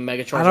between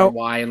Mega Charizard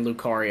Y and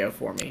Lucario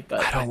for me,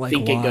 but I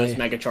think it goes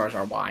Mega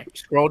Charizard Y.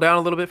 Scroll down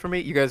a little bit for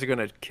me. You guys are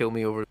gonna kill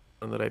me over the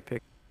one that I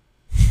picked.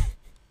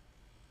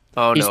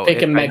 He's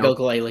picking Mega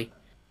Glalie.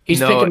 He's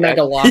picking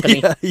Mega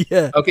Lopunny.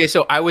 Yeah. Okay,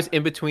 so I was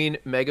in between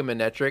Mega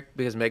Manectric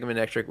because Mega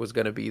Manectric was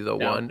gonna be the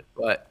one,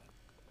 but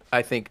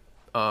I think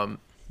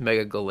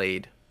Mega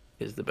Gallade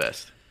is the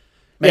best.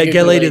 Mega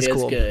Gallade is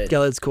cool.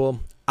 Gallade's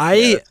cool.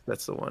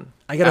 That's the one.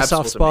 I got a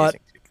soft spot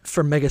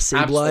for Mega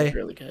Sableye.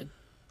 Really good.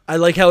 I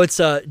like how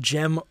its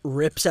gem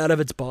rips out of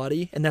its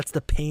body, and that's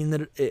the pain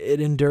that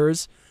it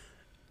endures.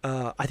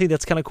 I think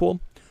that's kind of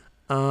cool.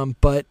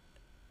 But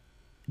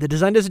the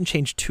design doesn't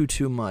change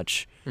too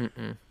much.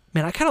 Mm-mm.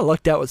 Man, I kind of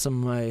lucked out with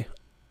some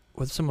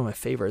of my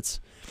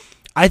favorites.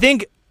 I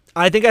think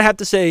I'd have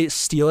to say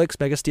Steelix.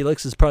 Mega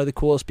Steelix is probably the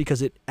coolest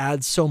because it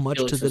adds so much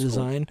to the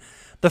design. Cool.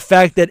 The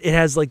fact that it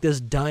has like this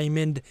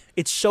diamond,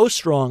 it's so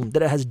strong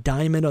that it has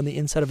diamond on the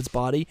inside of its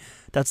body.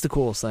 That's the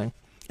coolest thing.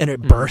 And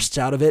it bursts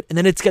out of it. And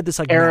then it's got this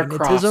like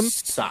magnetism.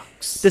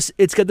 Sucks.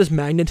 It's got this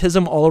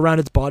magnetism all around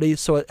its body,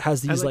 so it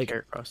has these like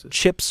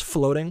chips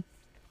floating.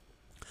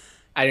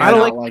 I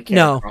don't like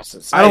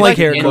Heracrosses. I don't like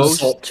Heracross.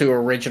 Insult to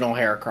original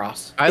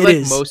Heracross. I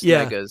like most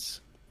Megas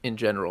in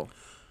general.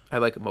 I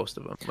like most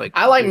of them.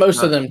 I like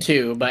most of them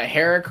too, but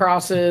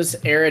Heracrosses,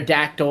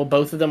 Aerodactyl,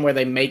 both of them where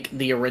they make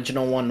the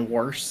original one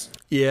worse.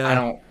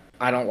 Yeah,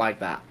 I don't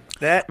like that.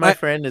 That, my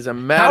friend, is a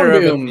matter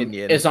of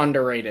opinion. Is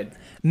underrated.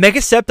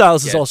 Mega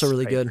Sceptiles is also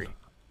really good.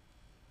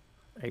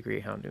 I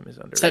agree. Houndoom is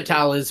underrated.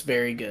 Sceptile is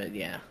very good.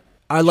 Yeah.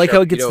 I like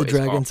how it gets the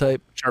dragon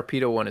type.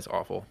 Sharpedo one is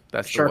awful.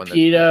 That's the one.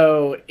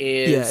 Sharpedo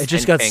is. Yeah, it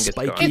just got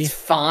spiky. It's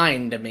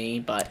fine to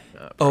me, but.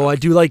 I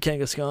do like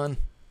Kangaskhan.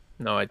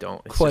 No, I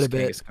don't. It's quite a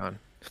bit. Kangaskhan.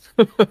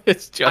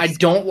 It's just. I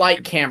don't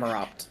like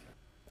Camerupt.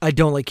 I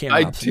don't like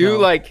Camerupt. I do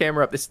like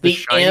Camerupt. It's the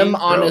shiny, M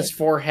on his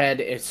forehead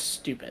is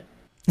stupid.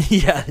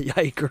 Yeah,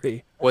 I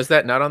agree. Was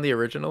that not on the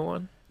original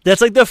one? That's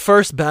like the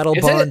first Battle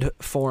Bond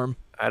form.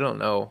 I don't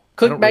know.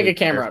 Click Mega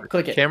Camera Up.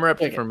 Click it. Camera Up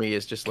Click for me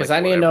is just because like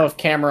I need to know if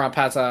Camera Up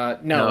has a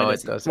No,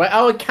 it doesn't. Well,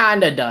 oh, it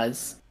kind of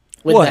does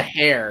with What? the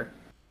hair.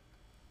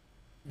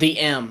 The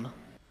M.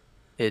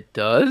 It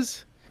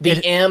does.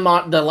 The M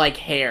on the like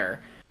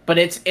hair, but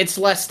it's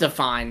less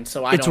defined,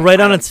 so It's right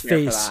on its care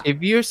for face. that.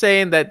 If you're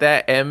saying that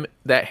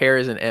hair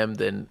is an M,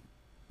 then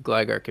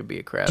Gligar could be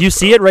a crab. Do you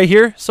see it right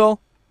here,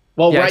 Sol?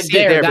 Well, Yeah, I right see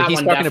it there, that but he's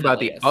one talking about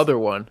the definitely is. other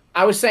one.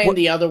 I was saying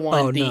the other one.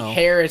 Oh, the no.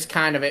 hair is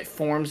kind of it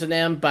forms an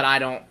M, but I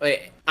don't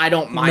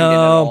mind it at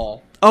No.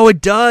 all. Oh, it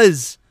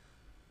does.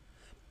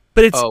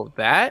 But it's. Oh,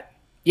 that?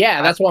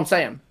 Yeah, that's what I'm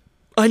saying.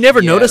 I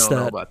never Yeah, noticed I don't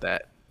know that. about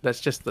that.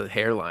 That's just the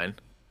hairline.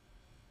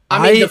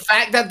 I mean, the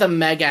fact that the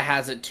Mega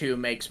has it too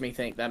makes me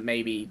think that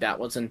maybe that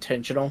was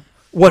intentional.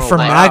 What for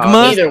wow. magma?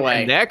 Either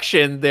way.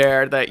 Connection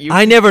there that you.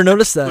 I never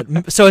noticed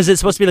that. So is it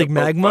supposed to be like Poke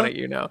fun magma? at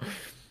you know.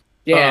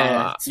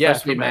 Yeah, it's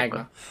supposed to be for magma.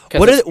 What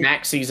Because are it's the-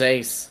 Maxie's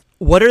ace.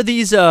 What are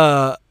these?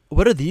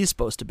 What are these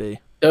supposed to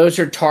be? Those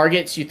are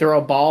targets. You throw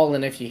a ball,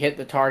 and if you hit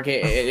the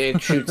target,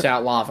 it shoots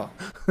out lava.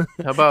 How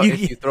about You-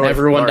 if you throw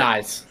Everyone a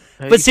dart? dies. How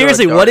do you But throw a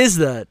seriously, what dart? is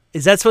that?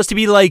 Is that supposed to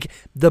be like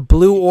the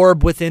blue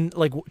orb within,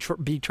 like,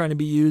 trying to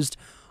be used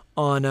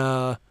on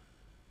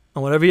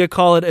whatever you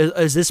call it?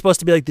 Is this supposed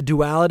to be like the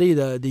duality,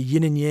 the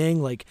yin and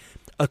yang, like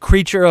a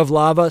creature of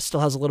lava still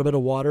has a little bit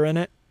of water in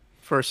it?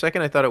 For a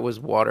second, I thought it was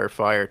water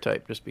fire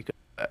type, just because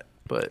of that.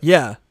 But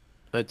Yeah,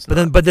 it's but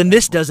not. then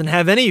this doesn't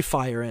have any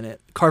fire in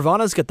it.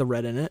 Carvana's got the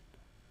red in it,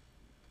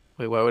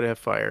 Wait, why would it have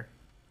fire?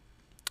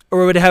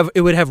 or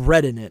it would have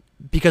red in it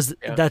because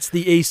Yeah. that's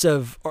the ace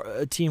of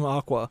Team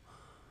Aqua.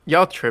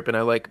 Y'all tripping?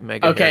 I like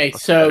Mega. Okay, hair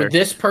so better.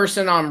 this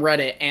person on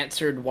Reddit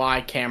answered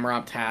why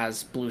Camerupt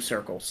has blue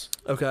circles.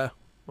 Okay.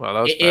 Wow, that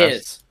was It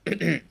fast.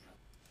 is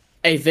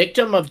a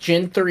victim of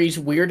Gen 3's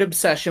weird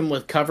obsession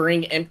with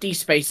covering empty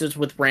spaces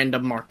with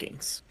random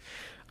markings.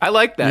 I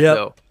like that Yep.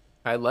 though.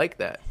 I like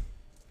that.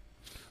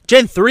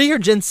 Gen 3 or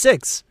Gen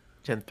 6?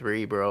 Gen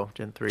 3, bro.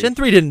 Gen 3. Gen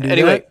 3 didn't do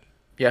Anyway, that.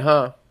 yeah,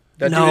 huh?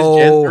 That No.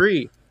 dude is Gen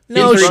 3.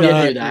 No, Gen 3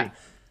 shot. did do that.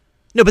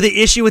 No, but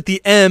the issue with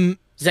the M,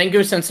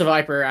 Zangoose and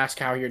Viper ask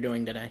how you're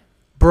doing today.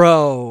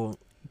 bro,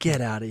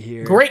 get out of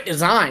here. Great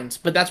designs,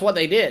 but that's what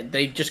they did.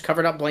 They just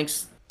covered up blank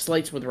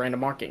slates with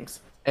random markings.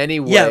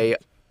 Anyway,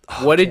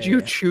 what did you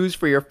Okay. choose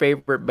for your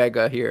favorite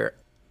Mega here?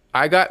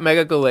 I got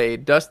Mega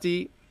Gallade.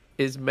 Dusty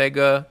is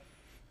Mega.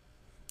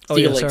 Oh,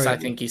 yeah, Steelix, sorry. I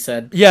think he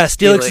said. Yeah,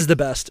 Steelix Steelix. is the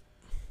best.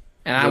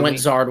 And I went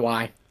Zard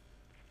Y.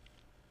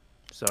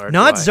 Zard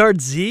Not Y.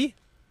 Zard Z?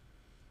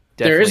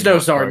 There is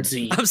Definitely no not Zard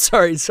Z. I'm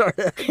sorry, sorry.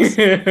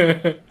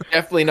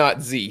 Definitely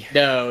not Z.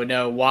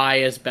 No, Y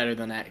is better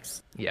than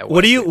X. Yeah.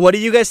 What do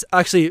you guys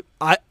actually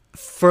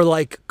for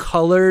like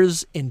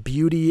colors and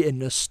beauty and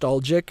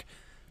nostalgic,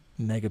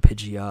 Mega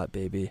Pidgeot,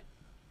 baby.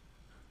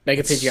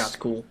 Mega Pidgeot's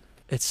cool.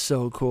 It's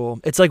so cool.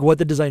 It's like what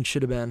the design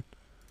should have been.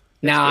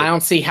 Now, I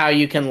don't see how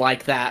you can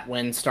like that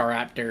when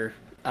Staraptor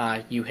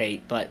you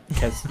hate, but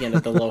because, the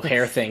little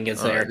hair thing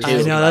is there, too. I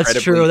know, that's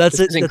Incredibly- true. That's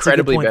this is a good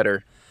incredibly point.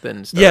 better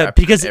than Staraptor Yeah,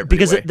 because in every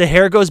way. the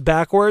hair goes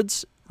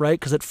backwards, right?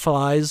 Because it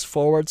flies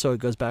forward, so it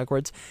goes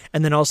backwards.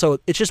 And then also,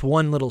 it's just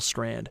one little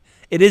strand.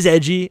 It is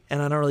edgy,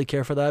 and I don't really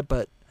care for that,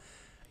 but...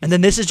 And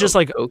then this is just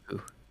like...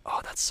 Goku. Oh,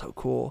 that's so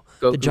cool.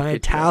 Goku The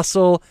giant Pidgeot.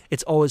 tassel,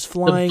 it's always The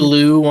flying.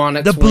 blue on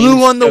its The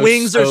blue on the goes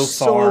wings are so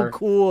so far.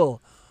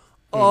 cool.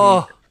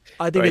 Oh,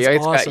 I think Bro,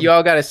 it's awesome. you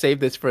all got to save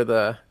this for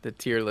the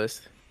tier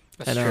list.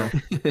 I know.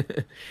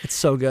 It's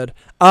so good.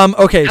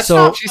 Okay, That's so...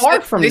 not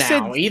far from they now,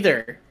 said-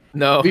 either.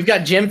 No, We've got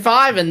Gen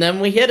 5, and then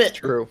we hit it.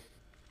 true.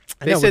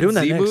 I They know, we're said doing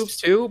that Z next. moves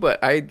too, but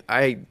I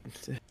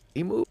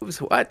Z moves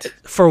what?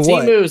 For Z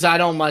what? moves I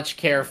don't much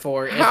care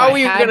for. If How I are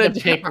you had gonna to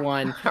pick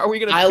one? How are we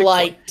gonna? I pick one?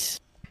 liked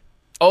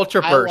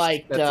Ultra I Burst.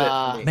 liked, That's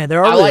it for me. Man,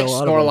 there are I really like a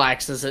lot of them.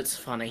 Snorlax's. It's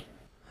funny.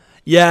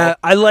 Yeah,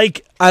 I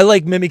like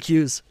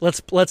Mimikyu's.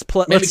 Let's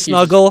Mimikyu's.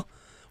 snuggle.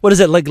 What is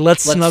it like?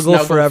 Let's snuggle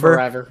forever,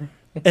 forever.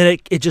 and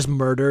it just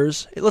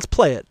murders. Let's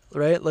play it,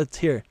 right? Let's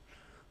here.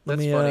 Let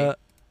That's me funny.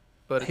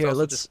 But it's here, also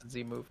let's- just a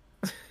Z move.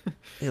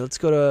 let's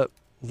go to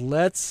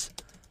let's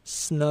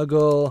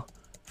snuggle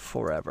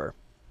forever.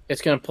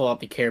 It's gonna pull up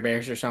the Care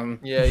Bears or something.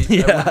 Yeah,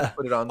 Yeah.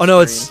 Put it on. Oh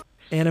no, screen it's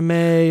anime.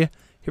 Here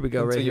we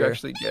go, until right you here.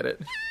 actually get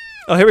it.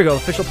 Oh, here we go.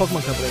 Official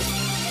Pokemon Company.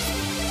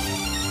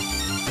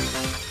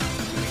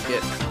 You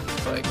get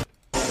like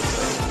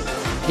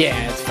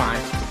Yeah, it's fine.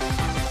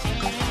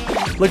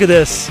 Look at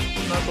this.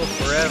 snuggle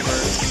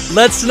forever.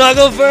 Let's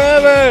snuggle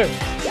forever.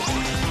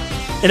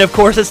 And of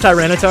course, it's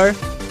Tyranitar.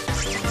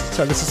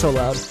 Sorry, this is so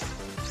loud.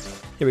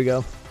 Here we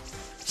go.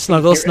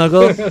 Snuggle,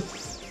 snuggle.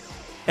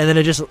 And then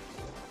it just...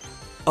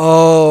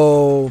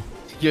 Oh,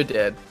 You're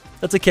dead.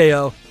 that's a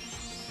KO.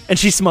 And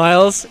she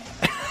smiles.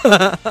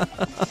 I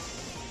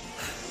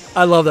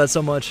love that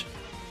so much.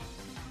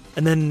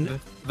 And then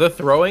The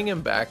throwing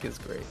him back is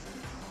great.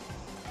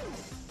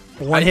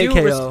 one hit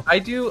KO. I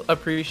do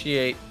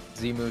appreciate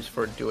Z moves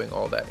for doing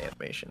all that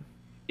animation.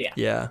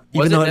 Yeah. Was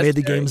Even it though it made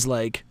the necessary? games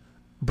like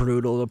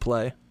brutal to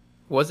play.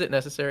 Was it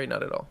necessary?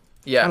 Not at all.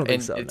 I Yeah, don't think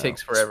and so, it no.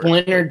 takes forever.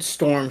 Splintered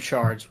Storm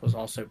Shards was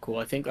also cool.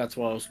 I think that's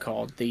what it was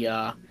called. The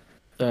Lycan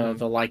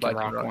Lycan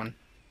Rock Rock. one.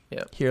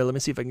 Yeah. Here, let me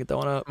see if I can get that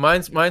one up.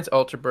 Mine's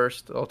Ultra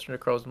Burst, Ultra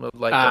Necrozma,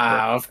 light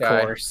Of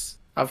course.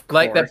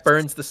 Light that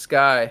burns the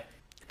sky.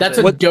 That's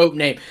a dope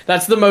name.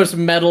 That's the most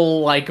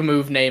metal like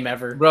move name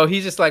ever. Bro,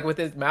 he's just like with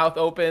his mouth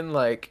open,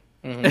 like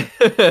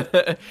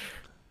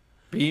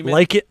beaming.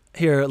 Like it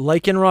here,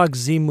 Lycanroc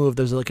Z move.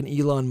 There's like an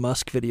Elon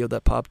Musk video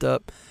that popped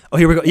up. Oh,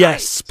 here we go. Yeah,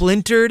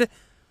 Splintered.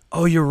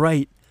 Oh, you're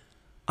right.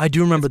 I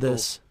do remember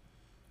this. Cool.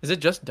 Is it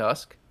just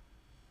Dusk?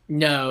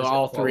 No,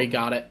 all three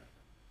got it.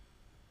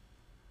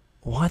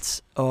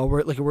 What?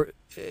 Oh,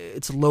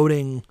 it's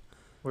loading.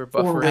 We're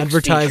buffering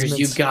advertisements.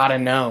 You gotta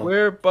know.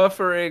 We're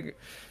buffering.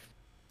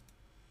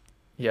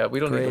 Yeah, we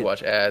don't need to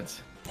watch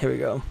ads. Here we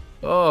go.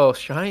 Oh,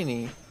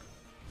 shiny.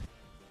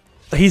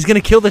 He's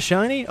gonna kill the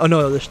shiny? Oh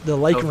no, the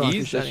Lycanroc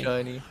he's is shiny. The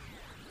shiny.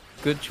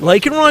 Good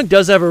choice. Lycanroc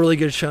does have a really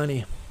good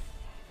shiny.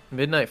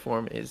 Midnight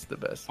form is the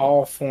best.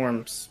 All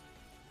forms.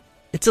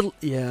 It's so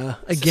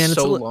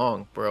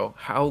long, bro.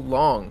 How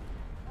long?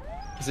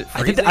 Is it?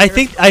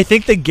 I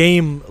think the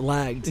game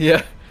lagged.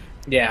 Yeah.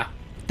 Yeah.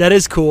 That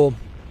is cool.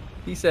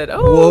 He said,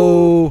 "Oh."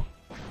 Whoa.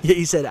 Yeah,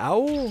 he said,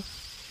 "Ow."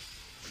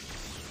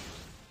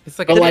 It's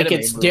like,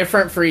 it's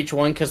different for each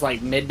one because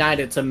like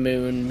midnight it's a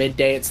moon,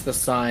 midday it's the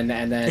sun,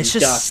 and then it's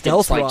just dusk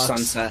stealth it's like rocks.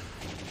 sunset.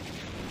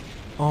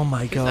 Oh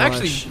my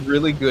gosh! It's actually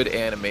really good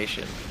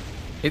animation.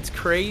 It's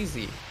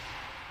crazy.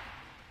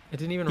 I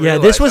didn't even. Yeah,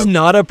 this was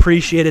not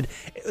appreciated.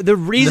 The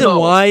reason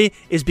why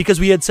is because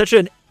we had such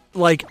a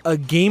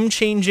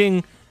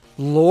game-changing,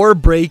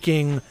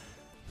 lore-breaking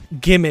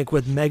gimmick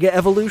with Mega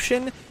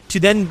Evolution to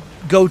then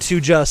go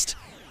to just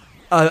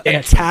an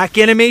attack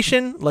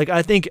animation. Like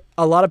I think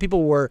a lot of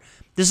people were.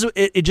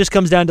 It just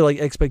comes down to like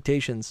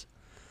expectations.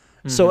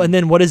 Mm-hmm. So and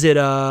then what is it?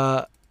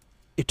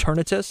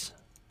 Eternatus?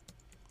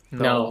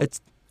 No, it's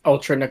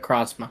Ultra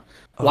Necrozma.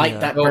 Light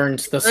that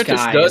burns the sky.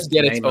 Eternatus does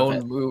get its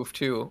own move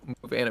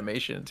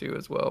animation too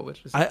as well,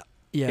 which is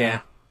yeah.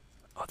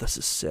 Oh, this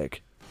is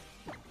sick.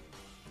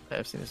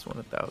 I've seen this one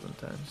 1,000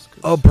 times.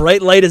 Oh,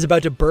 bright light is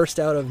about to burst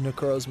out of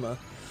Necrozma.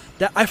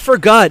 That I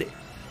forgot.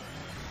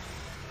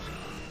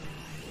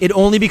 It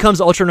only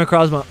becomes Ultra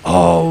Necrozma.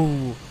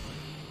 Oh.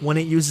 When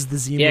it uses the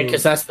Z move. Yeah,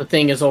 because that's the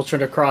thing is Ultra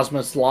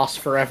Necrozma's lost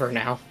forever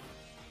now.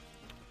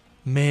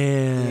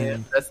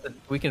 Man. Yeah,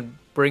 we can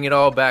bring it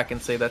all back and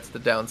say that's the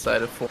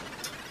downside of forms.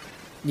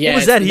 Yeah, what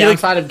was that? The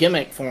downside of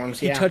gimmick forms.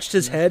 He touched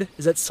his head.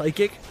 Is that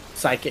psychic?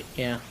 Psychic,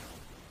 yeah.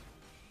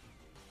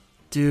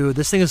 Dude,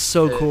 this thing is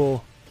so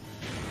cool.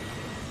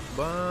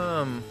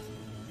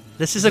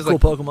 This is a cool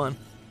Pokemon. You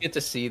get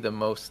to see the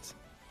most,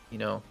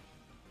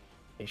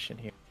 nation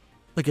here.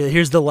 Look at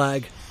here's the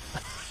lag.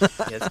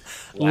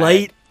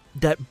 Light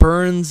that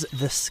burns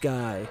the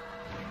sky.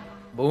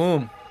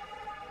 Boom.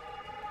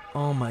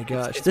 Oh my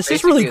gosh. It's this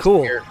is really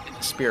cool. It's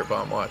a spirit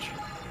bomb, watch.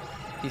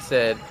 He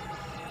said,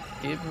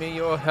 "Give me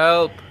your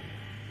help."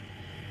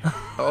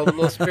 All the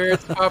little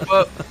spirits pop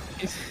up.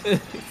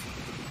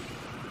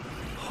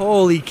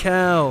 Holy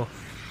cow.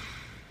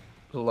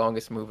 The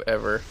longest move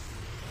ever.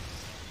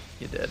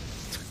 You did.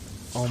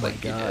 Oh my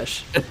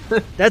gosh.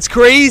 That's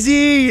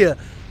crazy.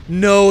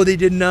 No, they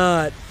did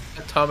not.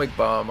 Atomic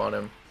bomb on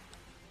him.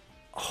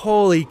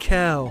 Holy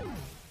cow.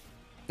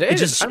 It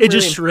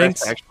just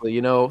shrinks.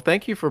 Actually,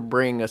 thank you for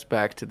bringing us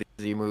back to the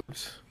Z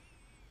moves.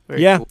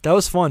 Very cool. That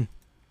was fun.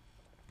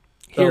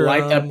 The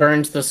light that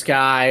burns the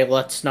sky,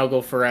 Let's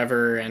Snuggle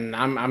Forever, and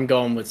I'm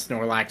going with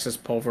Snorlax's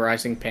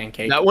Pulverizing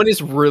Pancake. That one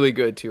is really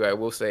good too, I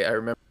will say. I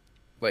remember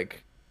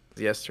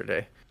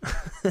yesterday.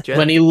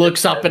 When he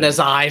looks up and his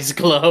eyes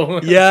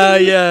glow.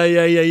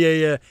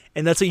 Yeah.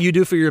 And that's what you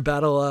do for your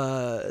battle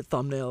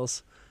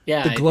thumbnails.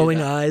 Yeah. The glowing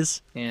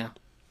eyes. Yeah.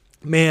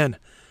 Man.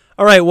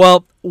 All right,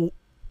 well,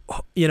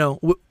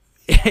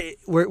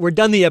 we're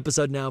done the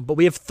episode now, but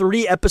we have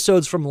 3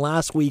 episodes from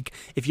last week.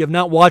 If you have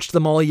not watched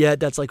them all yet,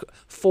 that's like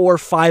 4 or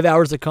 5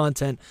 hours of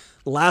content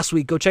last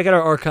week. Go check out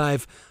our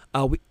archive.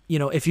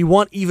 If you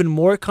want even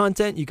more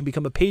content, you can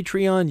become a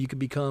Patreon, you can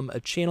become a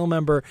channel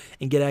member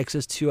and get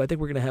access to, I think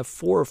we're going to have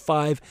 4 or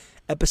 5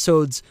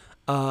 episodes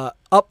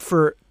up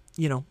for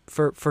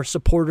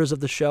supporters of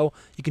the show.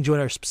 You can join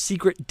our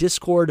secret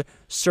Discord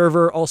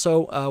server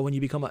also when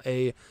you become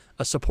a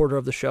supporter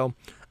of the show.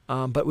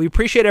 But we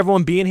appreciate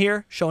everyone being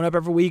here, showing up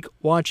every week,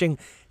 watching.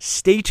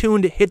 Stay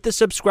tuned. Hit the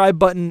subscribe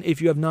button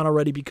if you have not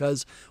already,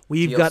 because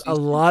we've got a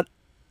lot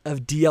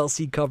of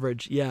DLC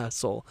coverage. Yeah,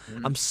 Soul.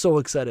 I'm so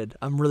excited.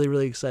 I'm really,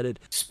 really excited.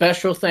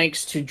 Special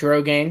thanks to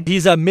Drogain.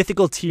 He's a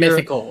mythical tier.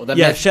 Mythical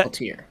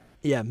tier.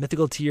 Yeah,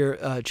 mythical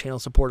tier channel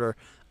supporter.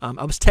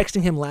 I was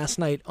texting him last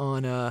night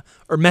or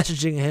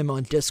messaging him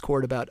on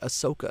Discord about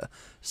Ahsoka.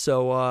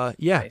 So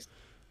nice.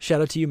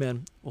 Shout out to you,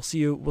 man. We'll see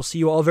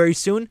you all very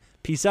soon.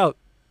 Peace out.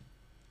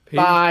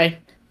 Bye.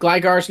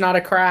 Gligar's not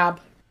a crab.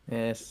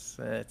 Yes,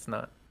 it's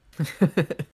not.